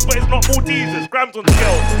 Packets of balls, but it's not Maltesers. Grams on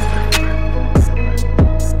scales.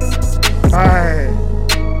 Aye.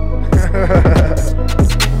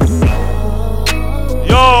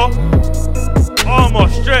 Yo, armor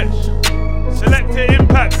stretch. Selected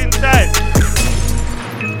impact inside.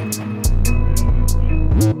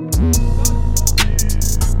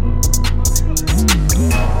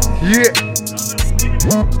 Yeah.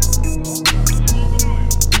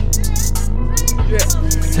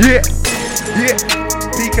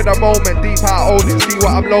 Peak of the moment, deep I own it. See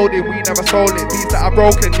what I'm loading, we never sold it. Beats that are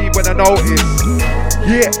broken, leave when I notice.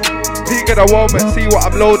 Yeah. Peak of the moment, see what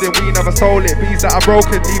I'm loading, we never sold it. Beats that are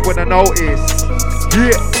broken, leave when I notice.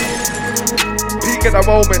 Yeah. Peak of the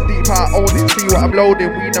moment, deep I own it. See what I'm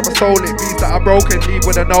loading, we never sold it. Beats that are broken, leave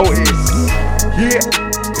when I notice. Yeah.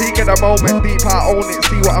 Peak of the moment, deep I own it.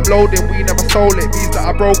 See what I'm loading, we never sold it. Beats that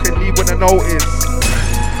are broken, leave when I notice.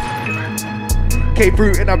 Came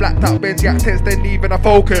through in a blacked out Benz, yak tents, then leaving a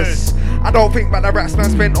focus. I don't think that the rats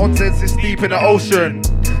man spent on sense is deep in the ocean.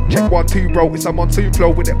 Check 1, 2, bro, it's a monsoon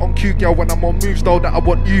flow with it on cue, girl. When I'm on moves, know that I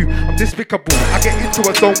want you. I'm despicable, I get into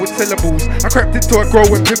a zone with syllables. I crept into a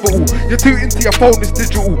growing pivotal. You're too into your phone, it's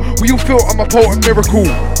digital. Will you feel I'm a potent miracle?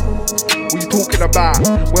 What you talking about?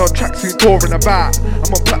 We're on tracksuit touring about.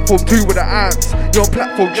 I'm on platform 2 with the ants. You're on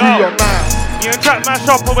platform 3, you're mass. You ain't track my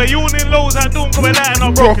shop, but we're yawning lows and don't come lighting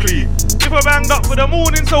up broccoli. If we're banged up for the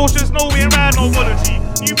morning socials, no we ain't riding no apology.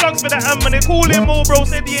 New plugs for that and they call him more bro,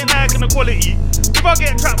 said he ain't liking the quality. If I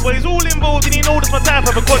get trapped, boys all involved and he know this my type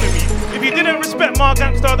of economy. If you didn't respect my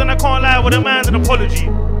gangster, then I can't lie with a man's an apology.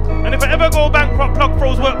 And if I ever go bankrupt, plug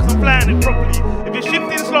pros work cause I'm flying it properly. If you're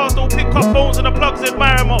shifting slots, don't pick up phones and the plugs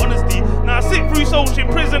admire my honesty. Now I sit through social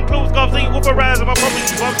prison, closed govs ain't authorizing my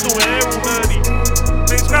property, but I'm still here all nerdy.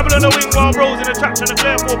 They scrabble on the wing while bros in the trap trying to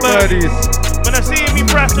clear for birdies. When I see me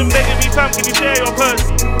brass and begging me fam, can you share your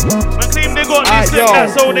Percy? Man claim they got this and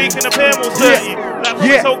that so they can appear more sturdy.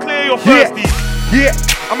 Like so clear your thirsty. Yeah,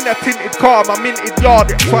 I'm in a tinted car, my minted yard.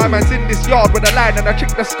 That's why man's in this yard with a line and I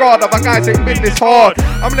check the scar. Other guys ain't been this hard.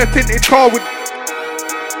 I'm in a tinted car with.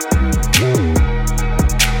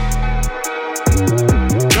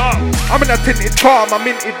 I'm in a tinted car, my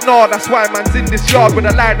minted nard. That's why man's in this yard with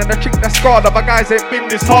a line and I check the scar. Other guys ain't been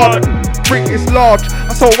this hard. Drink is large.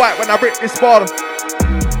 I saw white when I ripped this bar.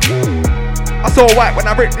 I saw white when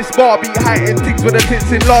I ripped this bar. Beat height and things with the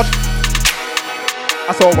tints in large.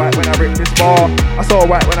 I saw white when I ripped this bar. I saw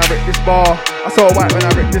white when I ripped this bar. I saw white when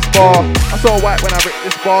I ripped this bar. I saw white when I ripped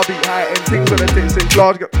this bar. Beat height and things with the tints in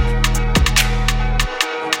large.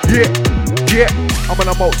 Yeah. I'm on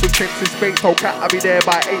a mulch with tints in space. Whole cat, I'll be there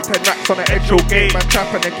by 8-10 racks on the edge of game. Man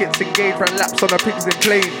trap and the kids engaged, ran laps on the pigs in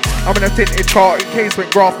plane. I'm in a tinted car in case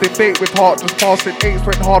went grafting bait with heart just passing 8s.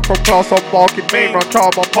 Went hard from class on barking main, run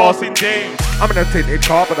charm on passing James. I'm in a tinted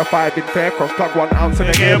car but a 5 in fair cross. Plug 1 ounce in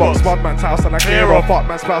the gearbox. One man's house and I clear off. Fuck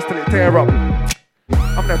man's spouse till it tear up.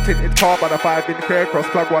 I'm in a tinted car but a 5 in fair cross.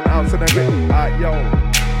 Plug 1 ounce in the bit. Yo.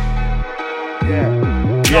 Yeah.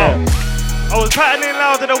 I was patterning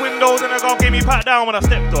loud to the windows and the girl gave me pat down when I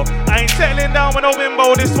stepped off. I ain't settling down with no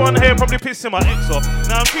bimbo, this one here probably pissing my ex off.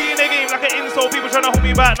 Now I'm treating the game like an insult, people trying to hold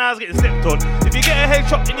me back, now it's getting stepped on. If you get a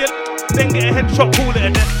headshot in your then get a headshot, call it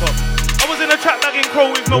a desktop. I was in a trap bagging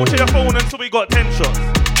crow with no chair phone until we got 10 shots.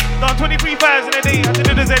 Done 23 fires in a day, had to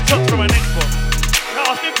do the Z shots from an Xbox.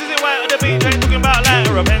 Now I snipped is it white at the beach, I ain't talking about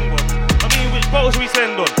lighter or Bengbox. I mean, which bottles we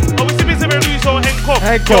send on? Are we sipping some loose or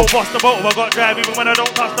Hancock? Yo, bust the bottle, I got drive even when I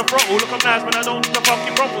don't touch the throttle. Look, I'm nice when I don't touch the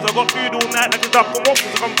fucking ruffles. I got food all night like a duck and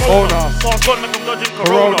waffles. Like I'm cold. So I've gone like I'm dodging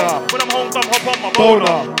Corona. When I'm home, come hop on my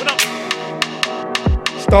boner.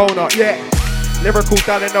 Stoner, yeah. Lyrical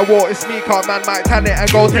down in the water, it's me, car man might tan it and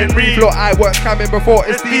go 10 reef. Look, I work scamming before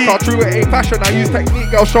it's deep. True, it ain't fashion, I use technique.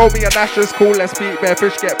 Girl, show me a dash, it's cool, let's speak. Bare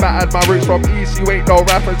fish get battered, my roots from east. You ain't no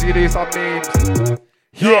rappers, you do some memes.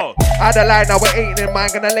 Yeah, I had a line, now we're ain't in mine.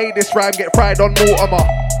 Gonna lay this rhyme, get fried on Mortimer.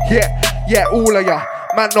 Yeah, all of ya.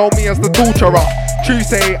 Man know me as the torturer. True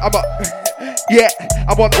say, I'm a... Yeah,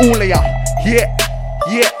 I want all of ya. Yeah.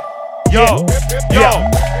 Yo.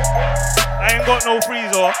 I ain't got no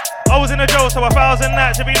freezer. I was in a jail, so 1,000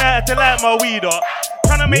 nights every night to light my weed up.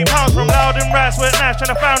 Trying to make pounds from loud and rats, where nice,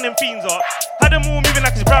 trying to found them fiends up. Had them all moving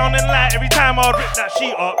like it's brown and light every time I'd rip that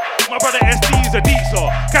sheet up. My brother SD's a deezer,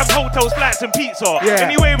 cabs, hotels, flights and pizza. Yeah.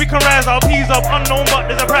 Anyway, we can rise our peas up, unknown, but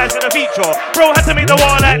there's a prize for the feature. Bro had to make the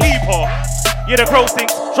wall like Leaper. Yeah, the crow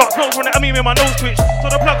stinks. Shot smoke from the with my nose twitch. So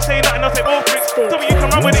the plug say nothing, I'll take both bricks. Tell me you can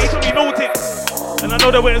run with it, he told me no tips. And I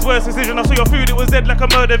know that was worst decision. I saw your food, it was dead like a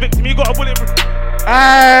murder victim. You got a bullet.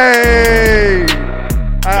 Hey,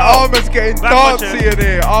 Armour's getting dancey in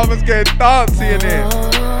here. Armour's getting dancey in here.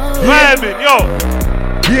 Vibing, yo.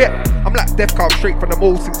 Yeah, I'm like Def come straight from the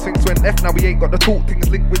mall since things went left. Now we ain't got the talk, things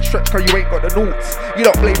linked with stretch, cause you ain't got the notes. You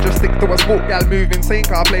don't play, just stick to a sport, gal move insane.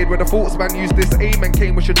 Cause I played with the thoughts, man. Use this aim and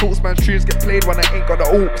came with your thoughts, man. Tunes get played when I ain't got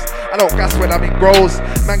the oops. I don't gas when I'm in grows.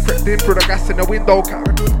 Man crept in through the gas in the window.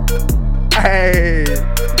 Hey,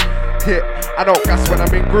 yeah, I don't gas when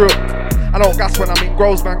I'm in group. I don't gas when I'm in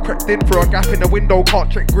grows, man. Crept in through a gap in the window. Can't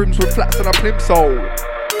check grooms with flats and a plimsoll.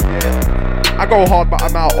 Yeah, I go hard but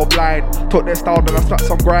I'm out of line. Took their style then I slapped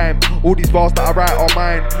some grime. All these bars that I write are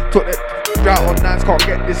mine. Took the drought on nines, can't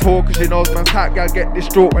get this whore cause she knows man's type. Girl get this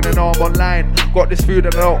stroke when I know I'm online. Got this food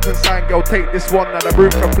and I don't consign. Girl take this one and the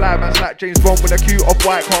roof can fly. Man's like James Bond with a cue of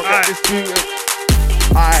white. Can't get this food.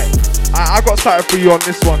 I got something for you on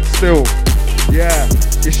this one still. Yeah,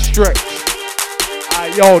 it's stretch.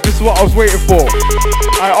 Yo, this is what I was waiting for.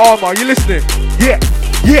 Armour, you listening? Yeah.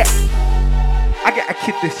 I get a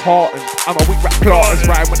kid disheartened. I'm a weak rap plotters,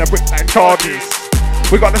 rhyme when I brick line charges.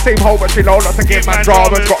 We got the same hole, but she know not to give man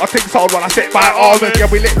dramas. Got a thing sold when I sit by armors. Yeah,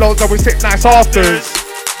 we lit loads and we sit nice afters.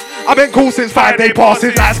 I've been cool since 5 day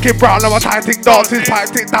passes. Like Skip Brown, and my time tick dances.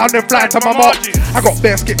 Pipes it down and fly to my marches. I got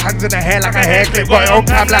bare skip hands in the hair like a hair clip. Got your own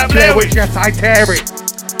cam like Blair Witch, yes I tear it.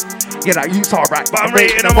 Yeah, that youth's alright, but I'm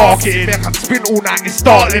rating the market. I can spin all night, it's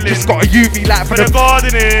startling. Just got a UV light for the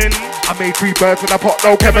gardening. I made 3 birds in a pot,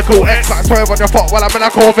 no chemical X. Like swerve on your pot while I'm in a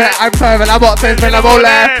Corvette. I'm serving, I'm not saying, I'm all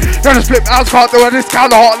left. Gonna split house, can't do a discount,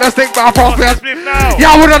 the hotness, think about profit.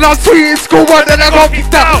 Yeah, I would've done sweet in school, but then I got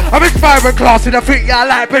kicked out. I'm in 5 class in the fit, yeah, I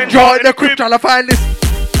like Ben Jar in the crib, trying to find this.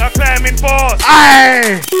 I'm climbing fast.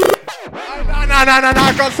 Aye! Nah, I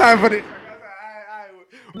got time for this.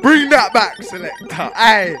 Bring that back, selector.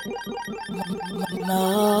 Aye.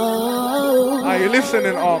 Are you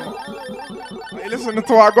listening, Are you listening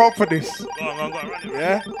to what I got for this? Go on, run it.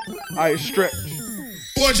 Yeah? Aye, stretch.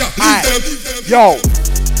 Aye. Yo,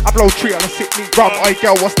 I blow tree on a sick meat rum. Oi,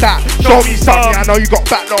 girl, what's that? Show me something. I know you got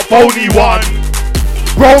back, not a bony one.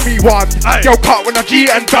 Roll me one. Aye. Yo, cut when I G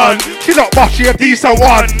and done. She not mushy, a decent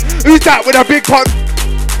one. Who's that with a big pot?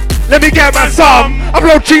 Let me get my some. I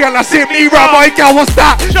blow tree and I sip me rum. Oi, girl, what's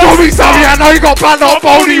that? Show me something. I know you got back, not a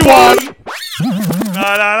bony one.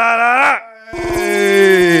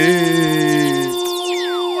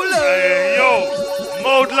 Hey, yo,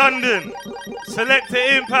 Mode London, Selector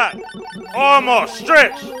Impact, Armour,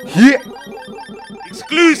 Stretch. Yeah.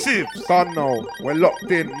 Exclusive. Son, no, we're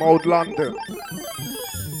locked in, Mode London.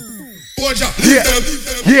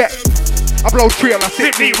 Yeah. I blow tree and I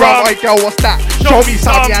sip me rum. Hey girl, what's that? Show me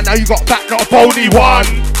something. I know you got back, not a bony one.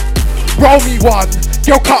 Roll me one.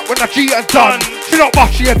 Yo, cut when I G and done. She not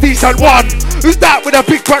mushy, a decent one. Who's that with a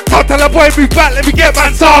big crack? Can't tell a boy move back, let me get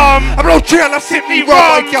man some. I blow tree and I sip me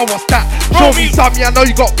rum. Hey girl, what's that? Show me something. I know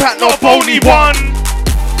you got back, not a bony one.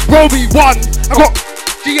 Roll me one. I got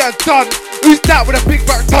G and done. Who's that with a big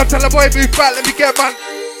crack? Can't tell a boy move back, let me get man.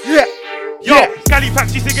 Yeah. Yo, Scally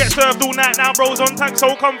packs used to get served all night, now bros on tank,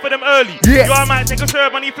 so come for them early. Yeah. Yo, I might take a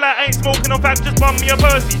shirt, money flat, ain't smoking on facts, just bum me a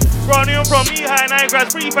Percy. Running from me high, 9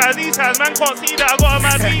 grads, 3 5, these times, man can't see that I got a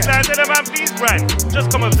mad beat line, tell the man please grind. Just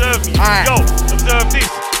come observe me. Yo, observe this.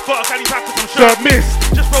 Got a Scally pack with some shirt miss.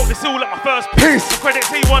 Just wrote the seal at my first piss. The credit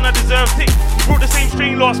T1, I deserve tick. He brought the same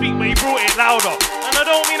string last week, but he brought it louder. And I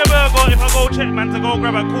don't mean a burger if I go check man to go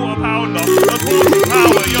grab a quarter pounder. A quarter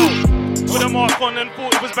power, yo. With a mask on and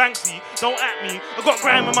thought it was Banksy. Don't at me. I got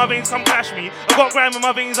grime in my veins, come clash me. I got grime in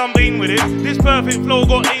my veins, I'm vain with it. This perfect flow,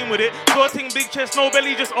 got aim with it. Got a ting big chest, no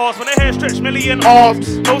belly, just arse. When the hair stretch, melly and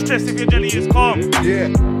arms. No stress if your jelly is calm. Yeah.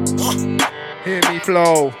 Hear me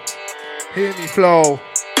flow. Hear me flow.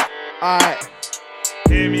 Aight.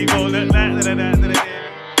 Hear me go.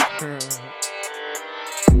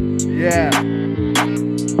 Yeah.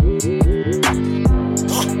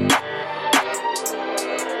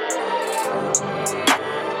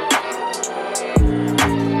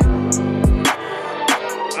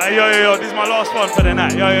 Yo, this is my last one for the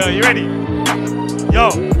night. Yo, you ready?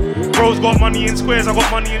 Yo, bros got money in squares, I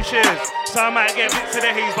got money in shares. So I might get bits of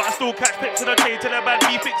the haze, but I still catch pips to the trade till the bad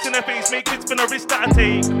be fixing the face. Make it spin a wrist that I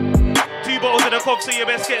take. 2 bottles of the cough, so you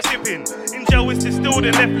best get sipping. In jail it's distilled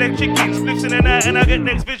and left leg chicken. Spliffs in the night and I get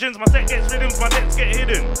next visions. My set gets rhythms, my debts get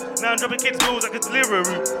hidden. Now I'm dropping kids' bills like a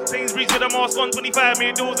delivery. Sainsbury's with a mask on, 25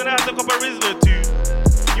 made deals and I have to cop a Rizzler too.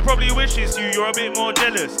 You probably wish it's you're a bit more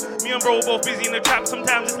jealous. Me and bro both busy in the trap,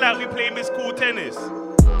 sometimes it's like we play Miss Cool tennis.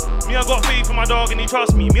 Me, I got faith in my dog and he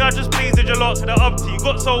trusts me. Me, I just blaze a lot to the up-tee.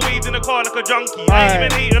 Got so waved in the car like a junkie. I ain't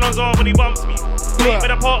even hating on Zar when he bumps me. Ain't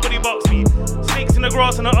been apart when he box me. Snakes in the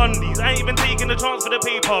grass and the undies. I ain't even taking the chance for the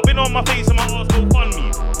paper. Been on my face and my arse don't fund me.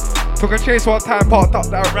 Took a chase one time, parked up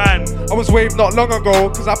that ran. I was waved not long ago,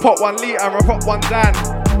 cause I popped 1 litre and I popped 1 Dan.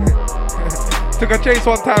 Took a chase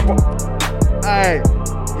one time, aye.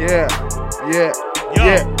 Yeah.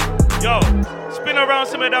 Yo, spin around,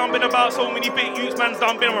 simmer down, been about so many fake youths, man's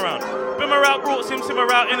done, been around. Bimmer out, brought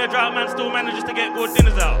simmer out, in a drought, man still manages to get good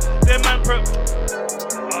dinners out. Then man prep.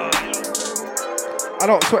 I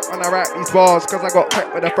don't sweat when I write these bars, cause I got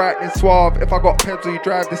pet with a frightening suave. If I got pencil, you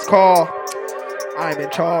drive this car. I'm in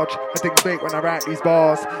charge, I think big when I write these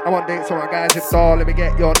bars. I'm on dates with my guys in star, let me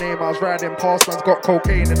get your name. I was riding past, man's got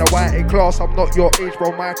cocaine in a white A-class. I'm not your age,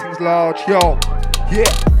 bro, my thing's large. Yo, yeah.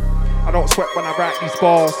 I don't sweat when I write these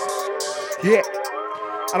bars. Yeah.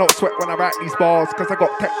 I don't sweat when I write these bars, cause I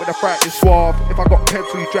got tech with a frightening suave. If I got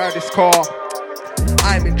pencil, you drive this car.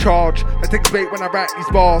 I'm in charge, I think big when I write these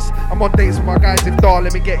bars. I'm on dates with my guys in Dar,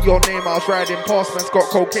 let me get your name. I was riding past, man's got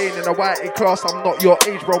cocaine in a white A-class. I'm not your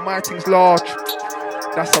age, bro, my thing's large.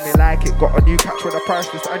 That's something like it. Got a new catch with a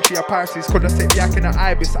price list and your prices. Could have sit yak in the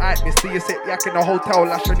ibis, I miss. See you sit yak in the hotel,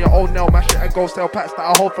 lash on your own nail, mash it and go sell packs that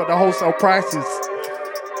I hold for the wholesale prices.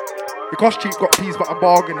 It cost cheap, got peas, but I'm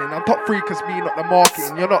bargaining. I'm top 3 cause me, not the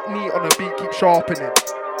marketing. You're not neat on the beat, keep sharpening.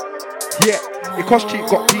 Yeah, it cost cheap,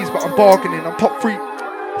 got peas, but I'm bargaining. I'm top 3.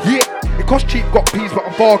 Yeah, it cost cheap, got peas, but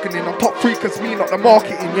I'm bargaining. I'm top 3 cause me, not the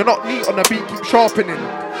marketing. You're not neat on the beat, keep sharpening.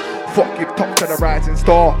 Fuck, give top to the rising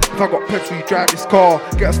star. If I got pencil, you drive this car.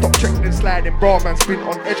 Get a stop check, then sliding. Bra man, spin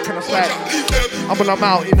on edge, can I slide? I'm on a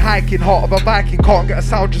mountain hiking, heart of a Viking. Can't get a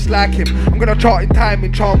sound just like him. I'm gonna chart in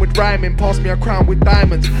timing, charm with rhyming. Pass me a crown with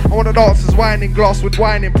diamonds. I want the dancers whining, glass with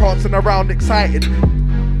whining, prancing around excited.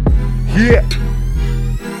 Yeah.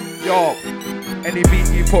 Yo, any beat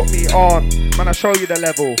you put me on, man, I show you the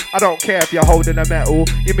level. I don't care if you're holding a metal.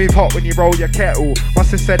 You move hot when you roll your kettle. My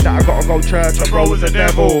sis said that I gotta go church and bro was a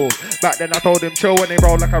devil. Back then I told him chill when they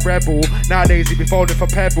roll like a rebel. Nowadays he be folding for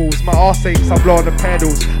pebbles. My arse aches, I'm blowing the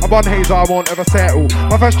pedals. I'm on hazer, I won't ever settle.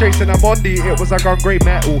 My first Jason and Mondi, it was a gun grade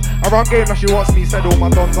metal. I run game like she wants me said all my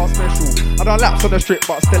dons are special. I done laps on the strip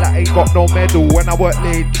but still I ain't got no medal. When I work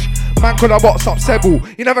late, man could I box up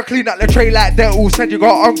Sebble. You never clean up the tray like Dettle. Said you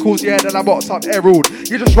got uncles, yeah, then I box up Herald.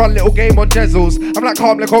 You just run little game on Jezzles. I'm like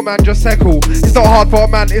calm little man, just settle. It's not hard for a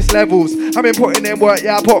man, it's levels. I've been putting in work,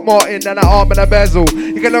 yeah, I put more in than an arm and a bezel.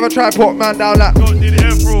 You can never try put man down like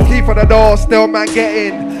key for the door, still man get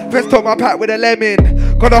in. First took my pack with a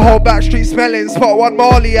lemon. Got a whole back street smelling. Spot one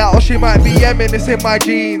Marley out or she might be yemming. It's in my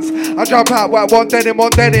jeans. I jump out like one denim.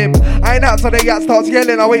 I ain't out so the yacht starts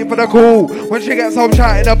yelling. I wait for the call. When she gets home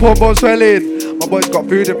chatting, her pum bum swelling. My boys got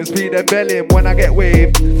food and speed and belling. When I get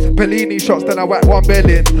waved, Pellini shots, then I whack 1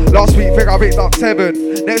 belling. Last week think I picked up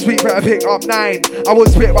 7. Next week better pick up 9. I would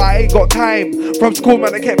spit but I ain't got time. From school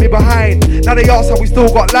man they kept me behind. Now they ask how we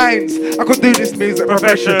still got lines. I could do this music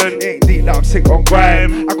profession. It ain't deep now I'm sick on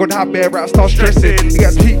grime. I could have bare rap start stressing. It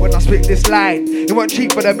gets peak when I spit this line. It won't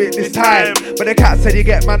cheap for the bit this time. But the cat said you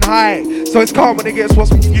get man high. So it's calm when it gets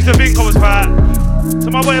what's. Used to think I was fat. So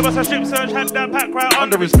my boy was a strip search, had that pack right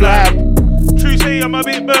under his slab. True say I'm a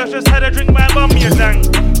bit burst, just had a drink, my bum me a zang.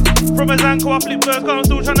 From a Zanko I flip first, I'm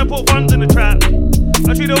still trying to put funds in the trap.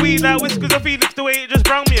 I treat the weed like Whiskers and Felix the way it just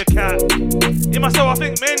brung me a cat. In my soul I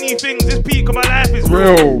think many things, this peak of my life is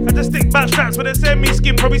real. Had to stick back straps but they send me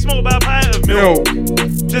skin, probably smoke about a pint of milk.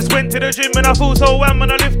 Just went to the gym and I feel so wham when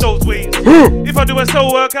I lift those weights. If I do a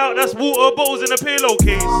soul workout, that's water bottles in a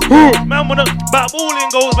pillowcase. Man wanna back balling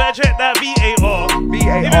goals, better check that VAR.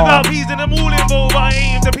 Even got peas in the mooling bowl, but I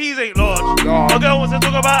ain't if the peas ain't large. My girl wants to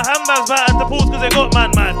talk about handbags, but I had to pause cause they got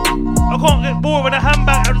man. I can't get bored with a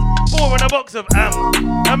handbag, I just bored in a box of am.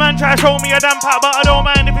 A man try to show me a damn pack, but I don't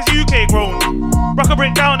mind if it's UK grown. Rock a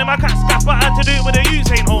brick down in my cat scat, but I had to do it when the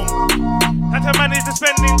youths ain't home. Had to manage the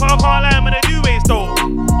spending, cause I can't lie when they do waste though.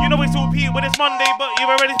 You know it's all Pete when it's Monday, but you've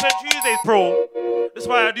already spent Tuesdays, bro. That's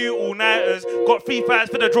why I do all-nighters. Got 3 fights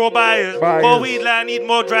for the draw buyers. Got weed line, need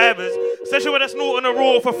more drivers. Especially when I snort on a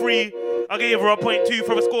raw for free. I gave her a 0.2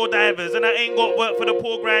 for the score divers. And I ain't got work for the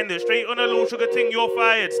poor grinders. Straight on a low sugar thing, you're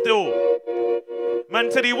fired still. Man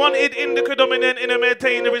said he wanted indica dominant in a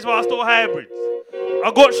maintainer is why I stole hybrids.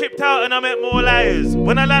 I got shipped out and I met more liars.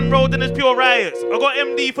 When I land road then there's pure riots. I got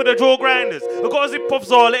MD for the jaw grinders. I got a zip off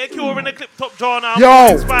Zor, let it cure in the clip top jar, now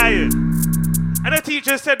I'm inspired. And the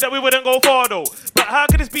teacher said that we wouldn't go far though. But how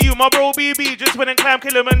could this be you, my bro BB just went and climbed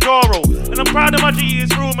Kilimanjaro. And I'm proud of my G's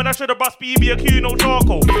room and I should have bust BBQ, no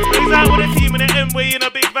charcoal. He's out with a team in an M-way in a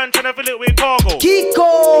big van trying to fill it with cargo.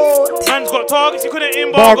 Kiko! Man's got targets, you couldn't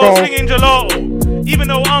embargo, slinging gelato. Even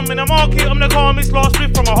though I'm in the market, I'm the calmest last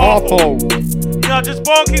split from a harpo. Yeah, I just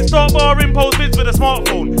bark it, start barring, post vids with a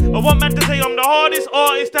smartphone. I want man to say I'm the hardest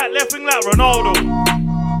artist that left wing like Ronaldo.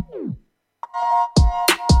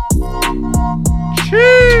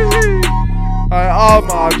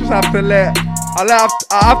 I just have to let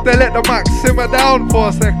the mic simmer down for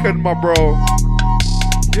a second, my bro.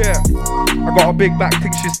 Yeah, I got a big back,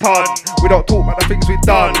 think she's done. We don't talk about the things we've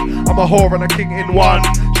done. I'm a whore and a king in one.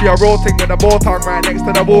 She a raw thing with a bow tongue right next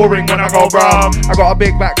to the ball ring when I go brum. I got a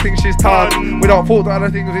big back, think she's done. We don't talk about the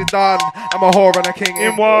things we've done. I'm a whore and a king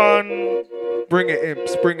in one. Bring it,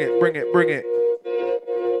 imps, bring it, bring it, bring it.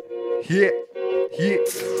 Yeah, yeah.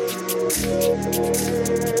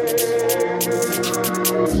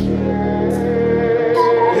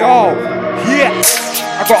 Yo, yeah.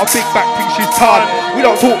 I got a big back, think she's done. We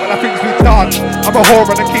don't talk about the things we've done. I'm a whore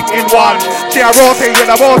and a king in one. See, I rotate with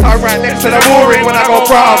a ball tongue right next to the ball ring when I go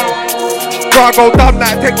brum. I go dumb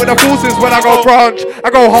that take with the forces when I go brunch.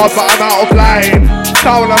 I go hard but I'm out of line.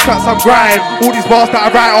 Style and tracks I'm grind. All these bars that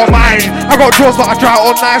I write on mine. I got draws but I dry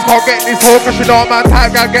on nights. Can't get this hoe cause you know man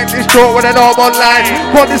time. Can't get this draw when I know I'm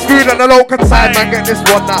online. Want this food and the local side. Man get this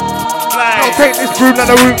one that. I'll take this broom and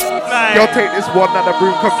the roof. Yo, take this one that the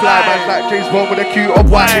broom can fly. Man's like James Bond with a cue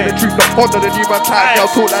of white. In the truth, not fonder than you, man. Type. Yo,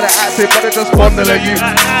 talk like the active, but they just fonder than you.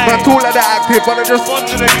 Man, talk like the active, but they just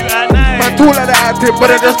fonder than you. Man, talk like the active,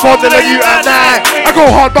 but they just fonder than you at night. I go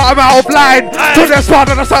hard, but I'm out of line. Took their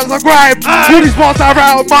spot and the sons of grime. All these bars that I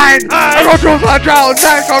write on mine. I got draws like I dry on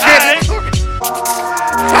nights. I'll get it.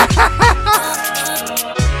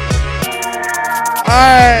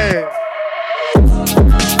 Aye.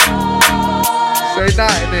 Say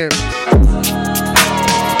that in him.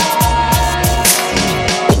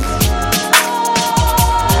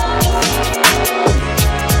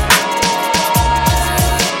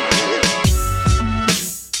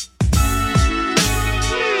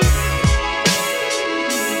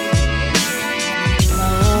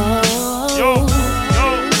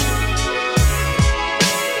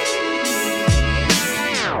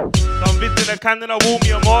 Can then I wall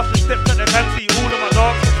me a master, stepped at the fancy, all of my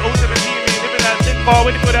dogs, all 17 me, living that thin bar,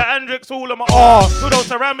 waiting for the Andrix, all of my arse, good old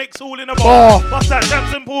ceramics, all in a bar, bust that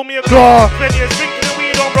Samson, pull me a glass, plenty of drinking and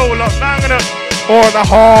weed on roll up, now I'm gonna,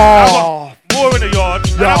 4.5, more in the yard,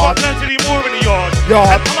 and I got plenty more in the yard,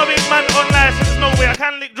 and I'm a big man on license, there's no way I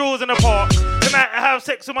can lick draws in the park, tonight I have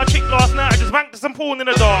sex with my chick last night, I just banked some porn in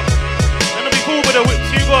the dark. And I'll be cool with the whips,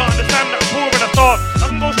 you gotta understand that I'm poor in the start. I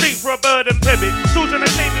can go straight for a bird and pebble. Still trying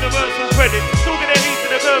to claim universal credit. Still get a haste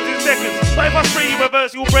to the curves in seconds. But if I spray you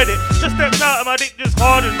reverse, you'll bread it. Just steps out and my dick just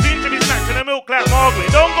hardens. Seems to be snatching the milk like Margaret.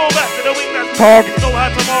 Don't go back to the wing that's target. Know how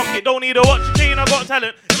to market. Don't need a watch chain, I got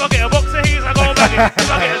talent. If I get a box of haze, I go bag it. If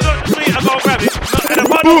I get a shot to sweet, I go grab it. And if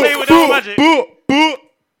I don't play with no magic.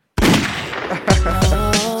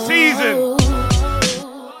 Season.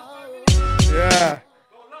 Yeah.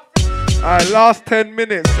 Alright, last 10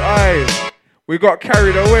 minutes. Aye, we got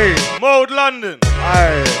carried away. Mode London.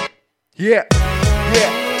 Aye, yeah.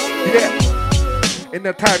 In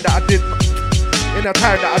the time that I did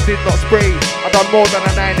not spray, I done more than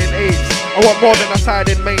a 9 in 8. I want more than a side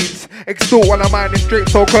in mains. Extort when I'm minding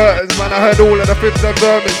streets, so curtains. Man, I heard all of the fibs and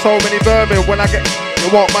vermin. So many vermin when I get,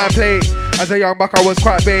 you want my plate. As a young buck, I was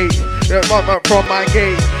quite bait. The moment from my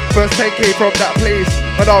gate. First 10K from that place.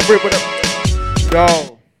 And I'll rip with it.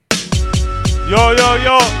 Yo.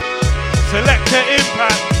 Selector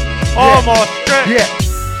Impact. Armour, Stretch. Yeah.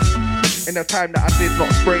 In the time that I did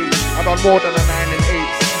not spray, I done more than a 9 and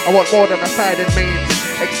 8. I want more than a side and mains.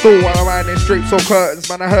 Extort when I'm riding straight, so curtains.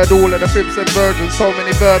 Man, I heard all of the fibs and virgins. So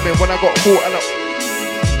many vermin when I got caught and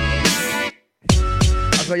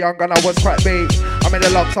as a young gun, I was quite bait. I'm in the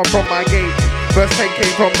lumps, I'm from my gate. First 10K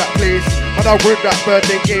from that place. And I'll grip that bird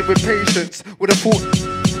they gave with patience. With a full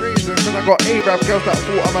reasons. And I got Arab girls that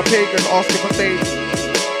thought I'm a pagan, asking for dates.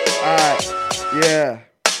 Alright, yeah.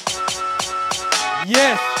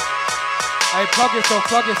 Yes. Hey, plug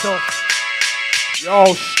yourself.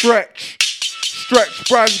 Yo, Stretch. Stretch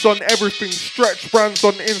brands on everything. Stretch brands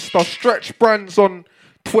on Insta. Stretch brands on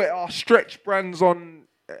Twitter. Stretch brands on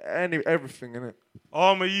everything, innit?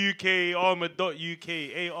 Armour UK, armour.uk,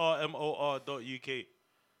 ARMOR.uk.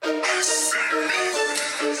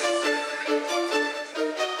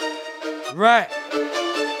 Right.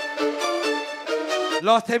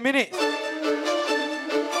 Last 10 minutes.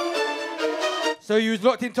 So you was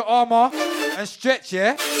locked into Armour and Stretch,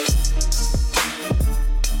 yeah?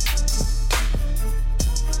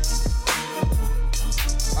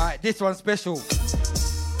 Alright, this one's special.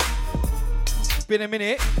 It's been a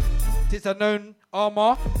minute since I've known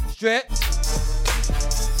Armour, Stretch.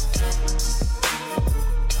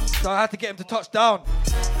 So I had to get him to touch down.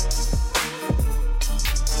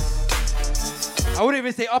 I wouldn't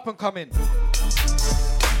even say up and coming.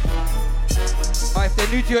 But if they're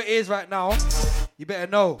new to your ears right now, you better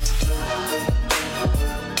know.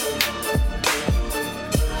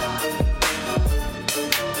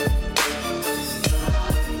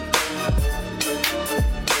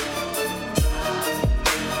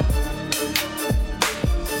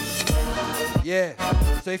 Yeah.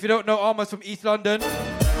 So if you don't know, Armour's from East London.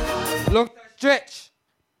 Long time Stretch.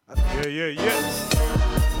 Yeah.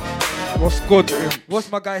 What's good?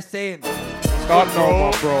 What's my guy saying? God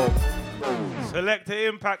know, my bro. Selector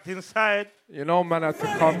Impact inside. You know, man, I have to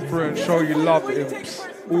come through and show you love, imps.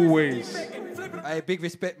 Always. Hey, big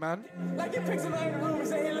respect, man.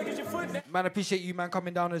 Man, appreciate you, man,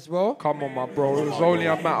 coming down as well. Come on, my bro. It was only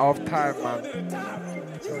a matter of time,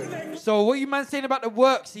 man. So, what you man saying about the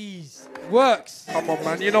worksies? Works. Come on,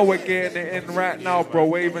 man. You know we're getting it in right now, bro.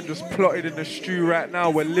 We're even just plotted in the stew right now.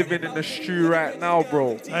 We're living in the stew right now,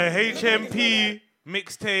 bro. A HMP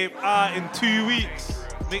mixtape out in 2 weeks.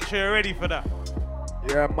 Make sure you're ready for that.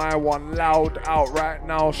 Yeah, my one loud out right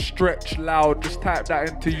now. Stretch loud. Just type that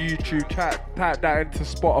into YouTube. Type that into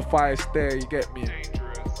Spotify. It's there. You get me?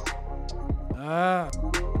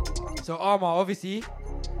 So Armour, obviously,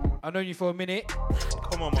 I've known you for a minute.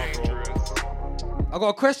 Come on, my bro. I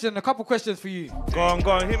got a couple questions for you. Go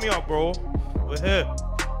on, hit me up, bro. We're here.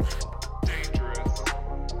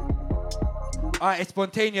 Alright, it's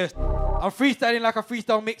spontaneous. I'm freestyling like a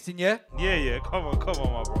freestyle mixing, yeah? Yeah. Come on, my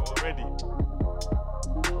bro. I'm ready.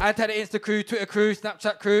 Anti the Insta crew, Twitter crew,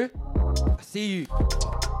 Snapchat crew. I see you.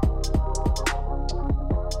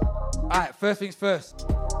 Alright, first things first.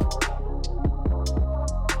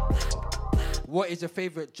 What is your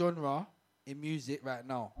favorite genre in music right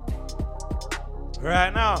now?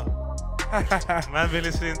 Right now? Man, been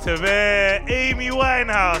listening to Amy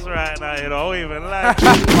Winehouse right now, you know, I won't even lie.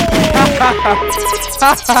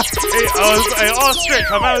 Hey, all Stretch,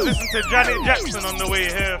 I might was listening to Janet Jackson on the way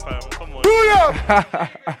here, fam. Come on.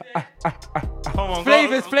 Come on,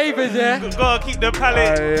 flavors, yeah? Gotta keep the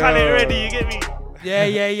palette ready, you get me? Yeah.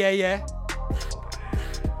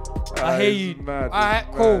 I hear you. Alright,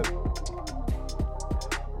 cool.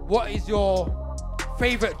 What is your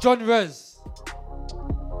favorite genres?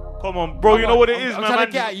 Come on, bro. You know what it is, man. I'm trying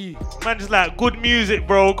to get at you. Man, just like good music,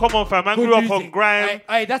 bro. Come on, fam. Man grew up on grime.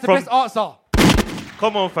 Hey, that's the best answer.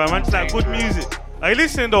 Come on, fam. Man, just like good music. Hey,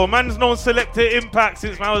 listen though, man's known Selector Impact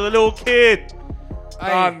since man was a little kid.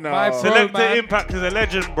 No. Selector Impact is a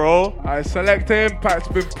legend, bro. Selector Impact's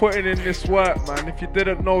been putting in this work, man. If you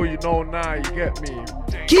didn't know, you know now. You get me?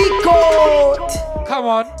 Kiko! Come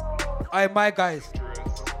on. Hey, my guys.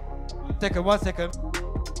 1 second.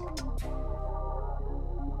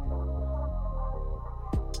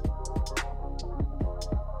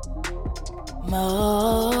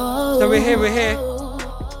 So we're here. We're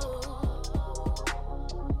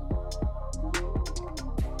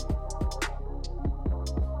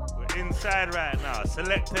inside right now.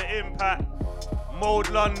 Selector Impact, Mode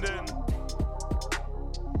London.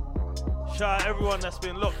 Shout out everyone that's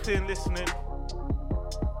been locked in listening.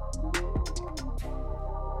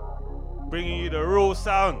 Bringing you the raw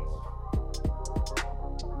sounds.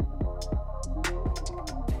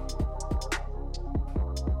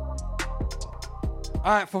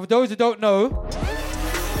 Alright, for those who don't know,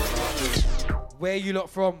 where you lot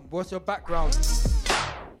from? What's your background?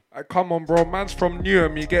 Come on, bro. Man's from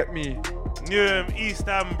Newham, you get me? Newham, East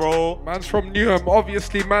Ham, bro. Man's from Newham.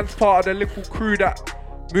 Obviously, man's part of the little crew that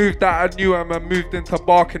moved out of Newham and moved into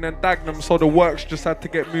Barking and Dagenham, so the works just had to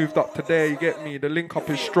get moved up to there, you get me? The link up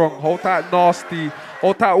is strong. Hold tight, Nasty.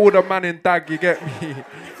 Hold tight, all the man in Dag, you get me?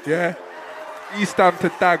 Yeah? East Ham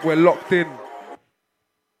to Dag, we're locked in.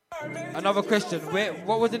 Another question.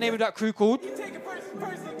 What was the name of that crew called?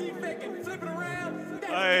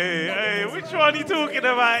 Hey, which one are you talking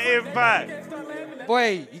about, Impact?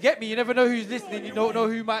 Boy, you get me? You never know who's listening. You don't know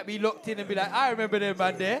who might be locked in and be like, I remember them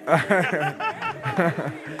man there.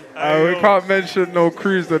 We can't mention no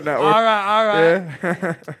crews on that one. All right.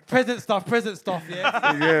 Yeah? Present stuff,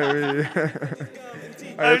 yeah?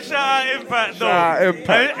 Shout out Impact, though. Shout out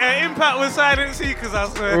Impact. Impact was Silent Seekers, I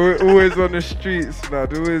swear. We're always on the streets,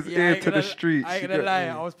 man. Always ear to the streets. I ain't gonna lie,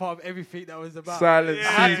 I was part of everything that was about. Silent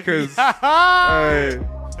Seekers. Hey.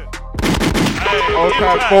 Old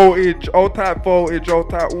type voltage, all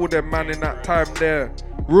them man in that time there.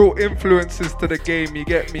 Real influences to the game, you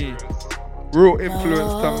get me? Real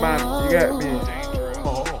influence to man, you get me?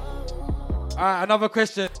 Alright, another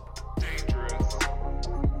question.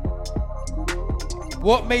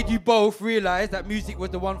 What made you both realise that music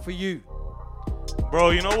was the one for you?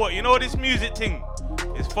 Bro, you know what? You know this music thing?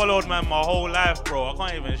 It's followed, man, my whole life, bro. I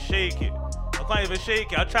can't even shake it. I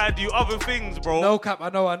try to do other things, bro. No cap, I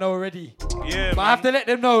know already. Yeah, but man. I have to let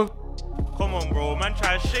them know. Come on, bro. Man,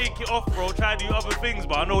 try to shake it off, bro. Try to do other things,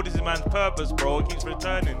 but I know this is man's purpose, bro. It keeps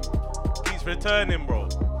returning, bro.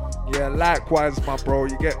 Yeah, likewise, my bro.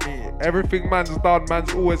 You get me? Everything man's done,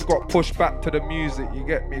 man's always got pushed back to the music. You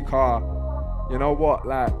get me, car? You know what?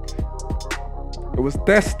 Like, it was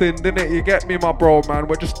destined, didn't it? You get me, my bro, man?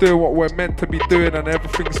 We're just doing what we're meant to be doing, and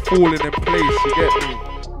everything's falling in place. You get me?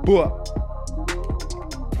 But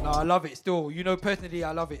no, I love it still. You know, personally,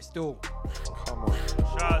 I love it still. Come on.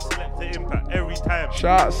 Shout out Selector Impact every time.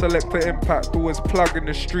 Shout out Selector Impact, always plugging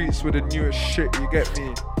the streets with the newest shit, you get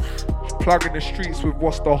me? Plugging the streets with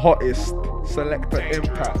what's the hottest. Selector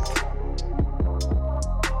Impact.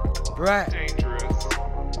 Right.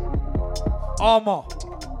 Armour.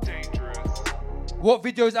 What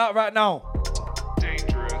video's out right now?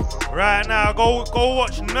 Right now, go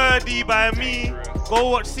watch Nerdy by me. Go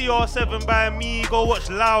watch CR7 by me. Go watch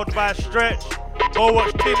Loud by Stretch. Go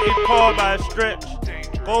watch Tinted Car by Stretch.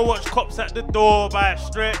 Go watch Cops at the Door by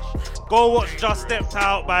Stretch. Go watch Just Stepped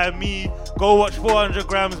Out by me. Go watch 400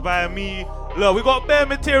 Grams by me. Look, we got bare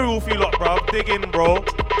material for you lot, bro. Dig in, bro.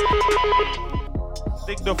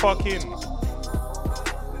 Dig the fuck in.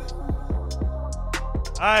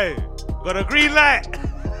 Aye, got a green light.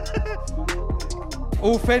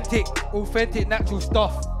 Authentic, natural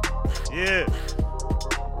stuff. Yeah.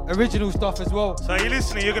 Original stuff as well. So you're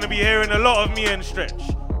listening, you're going to be hearing a lot of me and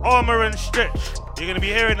Stretch. Armour and Stretch. You're going to be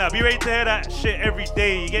hearing that. Be ready to hear that shit every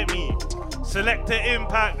day, you get me? Selector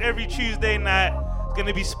Impact every Tuesday night. It's going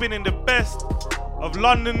to be spinning the best of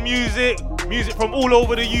London music from all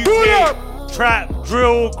over the UK. Trap,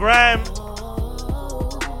 drill, grime.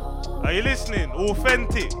 Are you listening?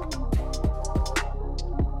 Authentic.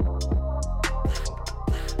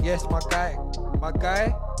 Yes, my guy,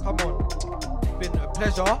 come on. It's been a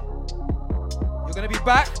pleasure. You're gonna be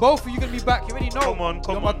back. Both of you gonna be back. You already know. Come on.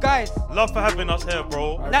 You're my guys. Love for having us here,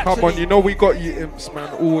 bro. Come on, you know we got you imps, man.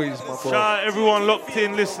 Always, my bro. Shout out everyone locked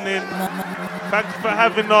in, listening. Thanks for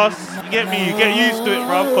having us. You get me? You get used to it,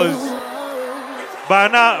 bro, because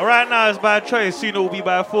right now it's by choice. Soon it will be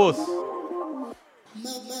by force.